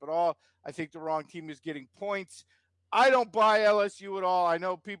toss-up at all. I think the wrong team is getting points. I don't buy LSU at all. I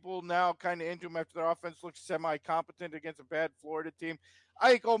know people now kind of into them after their offense looks semi-competent against a bad Florida team.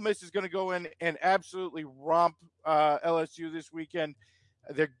 I think Ole Miss is going to go in and absolutely romp LSU this weekend.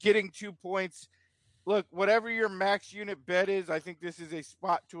 They're getting 2 points. Look, whatever your max unit bet is, I think this is a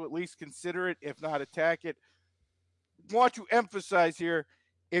spot to at least consider it, if not attack it. Want to emphasize here,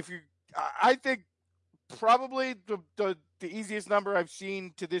 I think probably the easiest number I've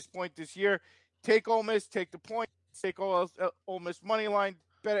seen to this point this year, take Ole Miss, take the point, take Ole Miss money line,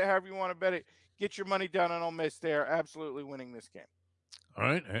 bet it however you want to bet it. Get your money down on Ole Miss. They are absolutely winning this game. All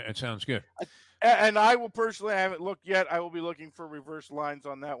right, it sounds good. And I will personally, I haven't looked yet. I will be looking for reverse lines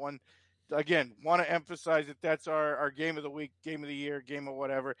on that one. Again, want to emphasize that that's our game of the week, game of the year, game of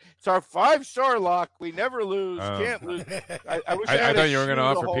whatever. It's our 5-star lock. We never lose, can't lose. I wish I thought you were going to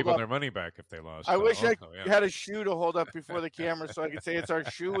offer people their money back if they lost. I wish I had a shoe to hold up before the camera so I could say it's our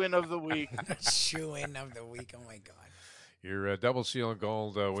shoe-in of the week. Shoe-in of the week. Oh, my God. Your double seal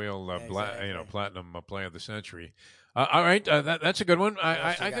gold wheel, platinum play of the century. All right, that's a good one.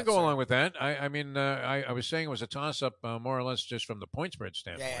 I can go along with that. I mean, I was saying it was a toss-up, more or less, just from the point spread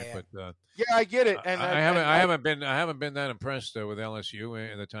standpoint. But I get it. And I haven't been that impressed with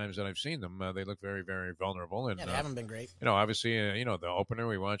LSU in the times that I've seen them. They look very, very vulnerable, and they haven't been great. Obviously, the opener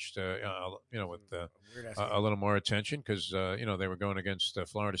we watched, with a little more attention because they were going against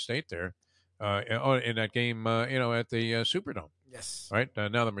Florida State there in that game, at the Superdome. Yes. Right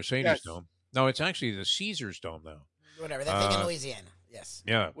now the Mercedes Dome. No, it's actually the Caesars Dome now. Whatever, that thing in Louisiana. Yes.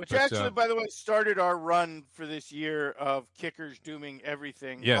 Yeah. Which actually, by the way, started our run for this year of kickers dooming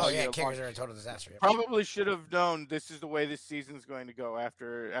everything. Yes. Oh, yeah, kickers are a total disaster. Probably should have known this is the way this season's going to go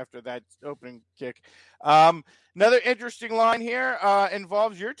after that opening kick. Another interesting line here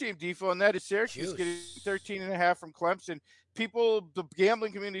involves your team, Defo, and that is Syracuse getting 13.5 from Clemson. The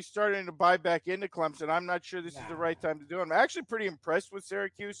gambling community starting to buy back into Clemson. I'm not sure this is the right time to do it. I'm actually pretty impressed with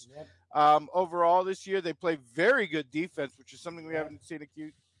Syracuse. Overall this year. They play very good defense, which is something we haven't seen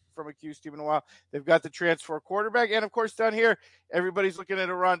from a Q's team in a while. They've got the transfer quarterback. And, of course, down here, everybody's looking at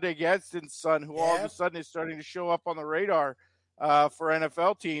Oronde Gadsden's son, who all of a sudden is starting to show up on the radar for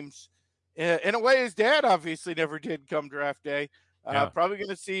NFL teams. In a way, his dad obviously never did come draft day. Probably going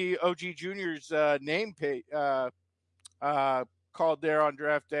to see OG Jr.'s name called there on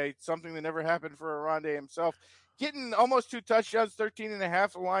draft day, something that never happened for Oronde himself. Getting almost 2 touchdowns,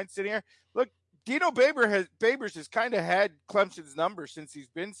 13.5 the line sitting here. Look, Dino Babers has kind of had Clemson's number since he's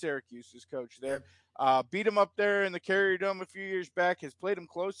been Syracuse's coach there. Beat him up there in the Carrier Dome a few years back, has played him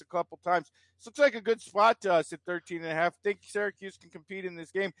close a couple times. This looks like a good spot to us at 13.5. Think Syracuse can compete in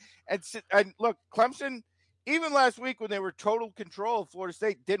this game. And look, Clemson, even last week when they were total control of Florida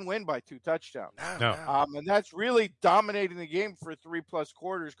State, didn't win by 2 touchdowns. No. And that's really dominating the game for 3+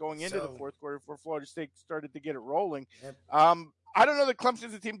 quarters going into the fourth quarter before Florida State started to get it rolling. I don't know that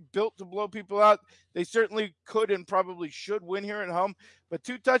Clemson's a team built to blow people out. They certainly could and probably should win here at home, but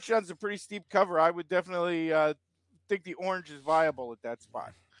 2 touchdowns is a pretty steep cover. I would definitely think the Orange is viable at that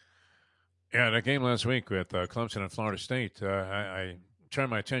spot. Yeah, that game last week with Clemson and Florida State, I turned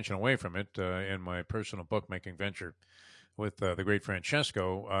my attention away from it in my personal bookmaking venture with the great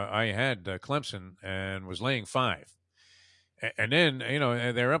Francesco. I had Clemson and was laying 5. And then,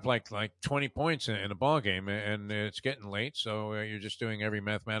 they're up like 20 points in the ball game, and it's getting late, so you're just doing every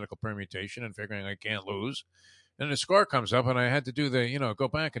mathematical permutation and figuring I can't lose. And the score comes up, and I had to do go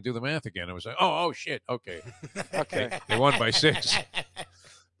back and do the math again. It was like, oh shit, okay. They won by 6.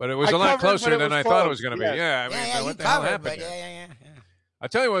 But it was a lot closer than I thought it was going to be. Yeah, what the hell happened? I'll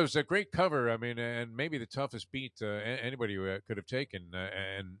tell you what, it was a great cover. I mean, and maybe the toughest beat anybody could have taken.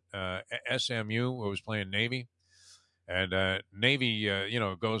 SMU was playing Navy, and Navy,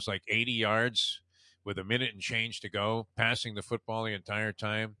 goes like 80 yards with a minute and change to go, passing the football the entire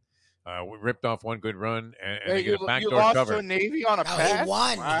time. We ripped off one good run, and they get a backdoor lost cover. to Navy on a pass? He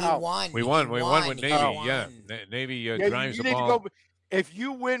won. Wow. We won with Navy. Oh. Yeah, Navy Yeah, drives you the need ball. to go. If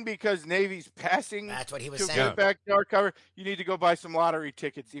you win because Navy's passing That's what he was to saying. get backdoor cover, you need to go buy some lottery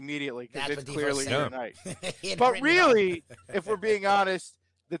tickets immediately because That's it's what Defo clearly said. your night. He had But written it up. really, if we're being honest,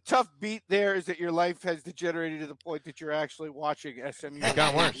 the tough beat there is that your life has degenerated to the point that you're actually watching SMU. It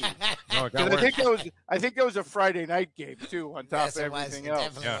got worse. No, it got 'Cause worse. I think that was a Friday night game too, on top Yes, of it was. everything It else.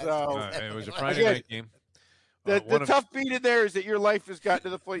 definitely Yeah, So it was a Friday Again, night game. the One of- tough beat in there is that your life has gotten to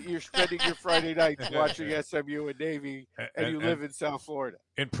the point you're spending your Friday nights watching SMU and Navy, and you live in South Florida.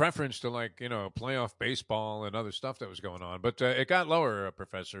 in preference to playoff baseball and other stuff that was going on. But it got lower,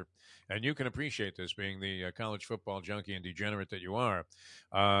 Professor, and you can appreciate this being the college football junkie and degenerate that you are.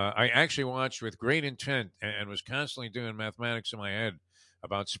 I actually watched with great intent and was constantly doing mathematics in my head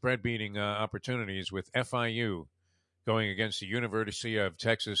about spread beating opportunities with FIU going against the University of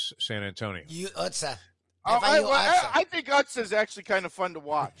Texas San Antonio. Utsa. I think Utz is actually kind of fun to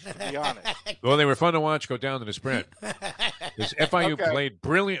watch, to be honest. Well, they were fun to watch go down to the spread. Because FIU Okay. played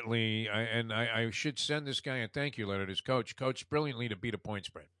brilliantly, and I should send this guy a thank you letter to his coach. Coached brilliantly to beat a point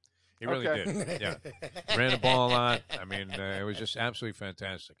spread. He really did. Yeah, ran the ball a lot. I mean, it was just absolutely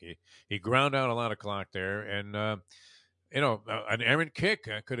fantastic. He ground out a lot of clock there, and an errant kick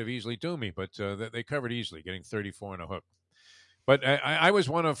could have easily doomed me, but they covered easily, getting 34 on a hook. But I was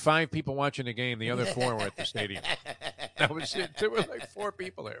one of 5 people watching the game. The other 4 were at the stadium. That was it. There were like 4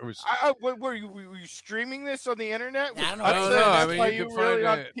 people there. It was. Were you streaming this on the internet? I don't know. I don't know. That's I mean, why you you can really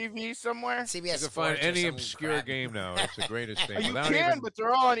find on TV somewhere? CBS You can Sports find or any some obscure crap. game now. It's the greatest thing. You Without can, even, but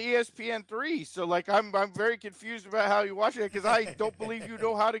they're all on ESPN3. So, I'm very confused about how you watch it because I don't believe you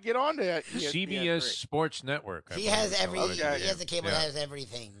know how to get onto it. CBS Sports Network. He has every. Okay. He has the cable that has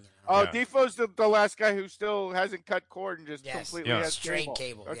everything. Oh, Yeah. Defoe's the last guy who still hasn't cut cord and just Yes. completely Yeah. has Straight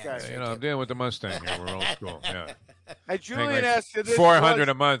cable. Okay. Yeah, I'm dealing with the Mustang here. We're old school. Yeah. And Paying Julian like asked, and this $400 was-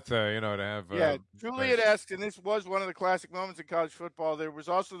 a month, to have. Yeah, Julian asked, and this was one of the classic moments in college football. There was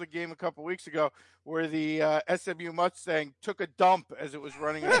also the game a couple weeks ago where the SMU Mustang took a dump as it was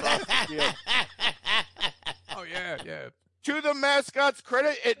running across the field. Oh yeah. To the mascot's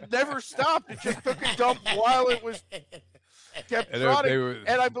credit, it never stopped. It just took a dump while it was kept And trotting.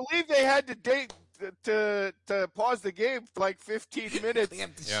 And I believe they had to pause the game for like 15 minutes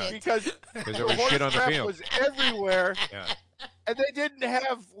because there was shit on the crap field. was everywhere. Yeah. And they didn't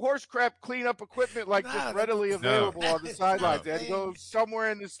have horse crap cleanup equipment just readily available on the sidelines. They had to go somewhere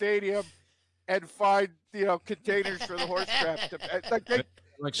in the stadium and find containers for the horse crap. They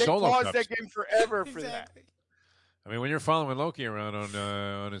solo paused cups. that game forever for that. I mean, when you're following Loki around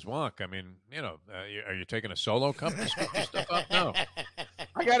on his walk, I mean, are you taking a solo cup to scoop your stuff up? No.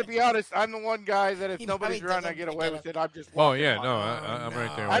 I got to be honest. I'm the one guy that if He nobody's probably around, I doesn't get pick away it with up. it. I'm just. Oh walking yeah, on. no, I'm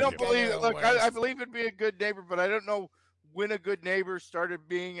right there. I with don't you. believe They're it. the Look, I worst. believe in being a good neighbor, but I don't know when a good neighbor started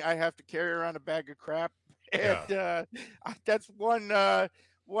being. I have to carry around a bag of crap, and that's one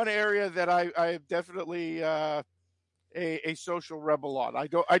area that I am definitely a social rebel on.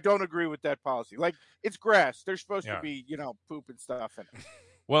 I don't agree with that policy. Like it's grass. There's supposed to be poop and stuff in it.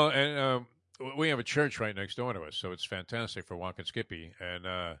 Well, and we have a church right next door to us, so it's fantastic for walking Skippy.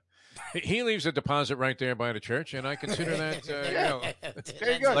 And he leaves a deposit right there by the church, and I consider that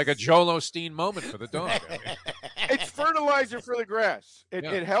There you go. like a Joel Osteen moment for the dog. I mean, It's fertilizer for the grass. It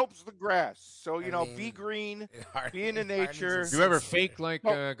helps the grass. So be mean, green, be in the nature. you ever fake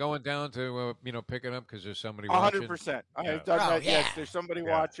going down to pick it up because there's somebody watching? 100%. I Yeah. have done that. yeah. Yes, there's somebody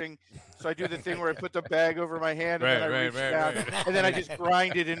watching. So I do the thing where I put the bag over my hand and then I reach down and then I just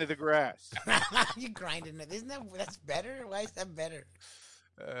grind it into the grass. You grinding it? Isn't that's better? Why is that better?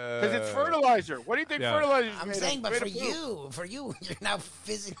 Because it's fertilizer. What do you think fertilizer is I'm made saying, of? but Made for of poop. you, you're now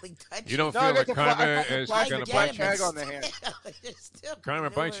physically touching. You don't No, I feel got that the pla- karma I got the is plastic going to bag bite you. tag on the hand. Karma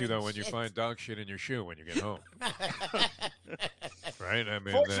bites you though when you find dog shit in your shoe when you get home. Right? I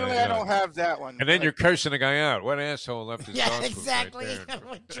mean, Fortunately, I don't have that one. And then you're cursing the guy out. What asshole left his dog Yeah, food exactly. right there?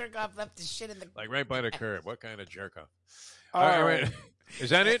 What jerk off left his shit in the. Like right by the curb. What kind of jerk off? All right. Is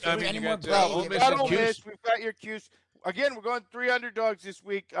that it? I mean, Any you more got plays? Ole We've Miss got and Ole Cuse? Miss. We've got your cues. Again, we're going 3 underdogs this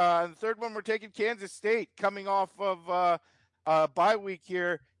week. The third one, we're taking Kansas State coming off of bye week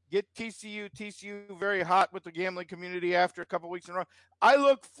here. Get TCU very hot with the gambling community after a couple weeks in a row. I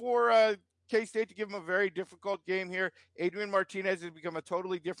look for K-State to give them a very difficult game here. Adrian Martinez has become a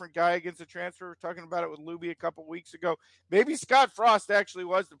totally different guy against the transfer. We were talking about it with Lubie a couple weeks ago. Maybe Scott Frost actually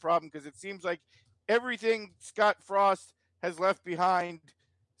was the problem because it seems like everything Scott Frost has left behind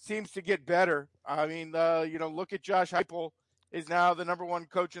seems to get better. I mean, look at Josh Heupel is now the number one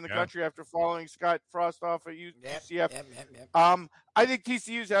coach in the country after following Scott Frost off at UCF. I think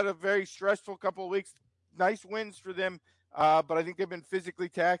TCU's had a very stressful couple of weeks. Nice wins for them, but I think they've been physically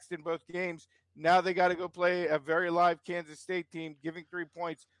taxed in both games. Now they got to go play a very live Kansas State team, giving 3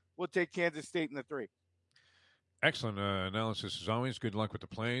 points. We'll take Kansas State in the 3. Excellent analysis as always. Good luck with the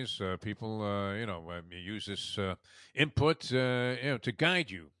plays. People, use this input, to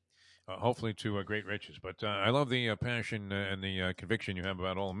guide you, hopefully to great riches. But I love the passion and the conviction you have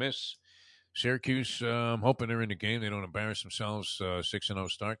about Ole Miss. Syracuse, I'm hoping they're in the game. They don't embarrass themselves. 6-0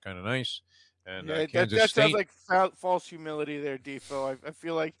 start, kind of nice. And Kansas that State. sounds like false humility there, Defo. I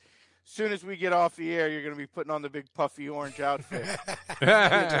feel like as soon as we get off the air, you're going to be putting on the big puffy orange outfit.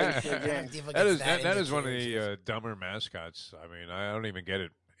 That is one of the dumber mascots. I mean, I don't even get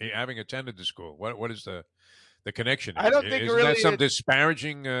it. Having attended the school, what is the connection? I don't think Isn't really that some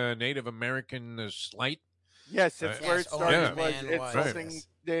disparaging Native American slight? Yes, that's where it started. It's insulting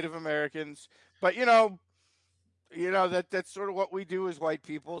Native Americans, but that's sort of what we do as white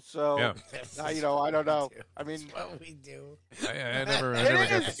people. So, I don't know. I mean, that's what we do. I never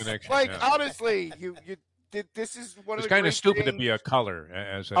got the connection. Like honestly, this is one of the kind of stupid to things be a color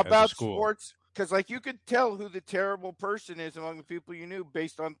as about a school. Sports. Because, you could tell who the terrible person is among the people you knew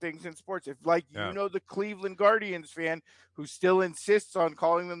based on things in sports. If, the Cleveland Guardians fan who still insists on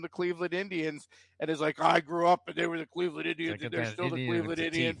calling them the Cleveland Indians and is like, I grew up and they were the Cleveland Indians and they're still the Cleveland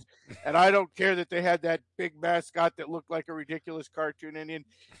Indians. And I don't care that they had that big mascot that looked like a ridiculous cartoon Indian.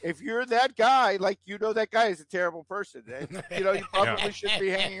 If you're that guy, that guy is a terrible person. And, you probably shouldn't be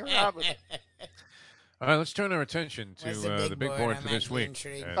hanging around with him. All right, let's turn our attention to the big board for this week.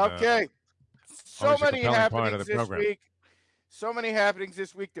 Okay. So many happenings this program. week. So many happenings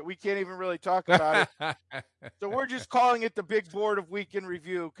this week that we can't even really talk about it. So we're just calling it the big board of week in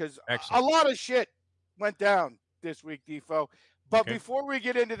review because a lot of shit went down this week, Defo. But before we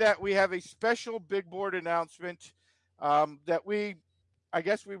get into that, we have a special big board announcement that I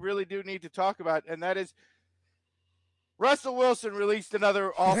guess we really do need to talk about, and that is Russell Wilson released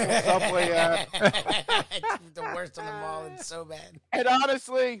another awful Subway app. The worst on them all. It's so bad. And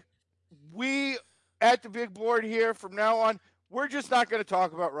honestly, we at the big board here from now on, we're just not going to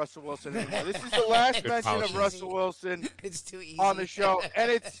talk about Russell Wilson anymore. This is the last mention of Russell Wilson on the show.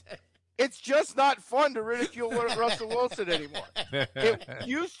 And it's just not fun to ridicule Russell Wilson anymore. It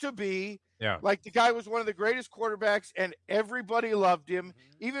used to be like the guy was one of the greatest quarterbacks and everybody loved him.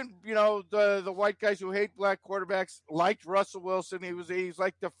 Even, the white guys who hate black quarterbacks liked Russell Wilson. He's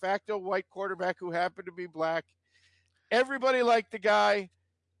like de facto white quarterback who happened to be black. Everybody liked the guy.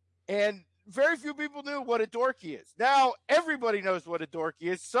 And very few people knew what a dork he is. Now everybody knows what a dork he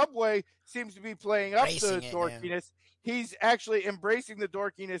is. Subway seems to be playing up the dorkiness. He's actually embracing the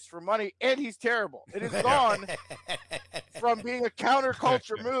dorkiness for money, and he's terrible. It has gone from being a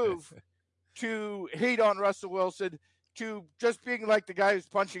counterculture move to hate on Russell Wilson to just being like the guy who's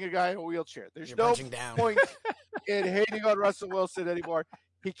punching a guy in a wheelchair. There's no point in hating on Russell Wilson anymore.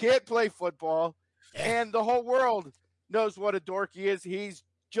 He can't play football, and the whole world knows what a dork he is. He's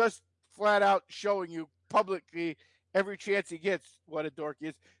just flat out showing you publicly every chance he gets what a dork he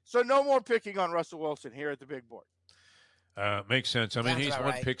is. So no more picking on Russell Wilson here at the big board. Makes sense. I mean, he's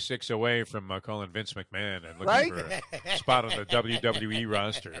one pick six away from calling Vince McMahon and looking for a spot on the WWE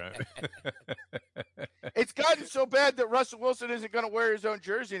roster. It's gotten so bad that Russell Wilson isn't going to wear his own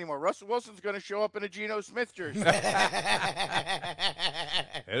jersey anymore. Russell Wilson's going to show up in a Geno Smith jersey.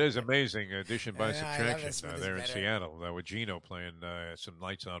 It is amazing addition by subtraction there in Seattle with Geno playing some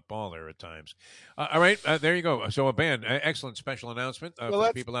lights out ball there at times. All right, there you go. So a band, excellent special announcement for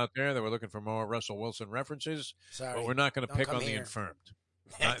the people out there that were looking for more Russell Wilson references. Sorry, but we're not going to pick on the infirmed.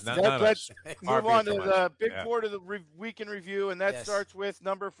 Let's move on to the big board of the week in review, and that starts with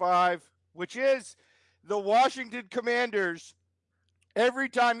number 5, which is the Washington Commanders. Every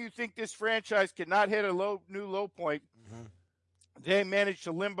time you think this franchise cannot hit a new low point, they manage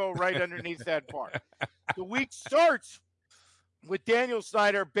to limbo right underneath that bar. The week starts with Daniel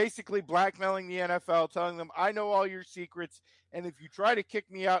Snyder basically blackmailing the NFL, telling them, I know all your secrets, and if you try to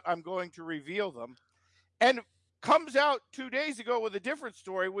kick me out, I'm going to reveal them. And comes out 2 days ago with a different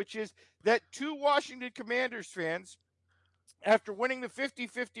story, which is that 2 Washington Commanders fans, after winning the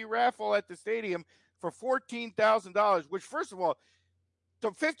 50-50 raffle at the stadium for $14,000, which, first of all, the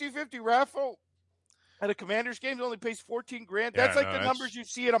 50-50 raffle, At a Commanders game, it only pays $14 grand. Yeah, That's like the numbers you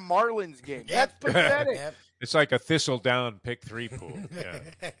see at a Marlins game. That's pathetic. It's like a thistledown pick 3 pool. Yeah.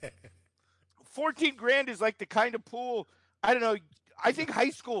 $14 grand is like the kind of pool, I don't know, I think high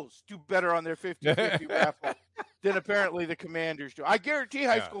schools do better on their 50-50 raffle than apparently the Commanders do. I guarantee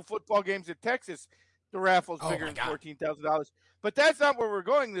high school football games in Texas, the raffle's bigger than $14,000. But that's not where we're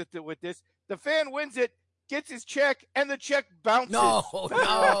going with this. The fan wins it, gets his check, and the check bounces. No,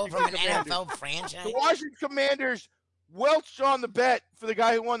 from an NFL franchise. The Washington Commanders welched on the bet for the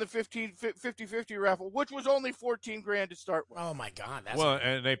guy who won the 50-50 raffle, which was only $14 grand to start with. Oh, my God. That's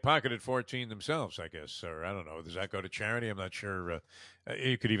and they pocketed 14 themselves, I guess. Or I don't know. Does that go to charity? I'm not sure.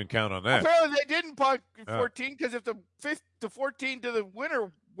 You could even count on that. Apparently they didn't pocket 14 because if the 14 to the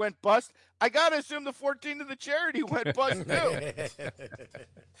winner went bust, I got to assume the 14 to the charity went bust too.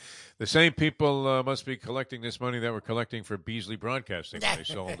 The same people must be collecting this money that we're collecting for Beasley Broadcasting when they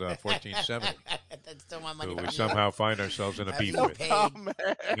sold 1470. That's still my money. So we somehow find ourselves in a beef with. Yeah,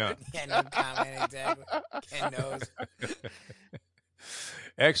 no comment, exactly. Ken knows.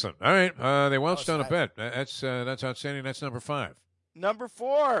 Excellent. All right, they welched on a bet. That's outstanding. That's number 5. Number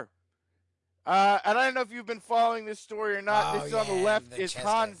 4. And I don't know if you've been following this story or not. This is on the left is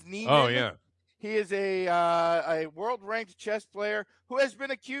Hans Niemann. Oh, yeah. He is a world-ranked chess player who has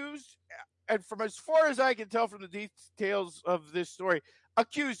been accused, and from as far as I can tell from the details of this story,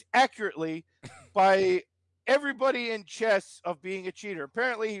 accused accurately by everybody in chess of being a cheater.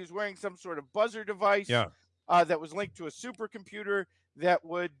 Apparently, he was wearing some sort of buzzer device that was linked to a supercomputer that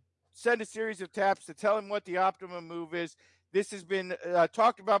would send a series of taps to tell him what the optimum move is. This has been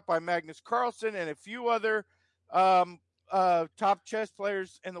talked about by Magnus Carlsen and a few other top chess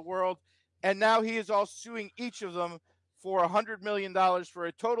players in the world. And now he is all suing each of them for $100 million for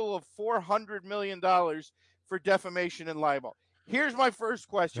a total of $400 million for defamation and libel. Here's my first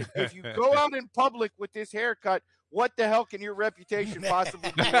question. If you go out in public with this haircut, what the hell can your reputation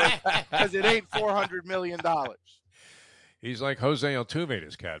possibly be worth? Because it ain't $400 million. He's like Jose Altuve,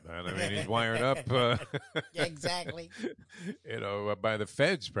 this cat, man. I mean, he's wired up. Exactly. By the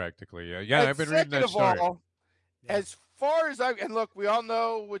feds practically. I've been reading that story. As far as and look, we all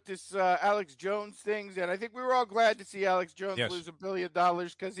know with this Alex Jones things, and I think we were all glad to see Alex Jones lose $1 billion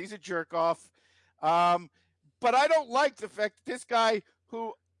because he's a jerk off. But I don't like the fact that this guy,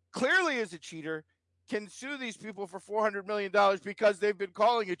 who clearly is a cheater, can sue these people for $400 million because they've been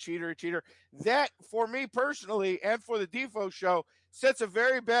calling a cheater. That, for me personally, and for the Defo show, sets a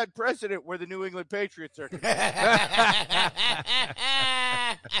very bad precedent where the New England Patriots are concerned.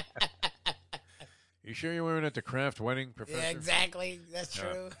 You sure you weren't at the Kraft wedding, Professor? Yeah, exactly. That's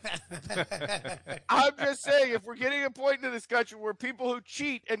true. I'm just saying, if we're getting a point in the discussion where people who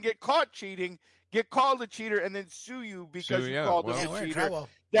cheat and get caught cheating get called a cheater and then sue you because you called them a cheater,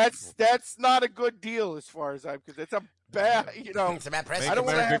 that's not a good deal as far as I'm concerned. It's a bad, It's a bad precedent.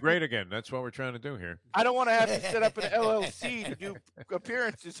 Make America great again. That's what we're trying to do here. I don't want to have to set up an LLC to do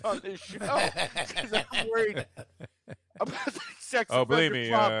appearances on this show because I'm worried about the sex. Oh, believe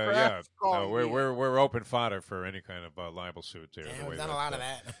me, we're open fodder for any kind of libel suit here. Yeah, we've done a lot of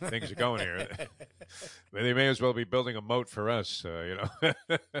that. Things are going here. They may as well be building a moat for us,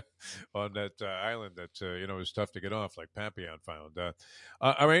 on that island that is tough to get off, like Papillon found.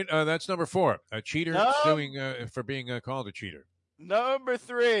 All right, that's number 4. A cheater suing for being called a cheater. Number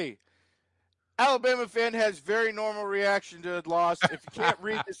 3. Alabama fan has very normal reaction to the loss. If you can't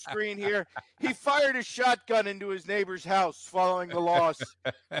read the screen here, he fired a shotgun into his neighbor's house following the loss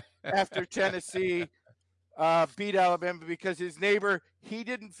after Tennessee beat Alabama because his neighbor, he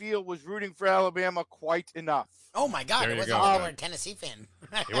didn't feel was rooting for Alabama quite enough. Oh, my God. It was also a Tennessee fan.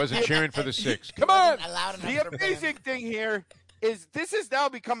 He wasn't cheering for the 6. Come on. The amazing thing here is this has now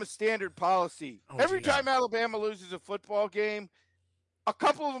become a standard policy. Every time Alabama loses a football game, a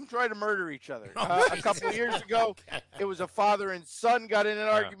couple of them try to murder each other. A couple of years ago, it was a father and son got in an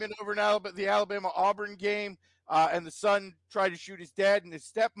argument over the Alabama-Auburn game, and the son tried to shoot his dad and his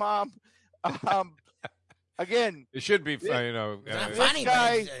stepmom. Again, it should be, funny,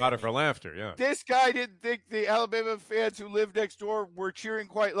 fodder for laughter. Yeah, this guy didn't think the Alabama fans who lived next door were cheering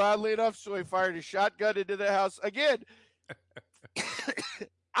quite loudly enough, so he fired a shotgun into the house. Again,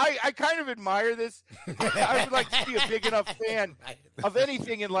 I kind of admire this. I would like to be a big enough fan of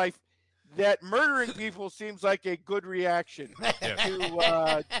anything in life that murdering people seems like a good reaction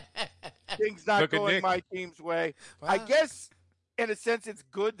to things not going my team's way. Wow. I guess, in a sense, it's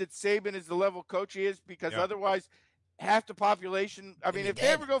good that Saban is the level coach he is because otherwise half the population – I mean, if they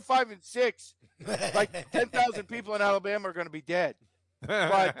ever go 5-6, like 10,000 people in Alabama are going to be dead.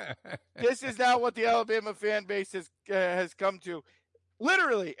 But this is now what the Alabama fan base has come to.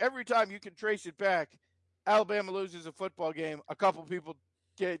 Literally, every time you can trace it back, Alabama loses a football game, a couple people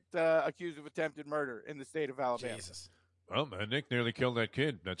get accused of attempted murder in the state of Alabama. Jesus. Well, Nick nearly killed that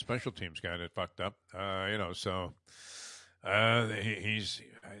kid, that special teams guy that fucked up. So is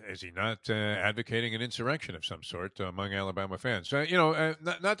he not advocating an insurrection of some sort among Alabama fans? So,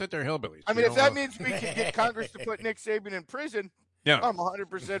 not that they're hillbillies. I mean, if that means we can get Congress to put Nick Saban in prison, yeah, I'm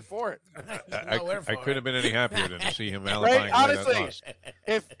 100% for it. I couldn't have been any happier than to see him alibying right? Honestly, that loss.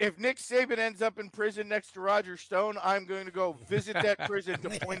 if Nick Saban ends up in prison next to Roger Stone, I'm going to go visit that prison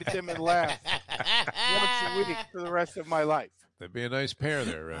to point at them and laugh once a week for the rest of my life. That'd be a nice pair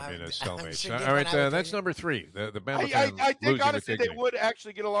there, as cellmates. sure All right, Defo that's number 3. The Bama fan I think losing honestly with they dignity. would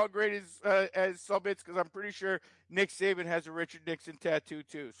actually get along great as cellmates because I'm pretty sure Nick Saban has a Richard Nixon tattoo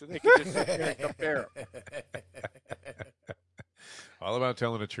too, so they can just sit there and compare. All about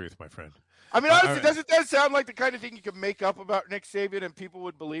telling the truth, my friend. I mean, honestly, right. doesn't that sound like the kind of thing you can make up about Nick Saban and people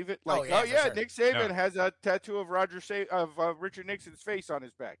would believe it? Like, sure. Nick Saban has a tattoo of Richard Nixon's face on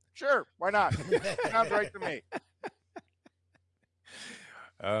his back. Sure, why not? Sounds right to me.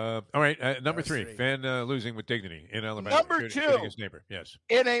 All right, number 3, fan losing with dignity in Alabama. Number 2, shooting his neighbor. Yes.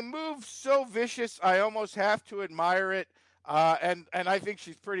 In a move so vicious, I almost have to admire it. And I think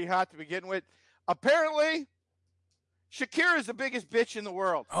she's pretty hot to begin with. Apparently, Shakira is the biggest bitch in the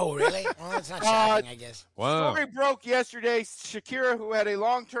world. Oh, really? Well, that's not shocking, I guess. Wow. Story broke yesterday. Shakira, who had a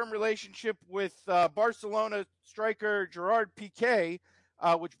long-term relationship with Barcelona striker Gerard Piqué,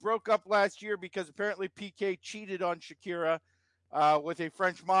 which broke up last year because apparently Piqué cheated on Shakira with a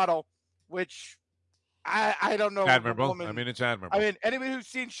French model, which I don't know. Admirable. I mean, it's admirable. I mean, anybody who's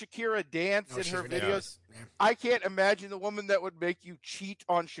seen Shakira dance in her videos, I can't imagine the woman that would make you cheat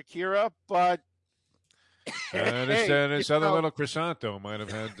on Shakira, but this other little croissant, though, might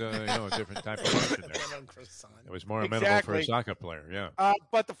have had a different type of lunch in there. It was more amenable for a soccer player, yeah.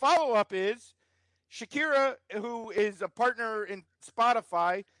 But the follow-up is Shakira, who is a partner in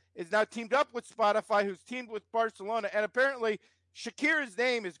Spotify, is now teamed up with Spotify, who's teamed with Barcelona, and apparently Shakira's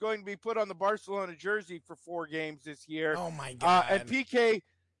name is going to be put on the Barcelona jersey for 4 games this year. Oh, my God. And Piqué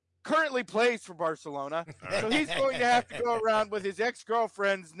currently plays for Barcelona, so he's going to have to go around with his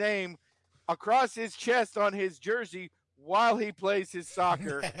ex-girlfriend's name across his chest on his jersey while he plays his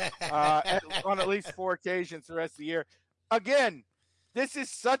soccer on at least 4 occasions the rest of the year. Again, this is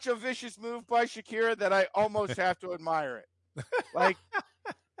such a vicious move by Shakira that I almost have to admire it. Like,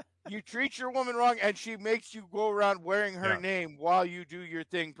 you treat your woman wrong, and she makes you go around wearing her name while you do your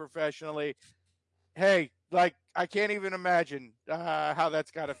thing professionally. Hey, like, I can't even imagine how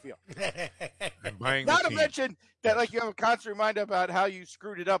that's got to feel. Not to mention that, like, you have a constant reminder about how you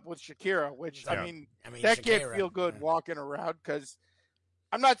screwed it up with Shakira, which, I mean that Shakira, can't feel good walking around because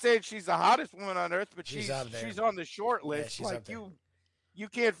I'm not saying she's the hottest woman on earth, but she's on the short list. Yeah, like, you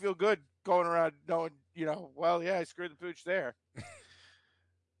can't feel good going around knowing, I screwed the pooch there.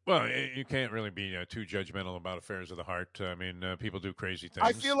 Well, you can't really be too judgmental about affairs of the heart. I mean, people do crazy things.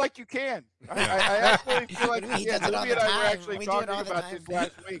 I feel like you can. I actually feel like Lubie and I were actually talking about this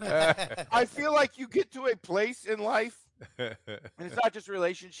last week. I feel like you get to a place in life, and it's not just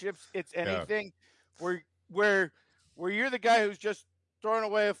relationships; it's anything where you're the guy who's just throwing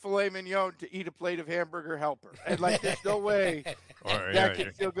away a filet mignon to eat a plate of hamburger helper, and like there's no way that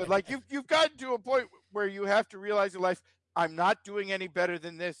can feel good. Like you've gotten to a point where you have to realize in life, I'm not doing any better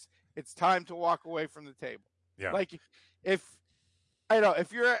than this. It's time to walk away from the table. Yeah. Like if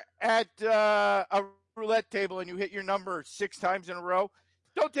you're at a roulette table and you hit your number 6 times in a row,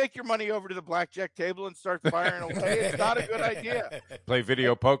 don't take your money over to the blackjack table and start firing away. It's not a good idea. Play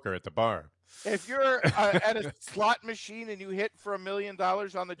video poker at the bar. If you're at a slot machine and you hit for $1 million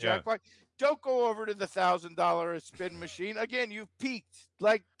on the jackpot, don't go over to the $1,000 spin machine. Again, you've peaked.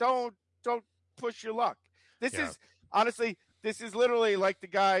 Like, don't push your luck. This is honestly, this is literally like the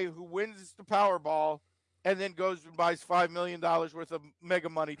guy who wins the Powerball and then goes and buys $5 million worth of mega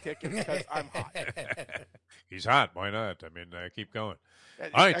money tickets because I'm hot. He's hot. Why not? I mean, keep going.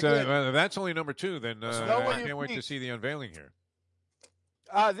 All right, that's only number 2. Then I can't wait to see the unveiling here.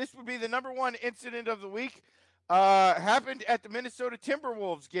 This would be the number 1 incident of the week. Happened at the Minnesota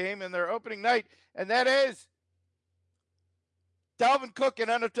Timberwolves game in their opening night, and that is Dalvin Cook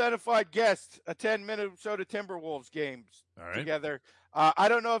and unidentified guest attend Minnesota Timberwolves games together. I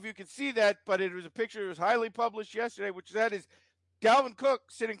don't know if you can see that, but it was a picture that was highly published yesterday, which that is Dalvin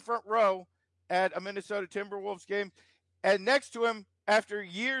Cook sitting front row at a Minnesota Timberwolves game. And next to him, after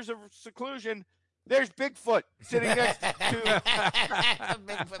years of seclusion, there's Bigfoot sitting next to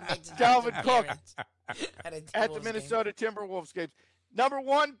Dalvin Cook at the Minnesota Timberwolves games. Number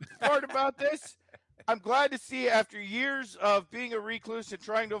 1 part about this, I'm glad to see after years of being a recluse and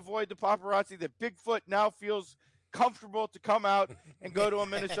trying to avoid the paparazzi that Bigfoot now feels comfortable to come out and go to a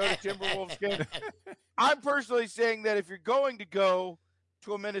Minnesota Timberwolves game. I'm personally saying that if you're going to go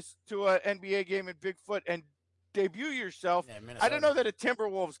to an NBA game in Bigfoot and debut yourself, I don't know that a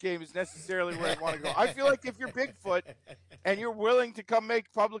Timberwolves game is necessarily where I'd want to go. I feel like if you're Bigfoot and you're willing to come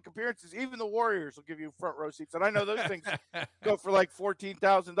make public appearances, even the Warriors will give you front row seats. And I know those things go for like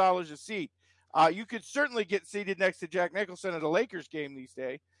 $14,000 a seat. You could certainly get seated next to Jack Nicholson at a Lakers game these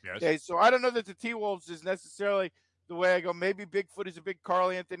days. Yes. So I don't know that the T-Wolves is necessarily the way I go. Maybe Bigfoot is a big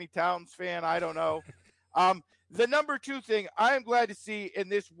Karl Anthony Towns fan. I don't know. The number two thing I am glad to see in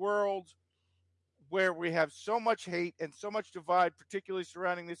this world where we have so much hate and so much divide, particularly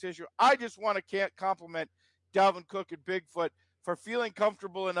surrounding this issue, I just want to compliment Dalvin Cook and Bigfoot for feeling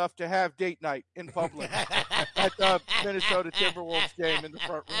comfortable enough to have date night in public at the Minnesota Timberwolves game in the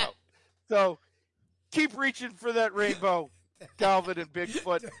front row. So keep reaching for that rainbow, Dalvin and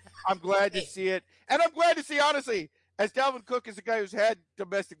Bigfoot. I'm glad to see it. And I'm glad to see, honestly, as Dalvin Cook is a guy who's had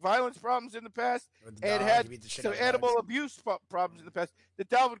domestic violence problems in the past and had some animal abuse problems in the past, that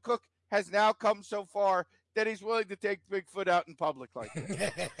Dalvin Cook has now come so far that he's willing to take Bigfoot out in public like this.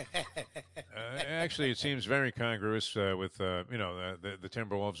 Actually, it seems very congruous with the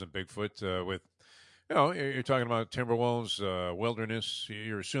Timberwolves and Bigfoot. With you're talking about Timberwolves wilderness.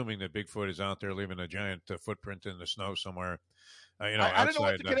 You're assuming that Bigfoot is out there leaving a giant footprint in the snow somewhere. I don't know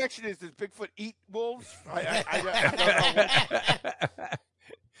what the connection is. Does Bigfoot eat wolves? I don't know.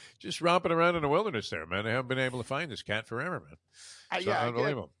 Just romping around in the wilderness there, man. They haven't been able to find this cat forever, man.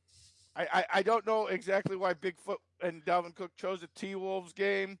 Unbelievable. I don't know exactly why Bigfoot and Dalvin Cook chose a T-Wolves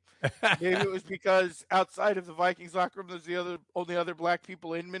game. Maybe it was because outside of the Vikings locker room, there's the only other black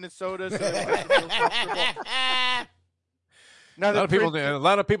people in Minnesota. So they wanted to feel comfortable. Now a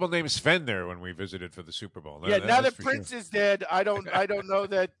lot of people named Sven there when we visited for the Super Bowl. Now that Prince is dead, I don't know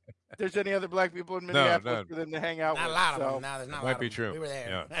that there's any other black people in Minneapolis for them to hang out with. Not a lot of them. No, there's not a lot might be of them. true. We were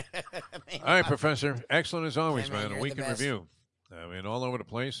there. Yeah. All right, Professor. Excellent as always, man. A week in review. All over the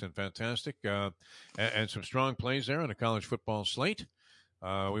place and fantastic, and some strong plays there on the college football slate.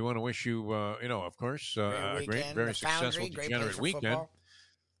 We want to wish you, of course, a great, very successful Degenerate weekend. Football.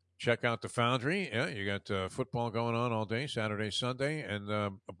 Check out the Foundry. Yeah, you got football going on all day, Saturday, Sunday,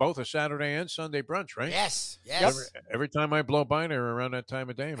 and both a Saturday and Sunday brunch, right? Yes. Every time I blow by there around that time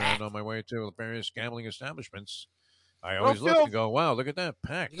of day, man, on my way to various gambling establishments, I always look and go, wow, look at that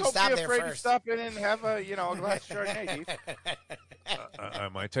pack. Don't be afraid to stop in and have a glass of Chardonnay. I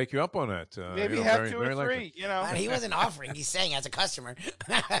might take you up on that. Maybe have two or three. Man, he wasn't offering. He's saying as a customer.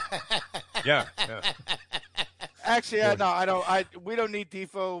 Yeah. Actually, no, I don't. We don't need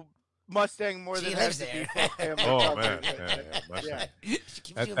Defo Mustang more than lives the there. Defo family. Oh man,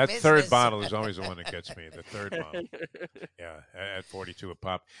 that third bottle is always the one that gets me. The third bottle, at 42 a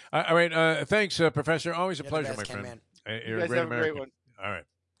pop. All right, thanks, Professor. Always a pleasure, my friend. You're a great American. Great one. All right,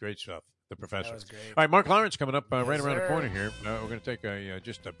 great stuff. The Professor. That was great. All right, Mark Lawrence coming up right around sir. the corner here. We're going to take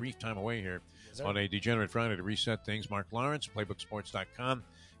just a brief time away here on a Degenerate Friday to reset things. Mark Lawrence, PlaybookSports.com.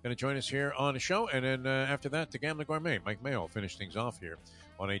 Going to join us here on the show. And then after that, the Gambling Gourmet, Mike Mayo, will finish things off here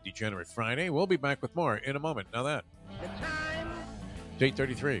on a Degenerate Friday. We'll be back with more in a moment. Now that. It's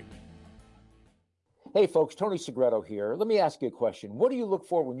 8:33. Hey, folks, Tony Segreto here. Let me ask you a question. What do you look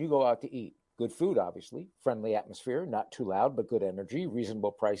for when you go out to eat? Good food, obviously, friendly atmosphere, not too loud, but good energy,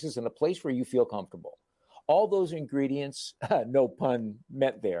 reasonable prices, and a place where you feel comfortable. All those ingredients, no pun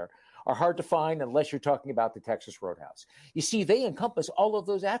meant there, are hard to find unless you're talking about the Texas Roadhouse. You see, they encompass all of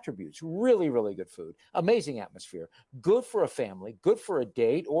those attributes. Really, really good food, amazing atmosphere, good for a family, good for a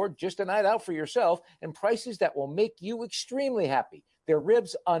date, or just a night out for yourself, and prices that will make you extremely happy. Their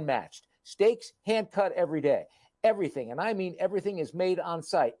ribs unmatched, steaks hand-cut every day. Everything, and I mean everything, is made on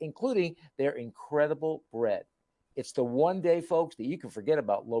site, including their incredible bread. It's the one day, folks, that you can forget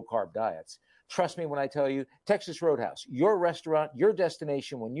about low-carb diets. Trust me when I tell you, Texas Roadhouse, your restaurant, your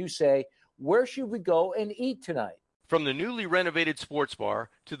destination when you say, where should we go and eat tonight? From the newly renovated sports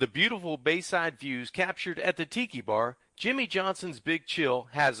bar to the beautiful bayside views captured at the Tiki Bar, Jimmy Johnson's Big Chill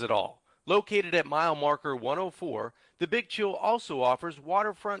has it all. Located at mile marker 104, the Big Chill also offers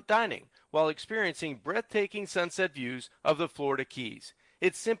waterfront dining while experiencing breathtaking sunset views of the Florida Keys.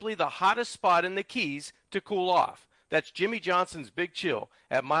 It's simply the hottest spot in the Keys to cool off. That's Jimmy Johnson's Big Chill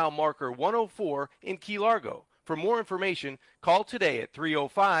at mile marker 104 in Key Largo. For more information, call today at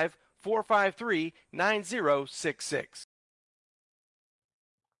 305-453-9066.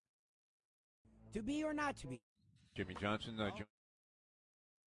 To be or not to be? Jimmy Johnson.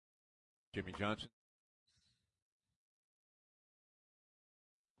 Jimmy Johnson.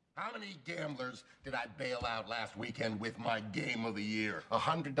 How many gamblers did I bail out last weekend with my game of the year? A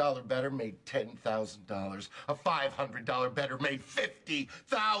 $100 better made $10,000. A $500 better made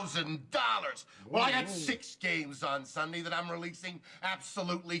 $50,000. Well, I got 6 games on Sunday that I'm releasing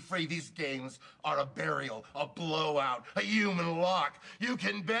absolutely free. These games are a burial, a blowout, a human lock. You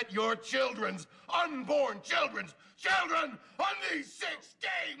can bet your unborn children on these 6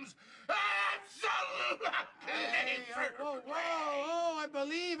 games. Absolutely.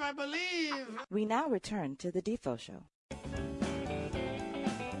 I believe. We now return to the Defo Show.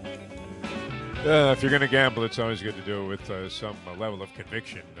 If you're going to gamble, it's always good to do it with some level of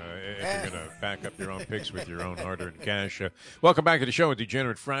conviction. If you're going to back up your own picks with your own hard-earned cash. Welcome back to the show on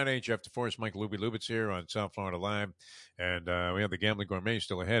Degenerate Friday. Jeff DeForest, Mike Lubitz here on South Florida Live. And we have the Gambling Gourmet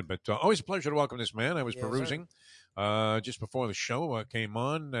still ahead. But always a pleasure to welcome this man. I was perusing just before the show came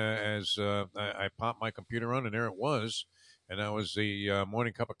on as I popped my computer on, and there it was. And that was the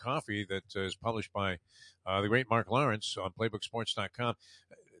morning cup of coffee that is published by the great Mark Lawrence on PlaybookSports.com.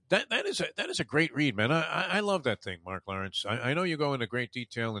 That is a great read, man. I love that thing, Mark Lawrence. I know you go into great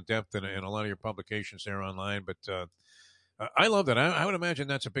detail and depth in a lot of your publications there online, but I love that. I would imagine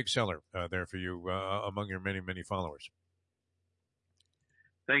that's a big seller there for you among your many, many followers.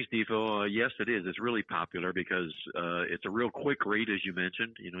 Thanks, Defo. Yes, it is. It's really popular because it's a real quick read, as you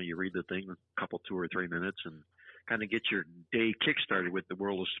mentioned. You know, you read the thing a couple, 2 or 3 minutes and kind of get your day kick-started with the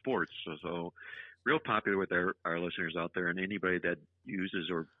world of sports. So real popular with our listeners out there, and anybody that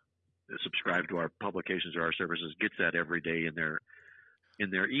uses or subscribe to our publications or our services gets that every day in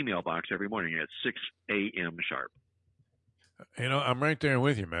their email box every morning at 6 a.m. sharp. You know, I'm right there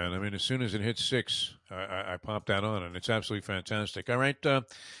with you, man. I mean, as soon as it hits 6, I pop that on, and it's absolutely fantastic. All right,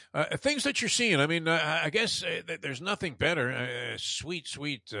 things that you're seeing. I mean, I guess there's nothing better. Sweet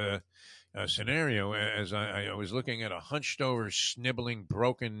scenario as I was looking at a hunched-over, snibbling,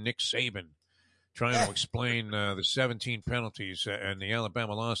 broken Nick Saban trying to explain the 17 penalties and the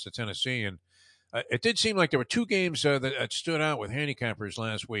Alabama loss to Tennessee. And it did seem like there were 2 games that stood out with handicappers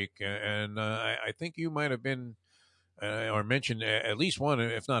last week, and I think you might have been or mentioned at least one,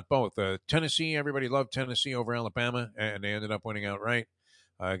 if not both. Tennessee, everybody loved Tennessee over Alabama, and they ended up winning outright,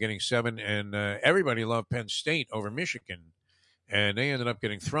 getting 7. And everybody loved Penn State over Michigan, and they ended up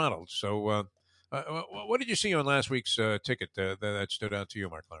getting throttled. So what did you see on last week's ticket that stood out to you,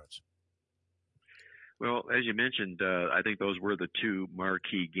 Mark Lawrence? Well, as you mentioned, I think those were the 2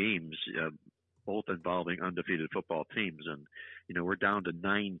 marquee games, both involving undefeated football teams. And, you know, we're down to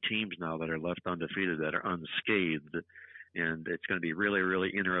 9 teams now that are left undefeated that are unscathed. And it's going to be really, really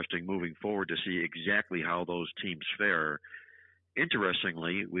interesting moving forward to see exactly how those teams fare.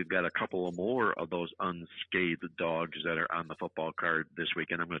 Interestingly, we've got a couple of more of those unscathed dogs that are on the football card this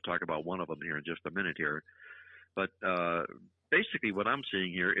weekend. I'm going to talk about one of them here in just a minute here. But basically what I'm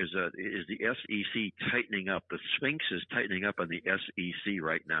seeing here is the SEC tightening up. The Sphinx is tightening up on the SEC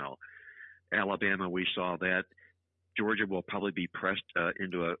right now. Alabama, we saw that. Georgia will probably be pressed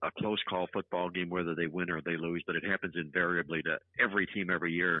into a close call football game, whether they win or they lose, but it happens invariably to every team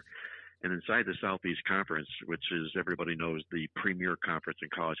every year. And inside the Southeast Conference, which is, everybody knows, the premier conference in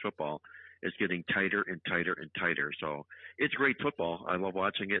college football, it's getting tighter and tighter and tighter. So it's great football. I love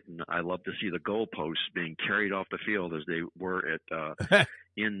watching it, and I love to see the goalposts being carried off the field as they were at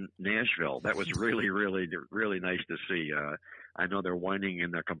in Nashville. That was really, really, really nice to see. I know they're whining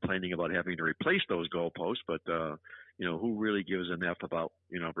and they're complaining about having to replace those goalposts, but you know, who really gives an F about,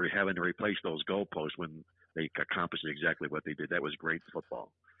 you know, having to replace those goalposts when they accomplished exactly what they did? That was great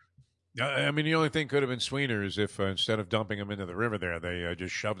football. I mean, the only thing could have been sweeter is if instead of dumping them into the river there, they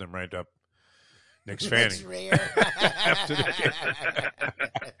just shoved them right up Nick's fanny. After the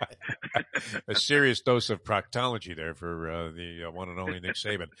a serious dose of proctology there for the one and only Nick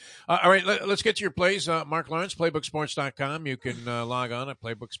Saban. All right, let's get to your plays. Mark Lawrence, PlaybookSports.com. You can log on at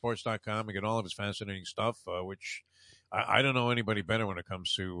PlaybookSports.com and get all of his fascinating stuff, which I don't know anybody better when it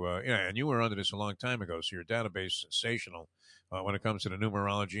comes to, and you were under this a long time ago, so your database is sensational when it comes to the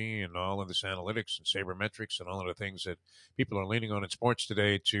numerology and all of this analytics and sabermetrics and all of the things that people are leaning on in sports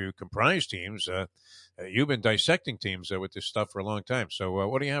today to comprise teams. You've been dissecting teams with this stuff for a long time. So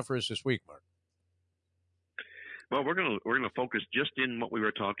what do you have for us this week, Mark? Well, we're gonna focus just in what we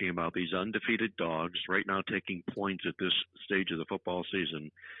were talking about, these undefeated dogs right now taking points at this stage of the football season,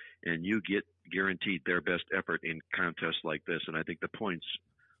 and you get guaranteed their best effort in contests like this. And I think the points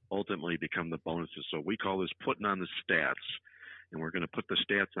ultimately become the bonuses. So we call this putting on the stats, and we're going to put the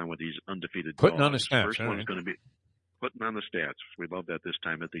stats on with these undefeated putting dogs. On the stats. First one's going to be putting on the stats. We love that this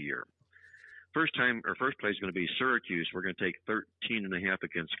time of the year. First place is going to be Syracuse. We're going to take 13.5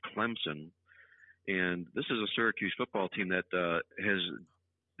 against Clemson. And this is a Syracuse football team that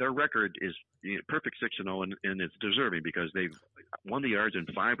their record is perfect 6-0, and it's deserving because they've won the yards in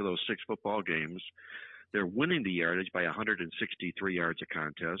 5 of those 6 football games. They're winning the yardage by 163 yards a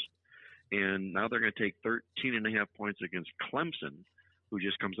contest, and now they're going to take 13.5 points against Clemson, who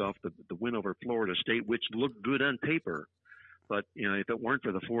just comes off the win over Florida State, which looked good on paper. But if it weren't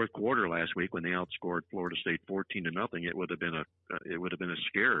for the fourth quarter last week when they outscored Florida State 14-0, it would have been a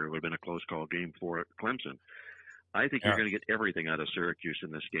scare. It would have been a close call game for Clemson. I think you're going to get everything out of Syracuse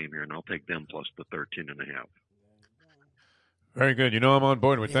in this game here, and I'll take them plus the 13.5. Very good. I'm on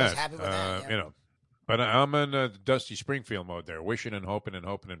board with that. Happy with that, yeah. But I'm in Dusty Springfield mode there, wishing and hoping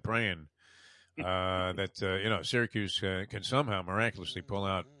and praying that Syracuse can somehow miraculously pull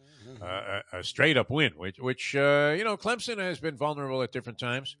out a straight up win, which Clemson has been vulnerable at different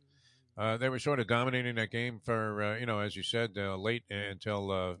times. They were sort of dominating that game for as you said, late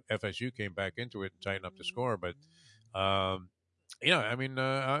until FSU came back into it and tightened up the score. But I've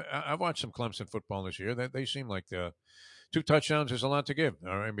watched some Clemson football this year. They seem like 2 touchdowns is a lot to give.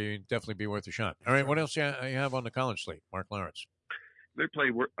 All right, definitely be worth a shot. All right, what else you have on the college slate, Mark Lawrence? We're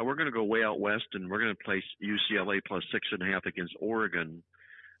going to go way out west, and we're going to place UCLA plus 6.5 against Oregon.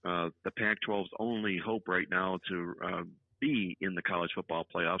 The Pac-12's only hope right now to be in the college football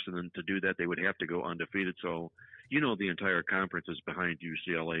playoffs, and then to do that, they would have to go undefeated. So, the entire conference is behind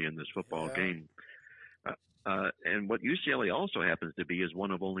UCLA in this football game. And what UCLA also happens to be is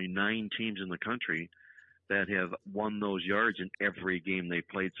one of only 9 teams in the country that have won those yards in every game they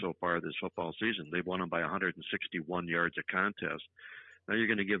played so far this football season. They've won them by 161 yards a contest. Now you're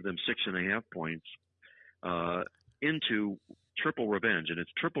going to give them 6.5 points into triple revenge, and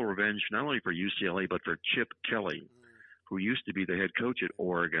it's triple revenge not only for UCLA but for Chip Kelly, who used to be the head coach at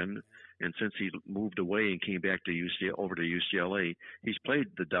Oregon, and since he moved away and came back to over to UCLA, he's played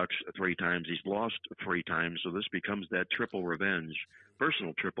the Ducks 3 times. He's lost 3 times, so this becomes that triple revenge,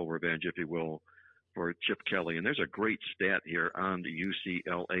 personal triple revenge, if you will, for Chip Kelly. And there's a great stat here on the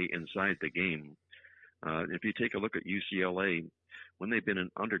UCLA inside the game. If you take a look at UCLA, when they've been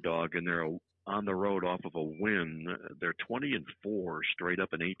an underdog and they're on the road off of a win, they're 20-4 straight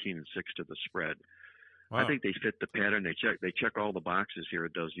up and 18-6 to the spread. Wow. I think they fit the pattern. They check all the boxes here.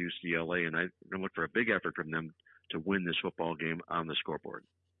 It does UCLA, and I'm going to look for a big effort from them to win this football game on the scoreboard.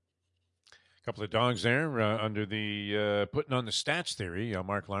 A couple of dogs there under the putting on the stats theory,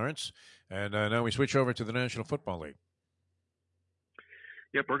 Mark Lawrence. And now we switch over to the National Football League.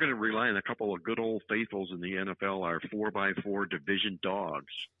 Yep, we're going to rely on a couple of good old faithfuls in the NFL, our 4x4 division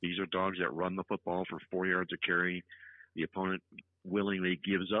dogs. These are dogs that run the football for 4 yards a carry. The opponent willingly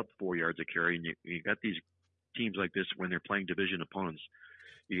gives up 4 yards a carry. And you got these teams like this when they're playing division opponents.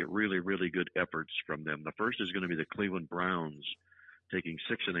 You get really, really good efforts from them. The first is going to be the Cleveland Browns, taking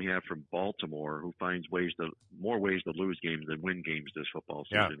 6.5 from Baltimore, who finds more ways to lose games than win games this football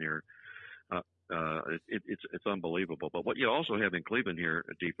season here. It's unbelievable. But what you also have in Cleveland here,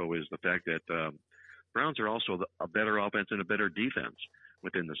 Defo, is the fact that Browns are also a better offense and a better defense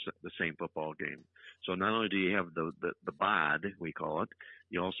within the same football game. So not only do you have the bod, we call it,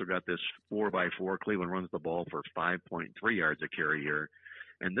 you also got this 4x4. Cleveland runs the ball for 5.3 yards a carry here.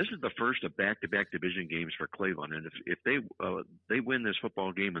 And this is the first of back-to-back division games for Cleveland. And if they win this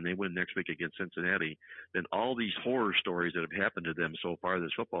football game and they win next week against Cincinnati, then all these horror stories that have happened to them so far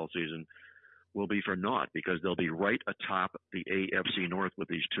this football season will be for naught, because they'll be right atop the AFC North with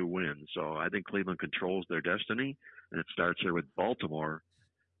these 2 wins. So I think Cleveland controls their destiny, and it starts here with Baltimore.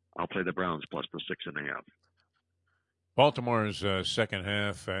 I'll play the Browns plus the 6.5. Baltimore's second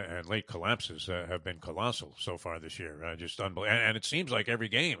half and late collapses have been colossal so far this year. Just unbelievable. And it seems like every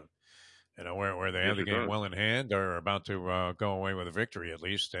game, where they have the game well in hand or are about to go away with a victory at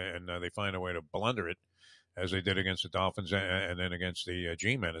least, and they find a way to blunder it, as they did against the Dolphins and then against the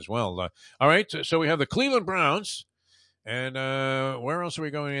G-Men as well. All right, so we have the Cleveland Browns. And where else are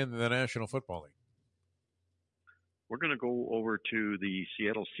we going in the National Football League? We're going to go over to the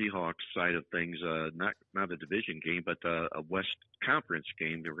Seattle Seahawks side of things, not a division game, but a West Conference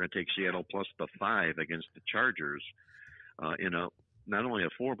game. We're going to take Seattle plus the 5 against the Chargers in not only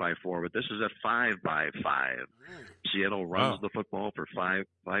a 4x4, but this is a 5x5. Seattle runs the football for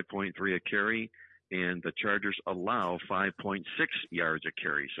 5.3 a carry, and the Chargers allow 5.6 yards a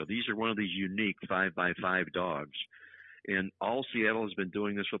carry. So these are one of these unique 5x5 dogs. And all Seattle has been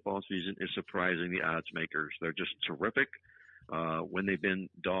doing this football season is surprising the odds makers. They're just terrific. When they've been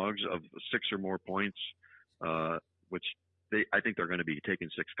dogs of 6 or more points, which I think they're going to be taking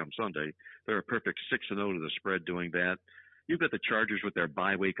 6 come Sunday, they're a perfect 6-0 to the spread doing that. You've got the Chargers with their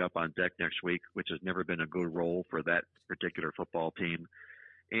bye week up on deck next week, which has never been a good role for that particular football team.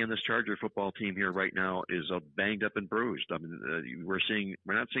 And this Charger football team here right now is banged up and bruised. I mean,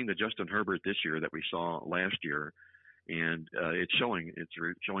 we're not seeing the Justin Herbert this year that we saw last year, and it's showing. It's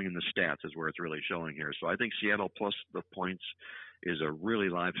showing in the stats is where it's really showing here. So I think Seattle plus the points is a really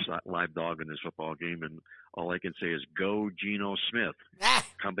live dog in this football game, and all I can say is go Geno Smith,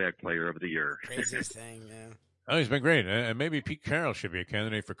 comeback player of the year. Craziest thing, yeah. Oh, he's been great. And maybe Pete Carroll should be a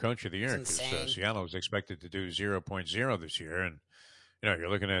candidate for Coach of the Year It's because insane. Seattle was expected to do 0.0 this year. And, you're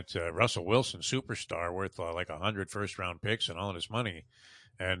looking at Russell Wilson, superstar, worth like 100 first-round picks and all of this money.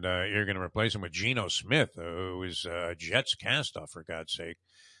 And you're going to replace him with Geno Smith, who is a Jets cast-off, for God's sake.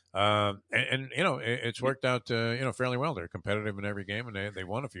 It's worked out, fairly well. They're competitive in every game, and they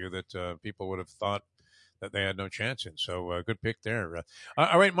won a few that people would have thought that they had no chance in. So good pick there.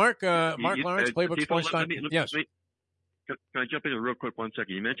 All right, Mark Lawrence, Playbook Sports. Yes. Can I jump in real quick 1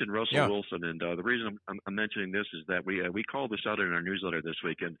 second? You mentioned Russell Wilson, and the reason I'm mentioning this is that we called this out in our newsletter this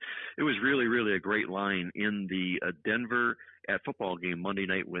week, and it was really, really a great line in the Denver at football game Monday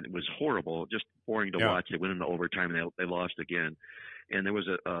night when it was horrible, just boring to watch. They went into overtime and they lost again. And there was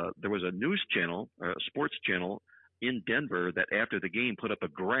a news channel, a sports channel in Denver that after the game put up a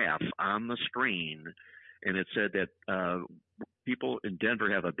graph on the screen, and it said that people in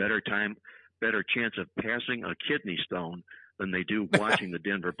Denver have a better chance of passing a kidney stone than they do watching the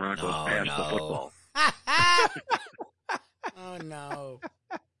Denver Broncos pass the football. Oh, no.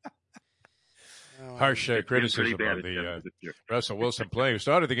 Harsh criticism of the Russell Wilson play. He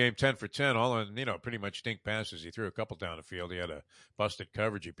started the game 10 for 10, all on, pretty much stink passes. He threw a couple down the field. He had a busted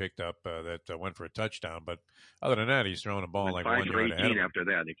coverage he picked up that went for a touchdown. But other than that, he's throwing a ball like 1 yard ahead. After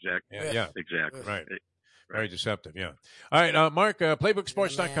that, exactly. Yeah. Exactly. Right. Very deceptive, yeah. All right, Mark,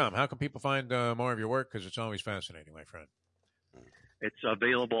 PlaybookSports.com. How can people find more of your work? Because it's always fascinating, my friend. It's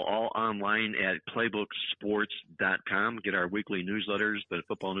available all online at playbooksports.com. Get our weekly newsletters. The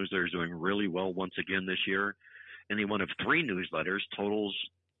football newsletter is doing really well once again this year. Any one of 3 newsletters, totals,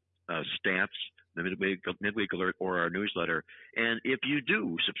 stats, the midweek alert, or our newsletter. And if you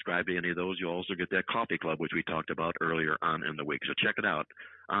do subscribe to any of those, you'll also get that coffee club, which we talked about earlier on in the week. So check it out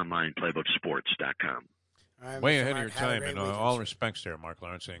online, playbooksports.com. Way ahead of your time in all respects there, Mark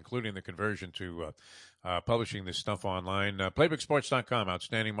Lawrence, including the conversion to publishing this stuff online. PlaybookSports.com,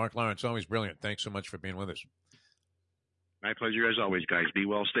 outstanding. Mark Lawrence, always brilliant. Thanks so much for being with us. My pleasure as always, guys. Be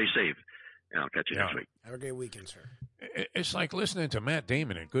well, stay safe, and I'll catch you next week. Have a great weekend, sir. It's like listening to Matt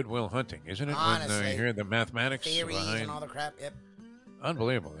Damon in Good Will Hunting, isn't it? Honestly, when you hear the mathematics theories behind and all the crap. Yep.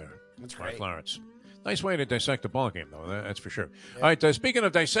 Unbelievable there. That's Mark great. Lawrence. Nice way to dissect a ball game, though. That's for sure. Yep. All right, speaking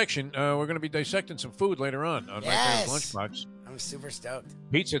of dissection, we're going to be dissecting some food later on Mike Mayo's Lunchbox. I'm super stoked.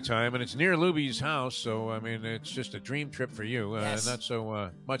 Pizza time, and it's near Lubie's house, so, I mean, it's just a dream trip for you. Not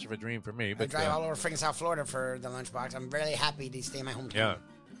so much of a dream for me. But I drive all over freaking South Florida for the Lunchbox. I'm really happy to stay in my hometown. Yeah.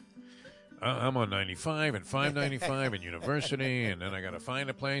 I'm on 95 and 595 and University, and then I got to find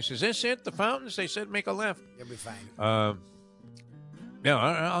a place. Is this it, the fountains? They said make a left. You'll be fine. Yeah,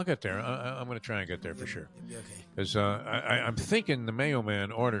 I'll get there. I'm going to try and get there for sure. You'll be okay. Because I'm thinking the Mayo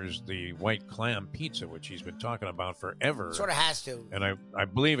Man orders the white clam pizza, which he's been talking about forever. Sort of has to. And I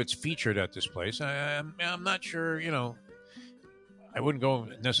believe it's featured at this place. I'm not sure, I wouldn't go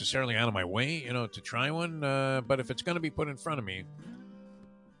necessarily out of my way, to try one. But if it's going to be put in front of me,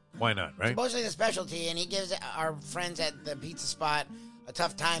 why not, right? Supposedly the specialty, and he gives our friends at the pizza spot a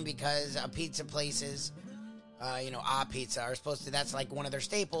tough time because pizza places, pizza are supposed to, that's like one of their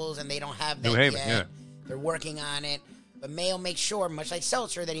staples, and they don't have that New Haven, yet. yeah. They're working on it. But Mayo makes sure, much like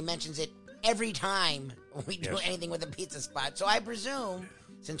Seltzer, that he mentions it every time we do anything with a pizza spot. So I presume,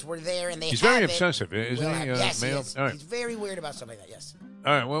 since we're there and he's very obsessive, isn't he? Yes, Mayo? he is. Right. He's very weird about stuff like that, yes.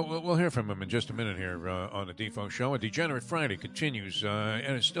 All right, well, we'll hear from him in just a minute here on the Defo Show. A Degenerate Friday continues,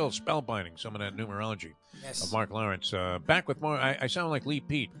 and it's still spellbinding, some of that numerology of Mark Lawrence. Back with more. I sound like Lee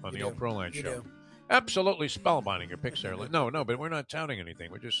Pete on the old Proline show. Do. Absolutely spellbinding your picks there. No, but we're not touting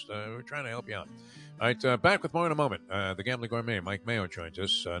anything. We're just we're trying to help you out. All right, back with more in a moment. The Gambling Gourmet, Mike Mayo, joins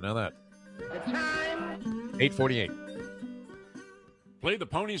us. Now that. The time. 8:48. Play the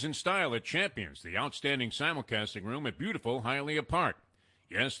ponies in style at Champions, the outstanding simulcasting room at beautiful Hialeah Park.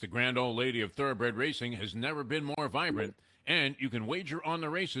 Yes, the grand old lady of thoroughbred racing has never been more vibrant, and you can wager on the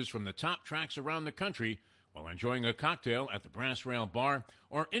races from the top tracks around the country while enjoying a cocktail at the Brass Rail Bar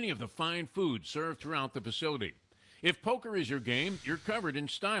or any of the fine food served throughout the facility. If poker is your game, you're covered in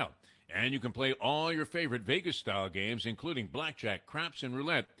style, and you can play all your favorite Vegas-style games, including blackjack, craps, and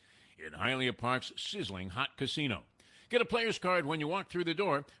roulette, in Hialeah Park's sizzling hot casino. Get a player's card when you walk through the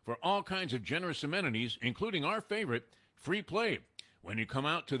door for all kinds of generous amenities, including our favorite, free play, when you come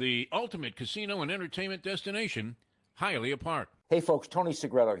out to the ultimate casino and entertainment destination, Hialeah Park. Hey folks, Tony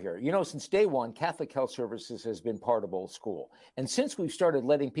Segreto here. You know, since day one, Catholic Health Services has been part of Old School. And since we've started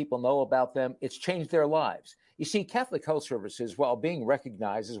letting people know about them, it's changed their lives. You see, Catholic Health Services, while being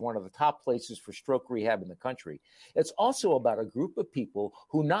recognized as one of the top places for stroke rehab in the country, it's also about a group of people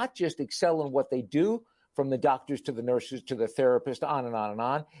who not just excel in what they do, from the doctors to the nurses to the therapist, on and on and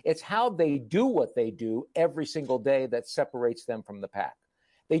on. It's how they do what they do every single day that separates them from the pack.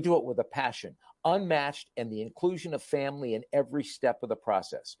 They do it with a passion, unmatched, and the inclusion of family in every step of the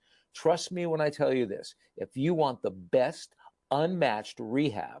process. Trust me when I tell you this. If you want the best, unmatched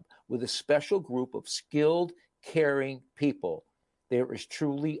rehab with a special group of skilled, caring people, there is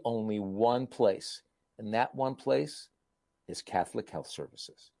truly only one place, and that one place is Catholic Health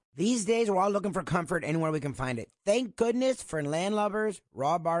Services. These days, we're all looking for comfort anywhere we can find it. Thank goodness for Landlubbers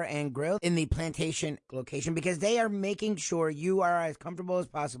Raw Bar and Grill in the Plantation location, because they are making sure you are as comfortable as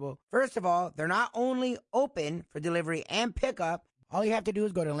possible. First of all, they're not only open for delivery and pickup. All you have to do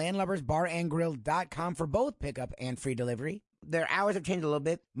is go to landlubbersbarandgrill.com for both pickup and free delivery. Their hours have changed a little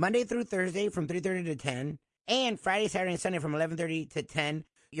bit. Monday through Thursday from 3:30 to 10, and Friday, Saturday, and Sunday from 11:30 to 10.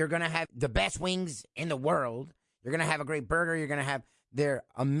 You're going to have the best wings in the world. You're going to have a great burger. You're going to have their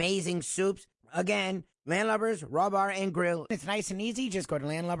amazing soups. Again, Landlubbers, Raw Bar, and Grill. It's nice and easy. Just go to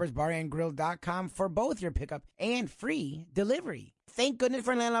landlubbersbarandgrill.com for both your pickup and free delivery. Thank goodness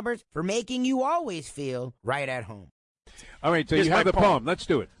for Landlubbers for making you always feel right at home. All right, so you have the poem. Let's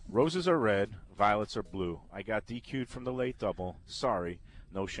do it. Roses are red, violets are blue. I got DQ'd from the late double. Sorry,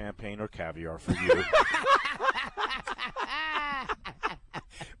 no champagne or caviar for you.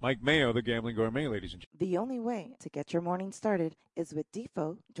 Mike Mayo, the Gambling Gourmet, ladies and The only way to get your morning started is with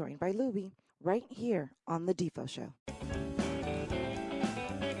Defo, joined by Lubie, right here on The Defo Show.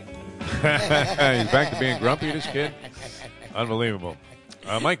 He's back to being grumpy, this kid. Unbelievable.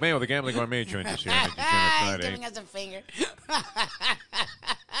 Mike Mayo, the Gambling Gourmet, joins us here on the Degenerate Friday. Giving us a finger.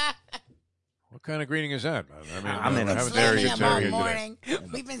 What kind of greeting is that? I'm in a very all morning.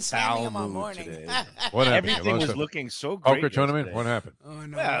 We've been slamming him all morning. What happened? Everything was looking so great. Poker tournament? Yesterday. What happened? Oh,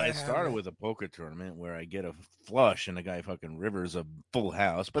 no, Well, it started with a poker tournament where I get a flush and the guy fucking rivers a full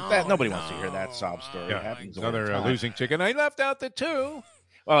house. But that nobody wants to hear that sob story. Yeah, It happens all another the time. losing chicken. I left out the two.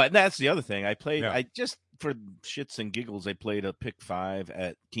 Well, and that's the other thing. I played. Yeah. I just for shits and giggles, I played a pick 5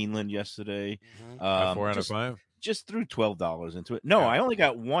 at Keeneland yesterday. 4 out of Just 5. Just threw $12 into it. No, Yeah. I only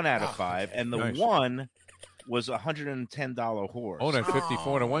got 1 out of 5, okay. and the Nice. one was a $110 horse. Oh, that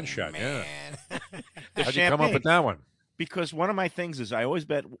 54 to 1 shot. Man. Yeah. The How'd you come up champagne. with that one? Because one of my things is I always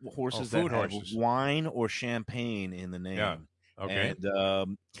bet horses that food have horses. wine or champagne in the name. Yeah. Okay.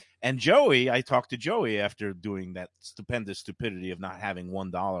 And Joey, I talked to Joey after doing that stupendous stupidity of not having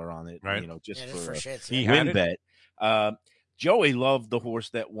 $1 on it, Right. you know, just Yeah, for a shits. He win had it? bet. Joey loved the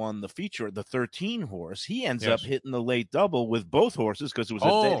horse that won the feature, the 13 horse. He ends up Yes. hitting the late double with both horses because it was a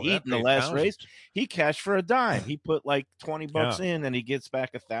Oh, dead that heat in the paid last thousands. race. He cashed for a dime. He put like $20 Yeah. in, and he gets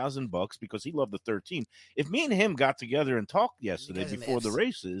back $1,000 because he loved the 13. If me and him got together and talked yesterday guys are before the myths.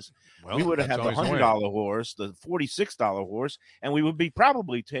 races, Well, we would have that's had the always the way. $100 horse, the $46 horse, and we would be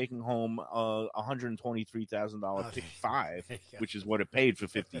probably taking home $123,000 pick 5, which is what it paid for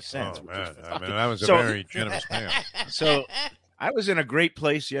 50 cents. Oh, which is man. fucking- That was a So- very generous payout. So I was in a great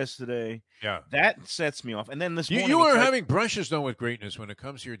place yesterday. Yeah. That sets me off. And then this You morning, are it's like- having brushes, though, with greatness when it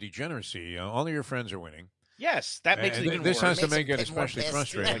comes to your degeneracy. All of your friends are winning. yes, that makes it And even this worse. has to Makes make it it a bit more especially pissed.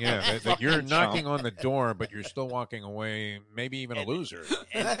 frustrating. Yeah, that you're Fucking knocking chump. on the door, but you're still walking away, maybe even a loser,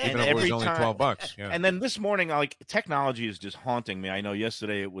 And even if it was every only time- $12. Yeah. And then this morning, like technology is just haunting me. I know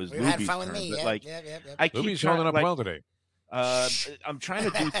yesterday it was We've had Lubie's fun with turn, me. but Yep, like yep. I keep Lubie's trying, holding up like, well today. I'm trying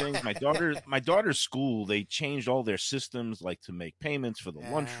to do things. My daughter's school, they changed all their systems, like to make payments for the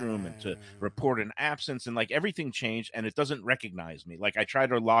lunchroom and to report an absence, and like everything changed, and it doesn't recognize me. Like I try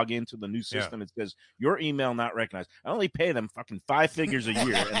to log into the new system, it says your email not recognized. I only pay them fucking 5 figures a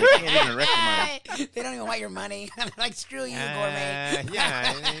year, and they can't even recognize. They don't even want your money. Like, screw you, gourmet.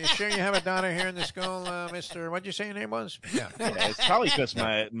 Yeah, you sure you have a daughter here in the school, Mr. What'd you say your name was? Yeah. Yeah, it's probably because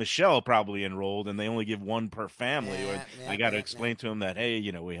my Michelle probably enrolled, and they only give one per family. I got to explain to him that, hey,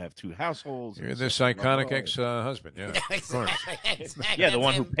 you know, we have 2 households. You're the psychotic ex-husband, yeah, of course. Yeah, the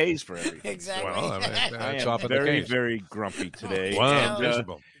one who pays for everything. Exactly. Well, I mean, I that's am often the very, case. very grumpy today. Wow, and,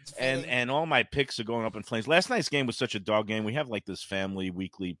 visible. and all my picks are going up in flames. Last night's game was such a dog game. We have like this family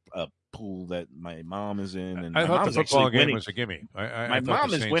weekly pool that my mom is in, and I my thought the mom's football actually game winning. was a gimme. My thought mom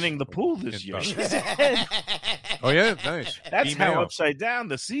the is Saints winning the pool this did year. bust. She's ahead. Oh yeah, nice. That's Email. how upside down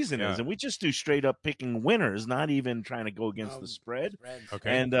the season Yeah. is, and we just do straight up picking winners, not even trying to go against the spread.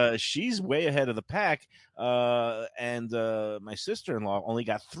 Okay. And she's way ahead of the pack. And my sister-in-law only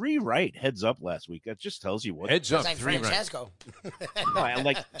got 3 right heads up last week. That just tells you what heads up. Like 3 Francesco. No, and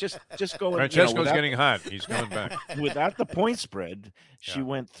like just going. Francesco's without, getting hot. He's coming back. Without the point spread, she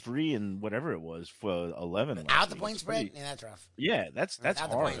went 3 and whatever it was for 11. Without the point spread, yeah, that's rough. Yeah, that's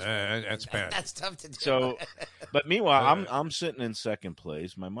hard. That's bad. That's tough to do. So, but meanwhile, I'm sitting in second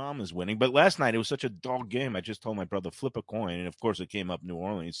place. My mom is winning. But last night it was such a dog game. I just told my brother flip a coin, and of course it came up New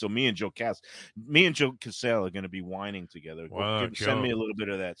Orleans. So me and Joe Cassell are going to be whining together. Wow, Send me a little bit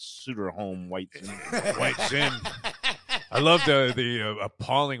of that Suter Home White Zin. White Zin. I love the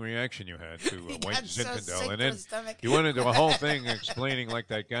appalling reaction you had to White Zinfandel, and then you went into a whole thing explaining like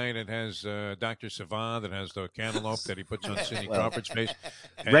that guy that has Dr. Savant that has the cantaloupe that he puts on Sidney Crawford's face.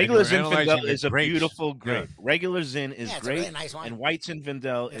 Regular and you were analyzing Zinfandel is a grapes. beautiful grape. Yeah. Regular Zin is it's a great, really nice wine. and White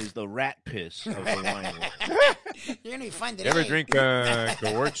Zinfandel is the rat piss of the wine world. You're gonna be fun today. You ever drink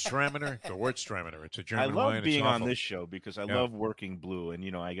Gewürztraminer? Gewürztraminer. It's a German I wine. love being it's on awful. this show because I love working blue,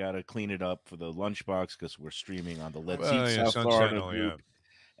 and I got to clean it up for the lunchbox because we're streaming on the Let's Eat South Florida group.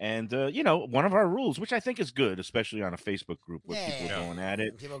 And one of our rules, which I think is good, especially on a Facebook group where people are going at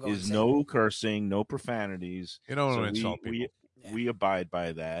it, is no cursing, no profanities. You don't want to insult people. We abide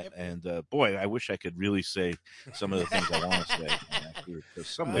by that, and boy, I wish I could really say some of the things I want to say.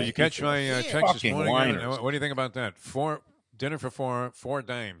 Did you catch my text this morning? Whiners. What do you think about that? Dinner for four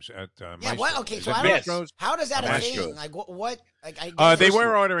dimes at Maestro. What? Okay, Is so it how does that a Maestro. thing? Like what? Like I they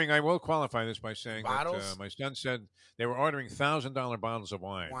were ordering. I will qualify this by saying bottles? that my son said they were ordering $1,000 bottles of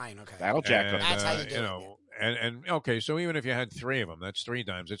wine. Okay. That'll jack up. That's how you do it. And okay, so even if you had 3 of them, that's 3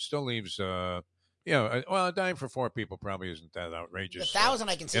 dimes. It still leaves. A dime for 4 people probably isn't that outrageous. The 1,000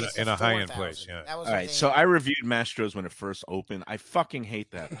 I can see in a high end place. Yeah. That was all right. So I reviewed Mastro's when it first opened. I fucking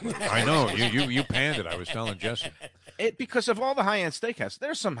hate that place. I know you panned it. I was telling Jesse. Because of all the high end steakhouses,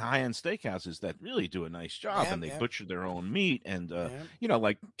 there's some high end steakhouses that really do a nice job, and they butcher their own meat. And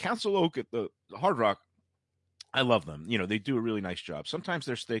like Council Oak at the Hard Rock. I love them. They do a really nice job. Sometimes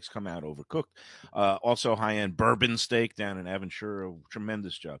their steaks come out overcooked. Also, high-end bourbon steak down in Aventura, a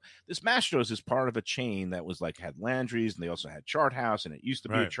tremendous job. This Mastro's is part of a chain that was had Landry's, and they also had Chart House, and it used to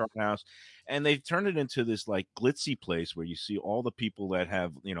be a Chart House. And they've turned it into this glitzy place where you see all the people that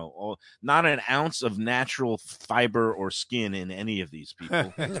have, not an ounce of natural fiber or skin in any of these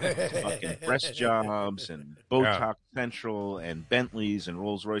people. Fucking breast jobs and Botox Central and Bentleys and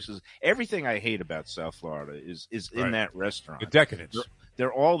Rolls Royces. Everything I hate about South Florida is in that restaurant. The decadence.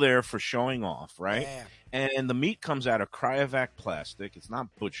 They're all there for showing off, right? Yeah. And the meat comes out of cryovac plastic. It's not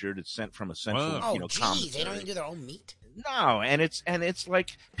butchered. It's sent from a central, geez, they don't even do their own meat. No, and it's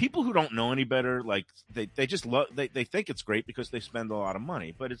like people who don't know any better, they just love they think it's great because they spend a lot of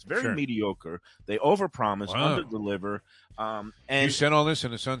money, but it's very mediocre. They overpromise, underdeliver. And you said all this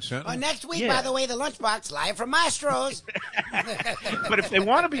in the Sun Sentinel? Next week, by the way, the lunchbox live from Mastro's. But if they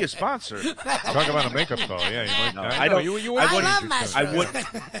want to be a sponsor, talk about a makeup call. Yeah, you might. No, I don't. You I love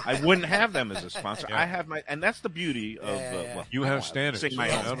Mastro's. I wouldn't have them as a sponsor. I have and that's the beauty of you have standards. Sing my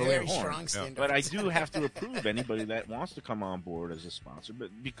own very strong standards. But I do have to approve anybody that wants to come on board as a sponsor, but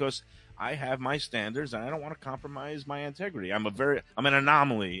because I have my standards and I don't want to compromise my integrity. I'm an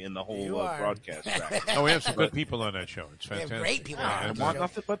anomaly in the whole broadcast track. Oh, we have some good people on that show. It's fantastic. Great people. I want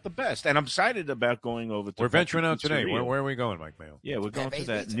nothing but the best, and I'm excited about going over to. We're venturing out today. Where are we going, Mike Mayo? Yeah, we're going to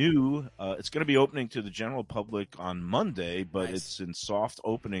that new. It's going to be opening to the general public on Monday, but it's in soft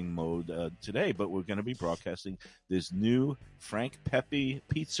opening mode today. But we're going to be broadcasting this new Frank Pepe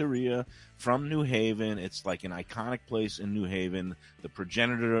Pizzeria from New Haven. It's like an iconic place in New Haven, the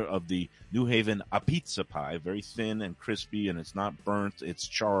progenitor of the New Haven a pizza pie, very thin and crispy, and it's not burnt, it's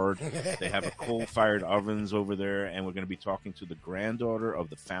charred. They have a coal-fired ovens over there, and we're going to be talking to the granddaughter of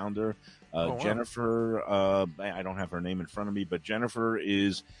the founder, Jennifer. I don't have her name in front of me, but Jennifer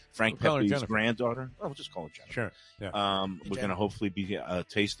is Frank Pepe's granddaughter. Oh, we'll just call her Jennifer. Sure. Yeah. We're going to hopefully be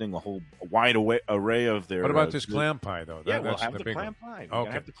tasting a wide array of their. What about this clam pie, though? We'll have the clam pie. We're going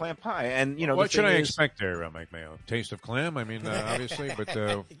to have the clam pie, and what should I expect there, Mike Mayo? Taste of clam? I mean, obviously, but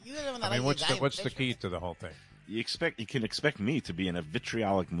what's the key to the whole thing? You can expect me to be in a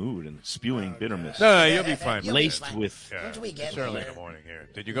vitriolic mood and spewing bitterness. No, you'll be fine. Laced with. It's early in the morning here.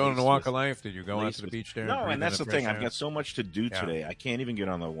 Did you go on the Walk of Life? Did you go out to the beach there? No, and that's the thing. I've got so much to do today. I can't even get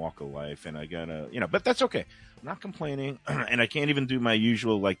on the Walk of Life, and I gotta, but that's okay. I'm not complaining, and I can't even do my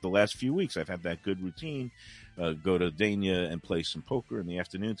usual the last few weeks. I've had that good routine. Go to Dania and play some poker in the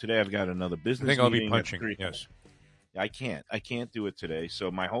afternoon. Today I've got another business. I think I'll be meeting punching. Yes. I can't do it today.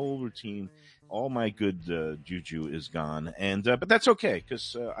 So my whole routine, all my good juju is gone, and but that's okay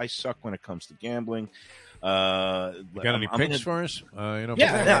because I suck when it comes to gambling. You got any picks for us?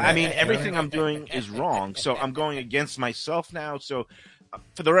 I mean, everything I'm doing is wrong, so I'm going against myself now. So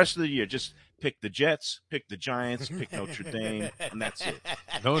for the rest of the year, just pick the Jets, pick the Giants, pick Notre Dame, and that's it.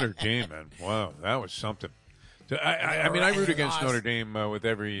 Notre Dame, man. Wow, that was something. I mean, I root against Notre Dame with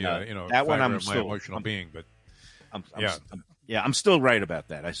every that one I'm of my emotional being, but I'm still right about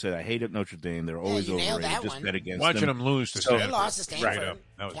that. I said I hated Notre Dame. They're always overrated. Just bet against watching them lose to Stanford. They lost to Stanford.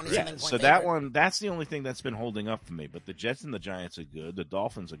 Right. So that one, that's the only thing that's been holding up for me. But the Jets and the Giants are good. The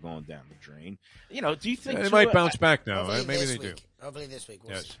Dolphins are going down the drain. Do you think they might bounce back now? Maybe they do. Hopefully this week.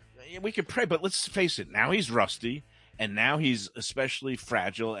 Yes. We could pray, but let's face it. Now he's rusty. And now he's especially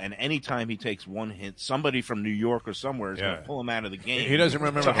fragile, and anytime he takes one hit, somebody from New York or somewhere is going to pull him out of the game. He doesn't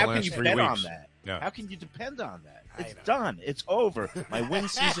remember the last 3 weeks. On that? Yeah. How can you depend on that? It's done. It's over. My win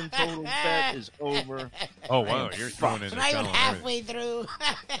season total bet is over. Oh, wow. You're throwing in the not even halfway through,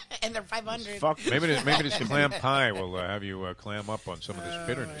 and they're 500. Maybe this clam pie will have you clam up on some of this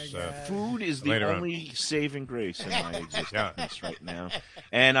bitterness. Food is the only saving grace in my existence right now.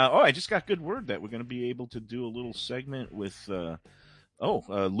 And, I just got good word that we're going to be able to do a little segment with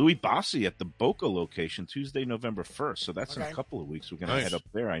Louis Bossi at the Boca location Tuesday, November 1st. So that's in a couple of weeks. We're going to head up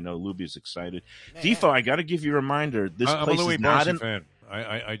there. I know Lubie's excited. Defo, I got to give you a reminder. I'm a Louis Bossi fan.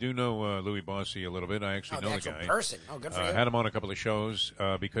 I do know Louis Bossi a little bit. I actually know the guy. Person. Oh, good for you. Had him on a couple of shows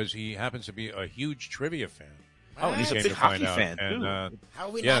because he happens to be a huge trivia fan. Oh, and he's a big hockey fan,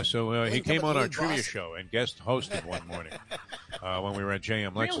 too. So he came on our trivia show and guest hosted one morning when we were at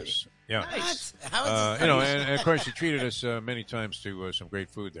JM Lexus. Really? Yeah. Nice. And of course he treated us many times to some great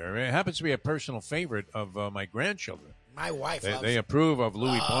food there. It happens to be a personal favorite of my grandchildren. My wife They approve of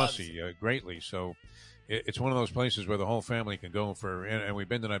Louis Bossi greatly, so it's one of those places where the whole family can go and we've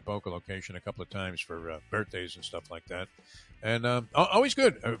been to that Boca location a couple of times for birthdays and stuff like that. And always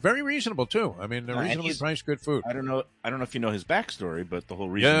good, very reasonable too. I mean, reasonably priced, good food. I don't know if you know his backstory, but the whole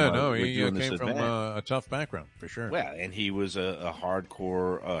reason. He came from a tough background for sure. Well, and he was a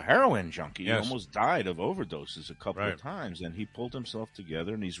hardcore heroin junkie. Yes. He almost died of overdoses a couple of times, and he pulled himself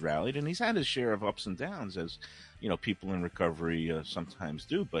together and he's rallied, and he's had his share of ups and downs as people in recovery sometimes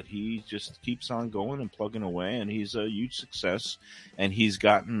do, but he just keeps on going and plugging away, and he's a huge success. And he's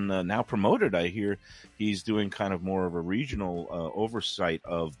gotten now promoted. I hear he's doing kind of more of a regional oversight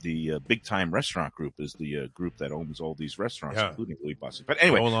of the Big Time Restaurant Group, is the group that owns all these restaurants, including Louis Bossi. But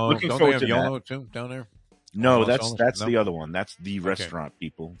anyway, looking forward to YOLO that. too down there. No, that's the other one. That's the restaurant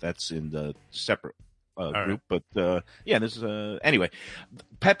people. That's in the separate group. Right. But this is anyway.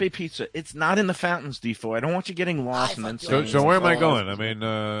 Pepe Pizza. It's not in the Fountains, Defo. I don't want you getting lost. So where am I going? I mean,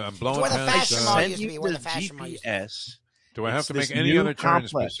 I'm blowing past. Send you the GPS. Do I have to make any other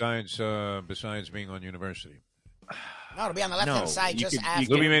turns besides being on University? No, it'll be on the left-hand side just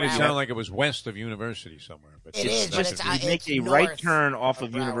after. Lubie made it sound like it was west of University somewhere. But it is, but it's you make a right turn off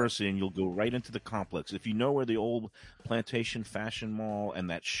of University, and you'll go right into the complex. If you know where the old Plantation Fashion Mall and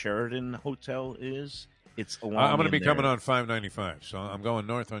that Sheridan Hotel is, it's along I'm going to be there. coming on 595, so I'm going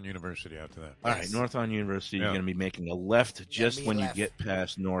north on University after that. All right, north on University, you're going to be making a left just when you get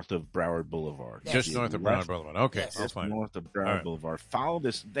past north of Broward Boulevard. Yes. Just north of Broward Boulevard. Okay, I'll find north of Broward Boulevard. Follow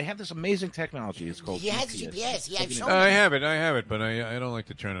this. They have this amazing technology. It's called GPS. Yeah, I've shown I have it, but I don't like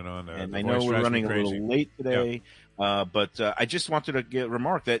to turn it on. And I know we're running a little late today. Yeah. But I just wanted to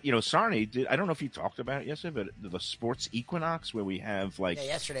remark that, Sarni did, I don't know if he talked about it yesterday, but the sports equinox where we have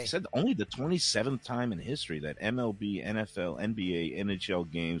yesterday said only the 27th time in history that MLB, NFL, NBA,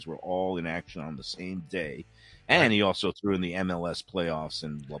 NHL games were all in action on the same day. And he also threw in the MLS playoffs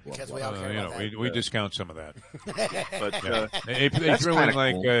and blah, blah, blah. We discount some of that. But they threw in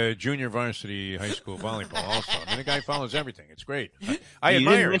cool. Junior varsity high school volleyball also. I mean, the guy follows everything. It's great. I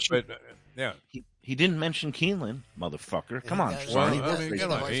admire it, but He didn't mention Keeneland, motherfucker. Come on,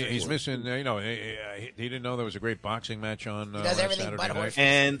 he's missing. He didn't know there was a great boxing match on Saturday night.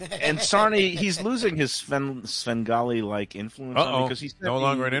 And Sarni, he's losing his Svengali-like influence on me because he's no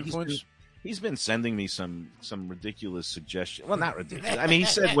longer an influence. He's been sending me some ridiculous suggestions. Well, not ridiculous. I mean, he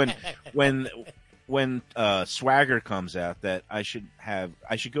said when Swagger comes out that I should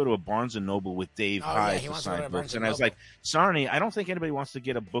go to a Barnes and Noble with Dave Hyde to sign books, and I was like, Sarni, I don't think anybody wants to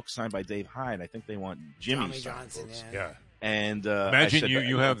get a book signed by Dave Hyde. I think they want Jimmy Johnson. Books. Yeah. And imagine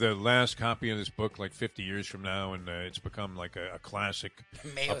you have the last copy of this book 50 years from now, and it's become like a classic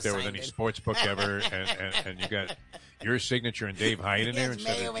Mayo up there with any sports book ever, and you got your signature and Dave Hyde in there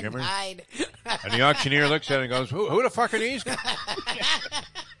instead of Jimmer. And the auctioneer looks at it and goes, "Who the fuck are these guys?"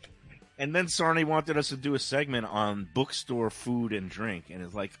 And then Sarney wanted us to do a segment on bookstore food and drink, and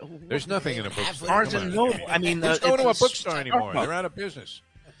it's like, there's nothing in a bookstore. Barnes and Noble. I mean, who's going to a bookstore Starbucks. anymore? They're out of business.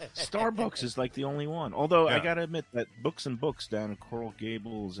 Starbucks is like the only one. Although I Yeah. got to admit that Books and Books down in Coral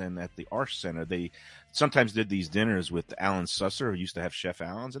Gables and at the Arch Center, they sometimes did these dinners with Alan Susser, who used to have Chef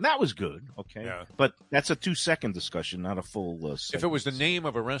Alan's, and that was good. Okay, Yeah. but that's a 2-second discussion, not a full. If it was the name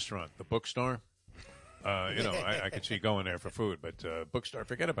of a restaurant, the bookstore, I could see going there for food, but bookstore,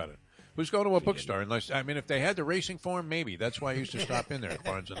 forget about it. Who's going to a bookstore? Unless, I mean, if they had the racing form, maybe. That's why I used to stop in there at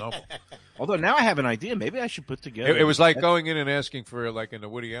Barnes & Noble. Although now I have an idea. Maybe I should put together. It was like going in and asking for, like in the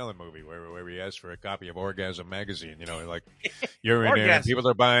Woody Allen movie, where he asked for a copy of Orgasm magazine. Like you're in there, and people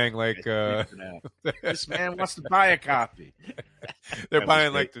are buying like. This man wants to buy a copy. They're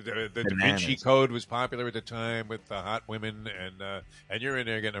buying like the Da Bananas. Vinci Code was popular at the time with the hot women, and you're in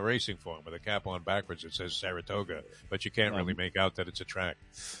there getting a racing form with a cap on backwards that says Saratoga, but you can't really make out that it's a track.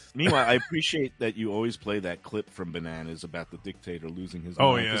 Meanwhile, I appreciate that you always play that clip from Bananas about the dictator losing his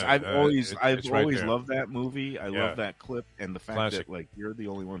Oh, mind. 'Cause yeah. I've always it's right there. loved that movie. I Yeah. love that clip and the fact Classic. that like you're the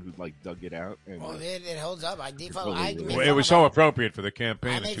only one who like dug it out. And, Well, it holds up. I default. really, I really made Well, it fun was of so him. appropriate for the I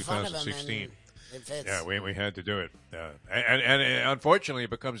campaign in made fun of him, 2016. and it fits. Yeah, we had to do it. And unfortunately, it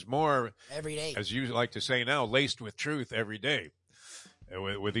becomes more, Every day. as you like to say now, laced with truth every day.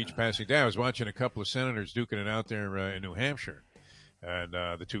 With each passing day, I was watching a couple of senators duking it out there in New Hampshire, and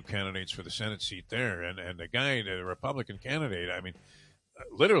the two candidates for the Senate seat there, and the guy, the Republican candidate, I mean,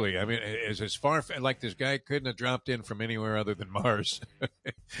 literally, I mean, is as far like this guy couldn't have dropped in from anywhere other than Mars.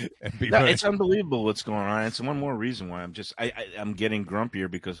 And be No, running. it's unbelievable what's going on. It's one more reason why I'm getting grumpier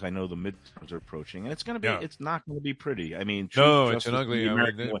because I know the midterms are approaching, and it's going to be Yeah. it's not going to be pretty. I mean, No, truth, it's an justice, ugly. and the I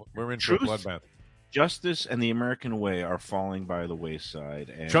American mean, way. we're into a Truth, bloodbath. Justice and the American way are falling by the wayside.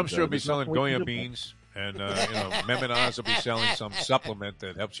 And, Trump sure will be there's selling nothing we Goya can do about it. beans, and Mehmet Oz will be selling some supplement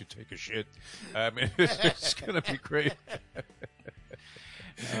that helps you take a shit. I mean, it's going to be great.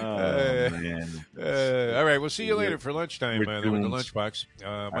 Oh, man. All right, we'll see you later for lunchtime We're there with the doomed. lunchbox.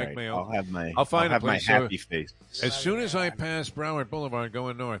 Mike right, Mayo. I'll find have a my place. happy face. As soon as I pass Broward Boulevard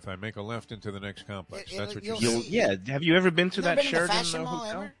going north, I make a left into the next complex. That's what you'll you're see. Have you ever been to You never that been to the Sheraton Fashion Mall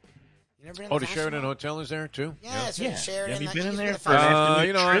hotel? ever? You never been to Oh, the Fashion Sheraton Mall? Hotel is there too? Yeah, it's in Sheraton. Have you Like, been in used to there be for an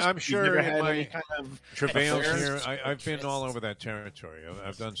afternoon trip? I'm You've sure never in had my any kind of travails affairs? here, I've been all over that territory.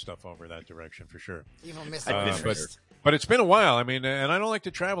 I've done stuff over that direction for sure. Even Mr. But it's been a while. I mean, and I don't like to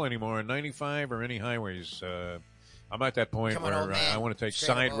travel anymore on 95 or any highways. I'm at that point Come on, where old man. I want to take Straight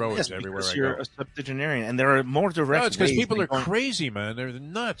side up, roads Yes, everywhere because I you're go. a septuagenarian, and there are more direct. No, it's because ways people than are going- crazy, man. They're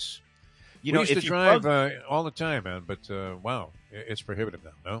nuts. You we know, used if to you drive plug- all the time, man. But wow, it's prohibitive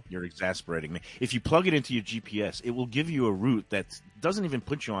now. No, You're exasperating me. If you plug it into your GPS, it will give you a route that doesn't even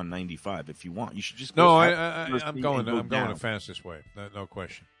put you on 95 if you want. You should just go no, out I'm and going. go I'm going down. the fastest way. No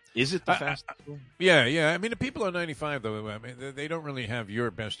question. Is it the fastest way? Yeah. I mean, the people on 95, though, I mean, they don't really have your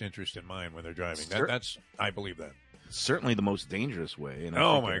best interest in mind when they're driving. That's I believe that. Certainly the most dangerous way. And I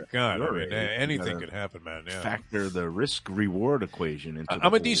Oh think my at God! your I mean, age, you anything gotta could happen, man. Yeah. Factor the risk-reward equation into.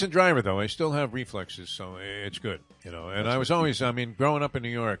 I'm a decent driver, though. I still have reflexes, so it's good, you know. And I was always, I mean, growing up in New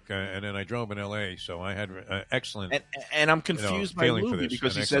York, and then I drove in L.A., so I had excellent. And I'm confused by feeling for Lubie this,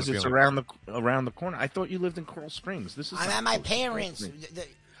 because an he says excellent it's feeling. around the corner. I thought you lived in Coral Springs. This is I'm not at my close to Coral parents. Springs.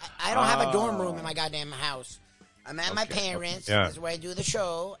 I don't have a dorm room in my goddamn house. I'm at my Okay, parents. okay. Yeah. This is where I do the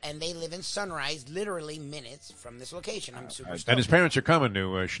show, and they live in Sunrise, literally minutes from this location. I'm super stoked. And his parents are coming to They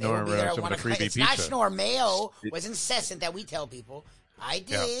will schnorr be there at some of 1 the o'clock. freebie It's not pizza. snore. Mayo was incessant that we tell people. I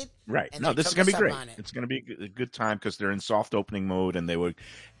did. Right. And No, they this is took going to be us up great. on it. It's going to be a good time because they're in soft opening mode, and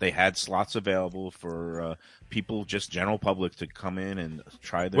they had slots available for people, just general public, to come in and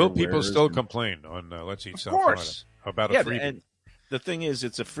try their. Will people wares still and- complain on Let's Eat Of South course. Florida about a Yeah, freebie? and the thing is,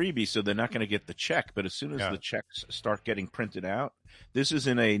 it's a freebie, so they're not going to get the check. But as soon as Yeah. the checks start getting printed out, this is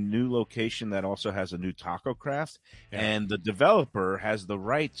in a new location that also has a new taco craft, Yeah. and the developer has the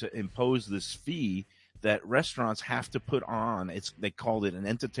right to impose this fee that restaurants have to put on. They called it an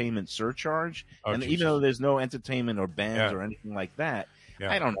entertainment surcharge, Oh, and Jesus. even though there's no entertainment or bands Yeah. or anything like that.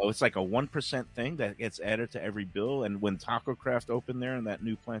 Yeah. I don't know. It's like a 1% thing that gets added to every bill. And when Taco Craft opened there in that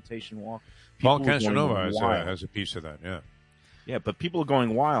new Plantation Walk, Paul people were going Castronova wild. has a piece of that. Yeah. Yeah, but people are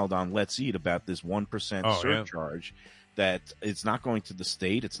going wild on Let's Eat about this 1% Oh, yeah. surcharge that it's not going to the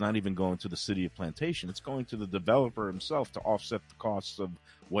state. It's not even going to the city of Plantation. It's going to the developer himself to offset the costs of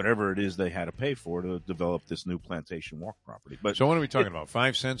whatever it is they had to pay for to develop this new Plantation Walk property. But So what are we talking about?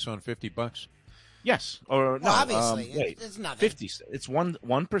 5 cents on $50? yes, or no, obviously, wait, it's nothing. 50. It's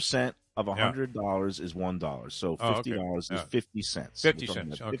 1% of $100 is $1. So Oh, okay. $50 is Yeah. 50 cents. 50 We're talking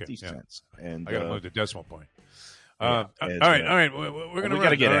cents. about Okay, 50 yeah. cents. And I got to move the decimal point. All right. We're going to got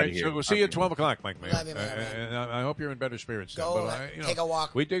to get out of here. So we'll see you at 12 o'clock, Mike Mayo. Love you, man. And I hope you're in better spirits. Go, take a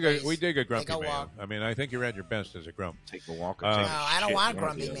walk. We dig a grumpy Take a Mayo. walk. I mean, I think you're at your best as a grump. Take a walk. No, I don't want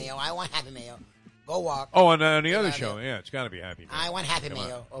grumpy Mayo. I want happy Mayo. Go walk. Oh, on the other show, it's got to be happy Mayo. I want happy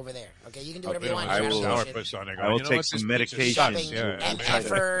Mayo over there. Okay, you can do whatever we you don't want. have Sourpuss on there. I will You know take what? some This medication. Shopping Yeah. and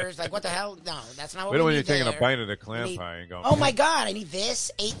effers. Like, what the hell? No, that's not what We don't want you need taking there. a bite of the clam pie and going, oh my God, I need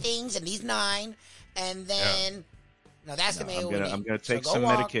this, 8 things, and these 9, and then... No, that's the Mayo. I'm gonna take some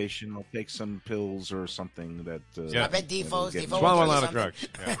medication. I'll take some pills or something that. I bet Defo's. Swallow a lot of drugs.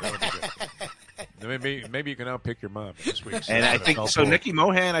 Yeah, that would be good. Maybe you can outpick your mom this week. And I think so. Nikki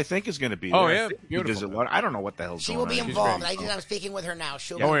Mohan, I think, is going to be there. Oh yeah, beautiful. I don't know what the hell's she going on. will be involved. I'm speaking with her now.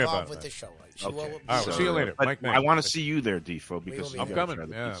 She'll be involved with the show. Okay. All right, we'll see you later. Mike, I want to see you there, Defo, because I'm coming.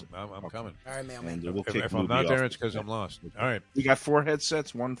 Yeah, I'm coming. All right, man. And we'll if I'm not there, it's because I'm lost. All right. We got 4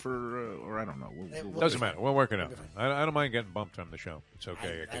 headsets, one for, or I don't know. Doesn't matter. We'll work it out. I don't mind getting bumped on the show. It's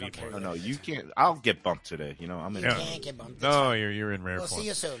okay. I can eat more. No, you can't. I'll get bumped today. You know, I'm in. You can't get bumped. No, you're in rare form. We'll see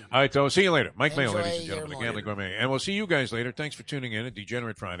you soon. All right, so see you later. Mike Mayo, Enjoy ladies and gentlemen, the your Gambling Gourmet. And we'll see you guys later. Thanks for tuning in at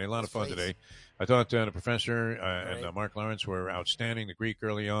Degenerate Friday. A lot of fun today. I thought the professor and Mark Lawrence were outstanding. The Greek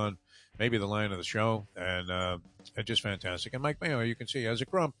early on, maybe the line of the show, and just fantastic. And Mike Mayo, you can see, as a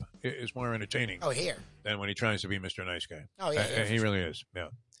grump, is more entertaining. Oh, here. Than when he tries to be Mr. Nice Guy. Oh, yeah. He really is. Yeah.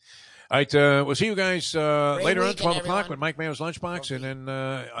 All right, we'll see you guys later on, 12 o'clock with Mike Mayo's Lunchbox. Okay. And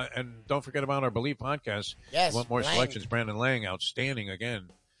then and don't forget about our Believe podcast. Yes. Want more selections. Brandon Lang, outstanding again,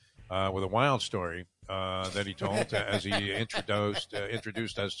 with a wild story that he told as he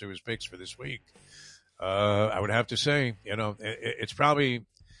introduced us to his picks for this week. I would have to say, it's probably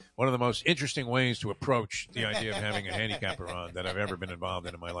one of the most interesting ways to approach the idea of having a handicapper on that I've ever been involved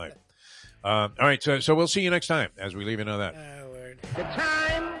in my life. All right, so we'll see you next time as we leave you know that. The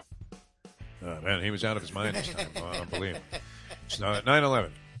time. Oh, man, he was out of his mind this time. I don't believe it. It's 9/11.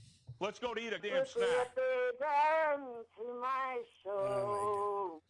 Let's go to eat a damn snack. To my show.